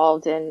actively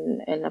involved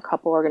in a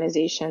couple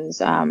organizations,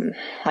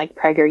 like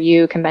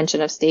PragerU,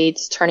 Convention of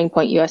States, Turning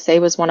Point USA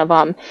was one of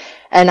them.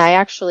 And I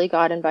actually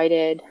got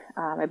invited,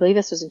 I believe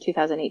this was in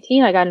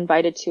 2018, I got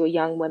invited to a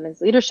Young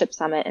Women's Leadership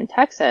Summit in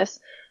Texas,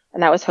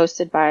 and that was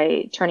hosted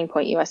by Turning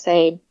Point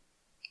USA.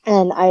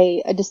 And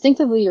I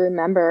distinctively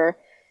remember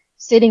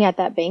sitting at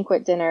that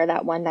banquet dinner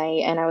that one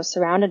night, and I was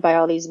surrounded by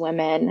all these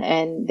women,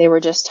 and they were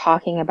just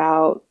talking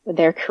about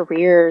their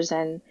careers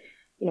and,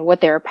 you know,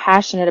 what they were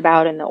passionate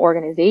about and the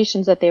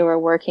organizations that they were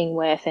working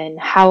with, and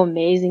how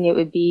amazing it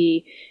would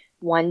be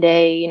one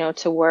day, you know,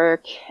 to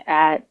work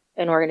at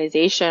an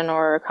organization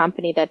or a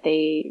company that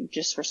they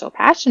just were so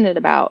passionate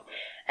about.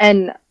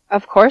 And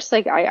of course,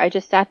 like, I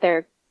just sat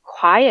there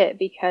quiet,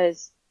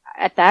 because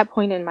at that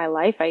point in my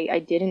life, I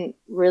didn't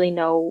really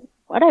know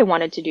what I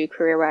wanted to do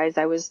career-wise.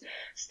 I was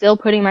still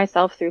putting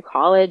myself through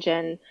college,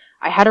 and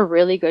I had a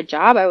really good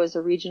job. I was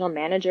a regional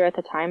manager at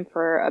the time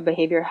for a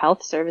behavioral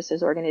health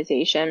services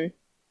organization.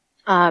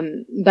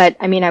 But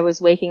I mean, I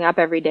was waking up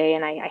every day,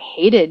 and I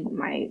hated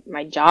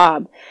my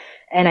job,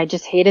 and I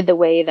just hated the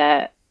way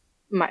that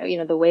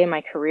the way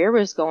my career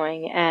was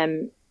going.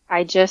 And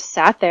I just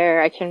sat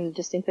there. I can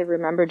distinctly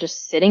remember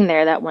just sitting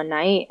there that one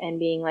night and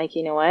being like,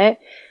 you know what?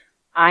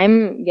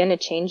 I'm going to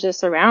change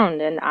this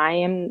around, and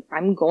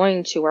I'm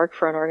going to work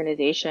for an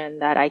organization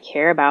that I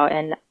care about.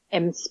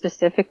 And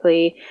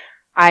specifically,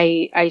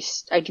 I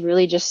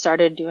really just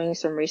started doing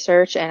some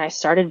research, and I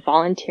started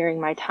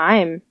volunteering my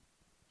time,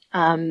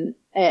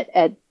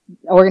 at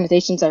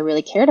organizations I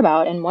really cared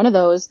about. And one of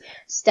those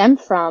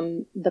stemmed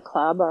from the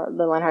club, or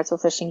the Len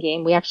Hartzell Fishing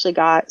Game. We actually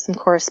got some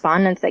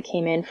correspondence that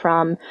came in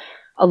from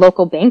a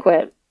local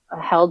banquet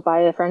held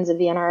by the Friends of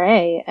the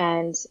NRA.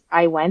 And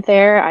I went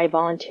there, I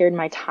volunteered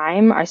my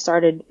time, I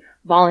started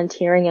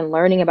volunteering and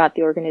learning about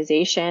the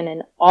organization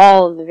and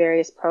all of the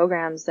various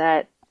programs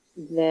that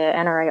the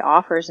NRA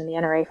offers in the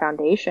NRA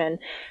Foundation,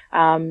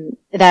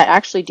 that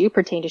actually do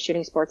pertain to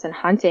shooting sports and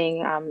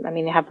hunting. I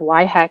mean, they have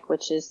YHEC,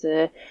 which is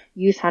the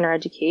Youth Hunter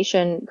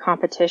Education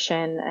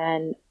Competition,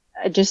 and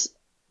just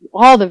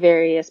all the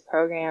various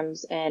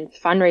programs and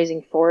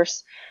fundraising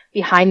force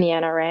behind the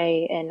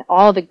NRA, and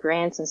all the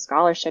grants and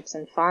scholarships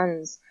and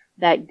funds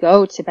that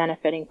go to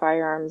benefiting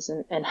firearms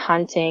and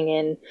hunting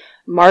and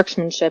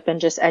marksmanship, and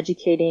just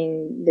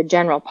educating the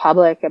general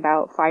public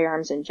about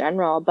firearms in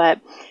general. But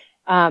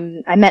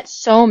I met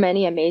so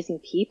many amazing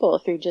people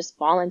through just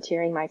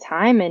volunteering my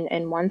time,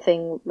 and one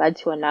thing led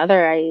to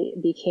another. I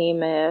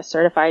became a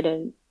certified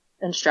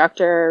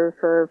instructor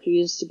for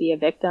Refuse to be a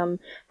Victim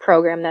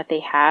program that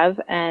they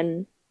have,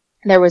 and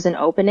there was an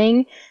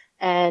opening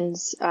and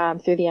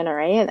through the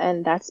NRA,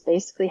 and that's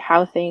basically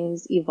how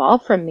things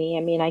evolved from me.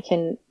 I mean, I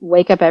can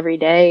wake up every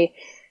day.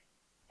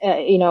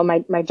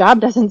 My job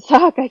doesn't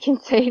suck. I can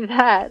say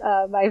that.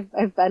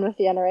 I've been with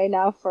the NRA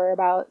now for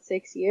about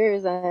 6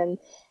 years, and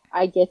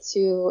I get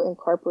to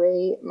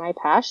incorporate my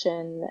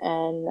passion,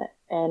 and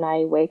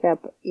I wake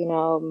up,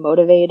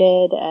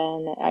 motivated,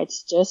 and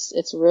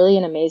it's really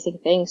an amazing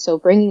thing. So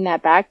bringing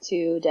that back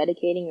to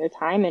dedicating your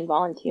time and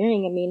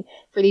volunteering, I mean,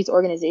 for these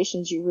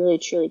organizations you really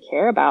truly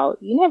care about,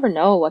 you never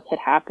know what could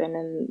happen,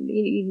 and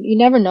you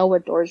never know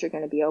what doors you're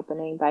going to be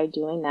opening by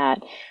doing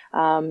that.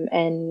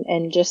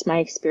 And just my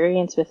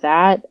experience with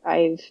that,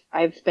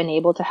 I've been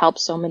able to help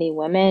so many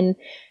women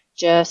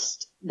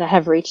just that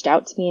have reached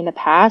out to me in the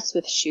past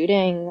with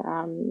shooting,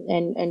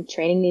 and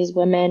training these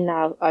women.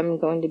 I'm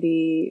going to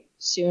be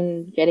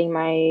soon getting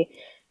my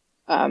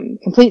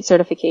complete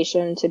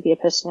certification to be a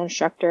pistol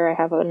instructor. I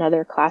have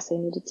another class I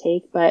need to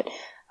take, but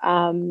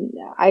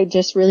I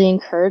just really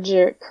encourage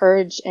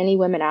any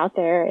women out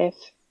there, if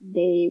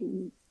they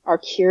are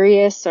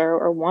curious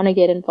or want to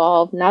get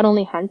involved, not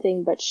only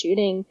hunting but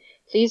shooting,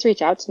 please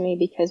reach out to me,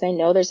 because I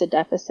know there's a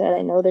deficit.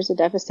 I know there's a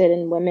deficit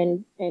in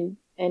women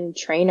and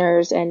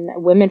trainers,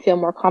 and women feel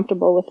more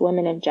comfortable with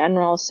women in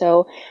general.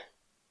 So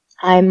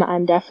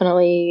I'm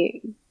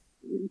definitely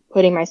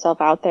putting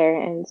myself out there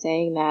and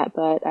saying that,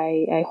 but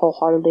I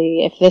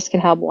wholeheartedly, if this can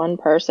help one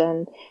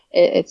person,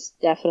 it's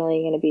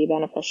definitely going to be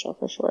beneficial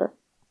for sure.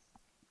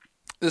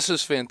 This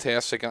is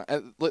fantastic.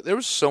 There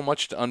was so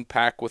much to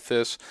unpack with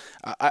this.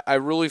 I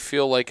really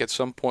feel like at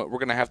some point we're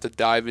going to have to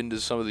dive into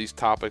some of these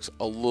topics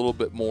a little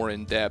bit more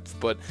in depth.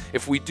 But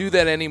if we do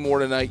that any more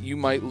tonight, you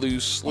might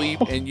lose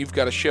sleep, and you've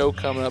got a show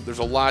coming up. There's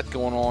a lot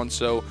going on.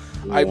 So,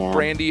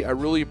 Brandy, I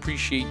really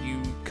appreciate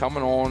you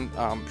coming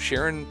on,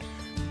 sharing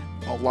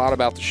a lot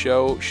about the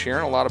show,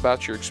 sharing a lot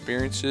about your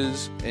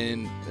experiences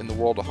in the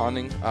world of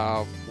hunting.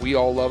 We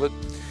all love it.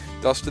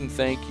 Dustin,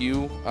 thank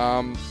you.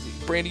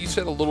 Brandy, you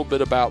said a little bit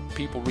about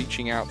people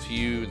reaching out to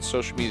you and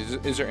social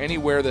media. Is there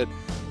anywhere that,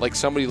 like,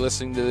 somebody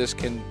listening to this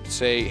can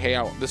say, hey,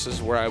 this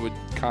is where I would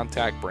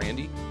contact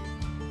Brandy?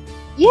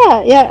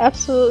 Yeah,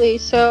 absolutely.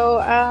 So,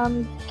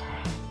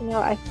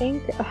 I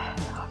think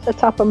off the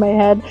top of my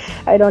head,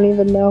 I don't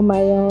even know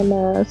my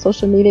own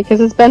social media, because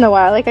it's been a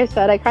while. Like I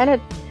said, I've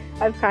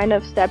kind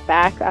of stepped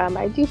back.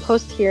 I do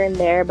post here and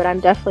there, but I'm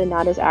definitely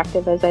not as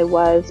active as I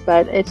was.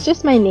 But it's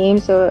just my name,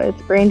 so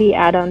it's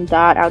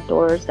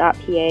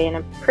brandyadam.outdoors.pa, and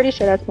I'm pretty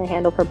sure that's my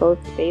handle for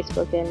both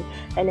Facebook and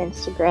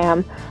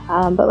Instagram.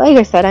 But like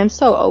I said, I'm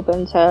so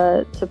open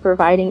to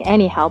providing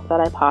any help that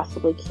I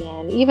possibly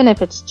can, even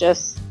if it's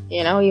just,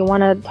 you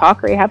want to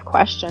talk or you have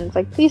questions.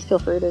 Like, please feel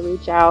free to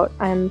reach out.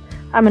 I'm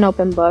an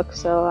open book,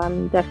 so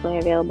I'm definitely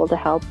available to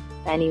help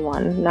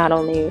anyone, not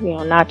only,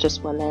 not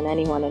just women,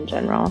 anyone in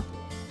general.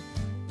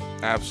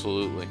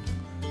 Absolutely.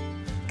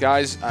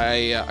 Guys,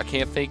 I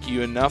can't thank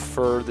you enough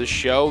for this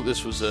show.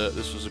 This was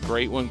a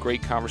great one,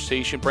 great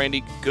conversation.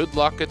 Brandy, good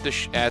luck at the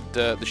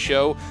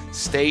show.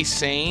 Stay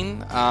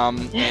sane,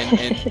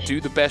 and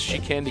do the best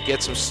you can to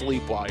get some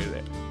sleep while you're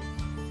there.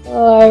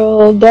 Well, I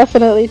will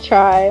definitely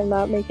try. I'm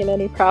not making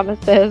any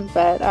promises,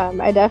 but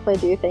I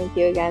definitely do thank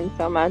you again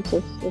so much.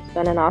 It's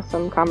been an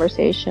awesome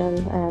conversation,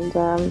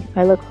 and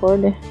I look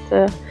forward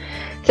to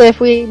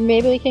if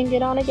maybe we can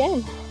get on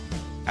again.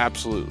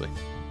 Absolutely.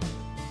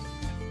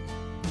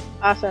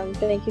 Awesome.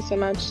 Thank you so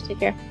much. Take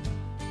care.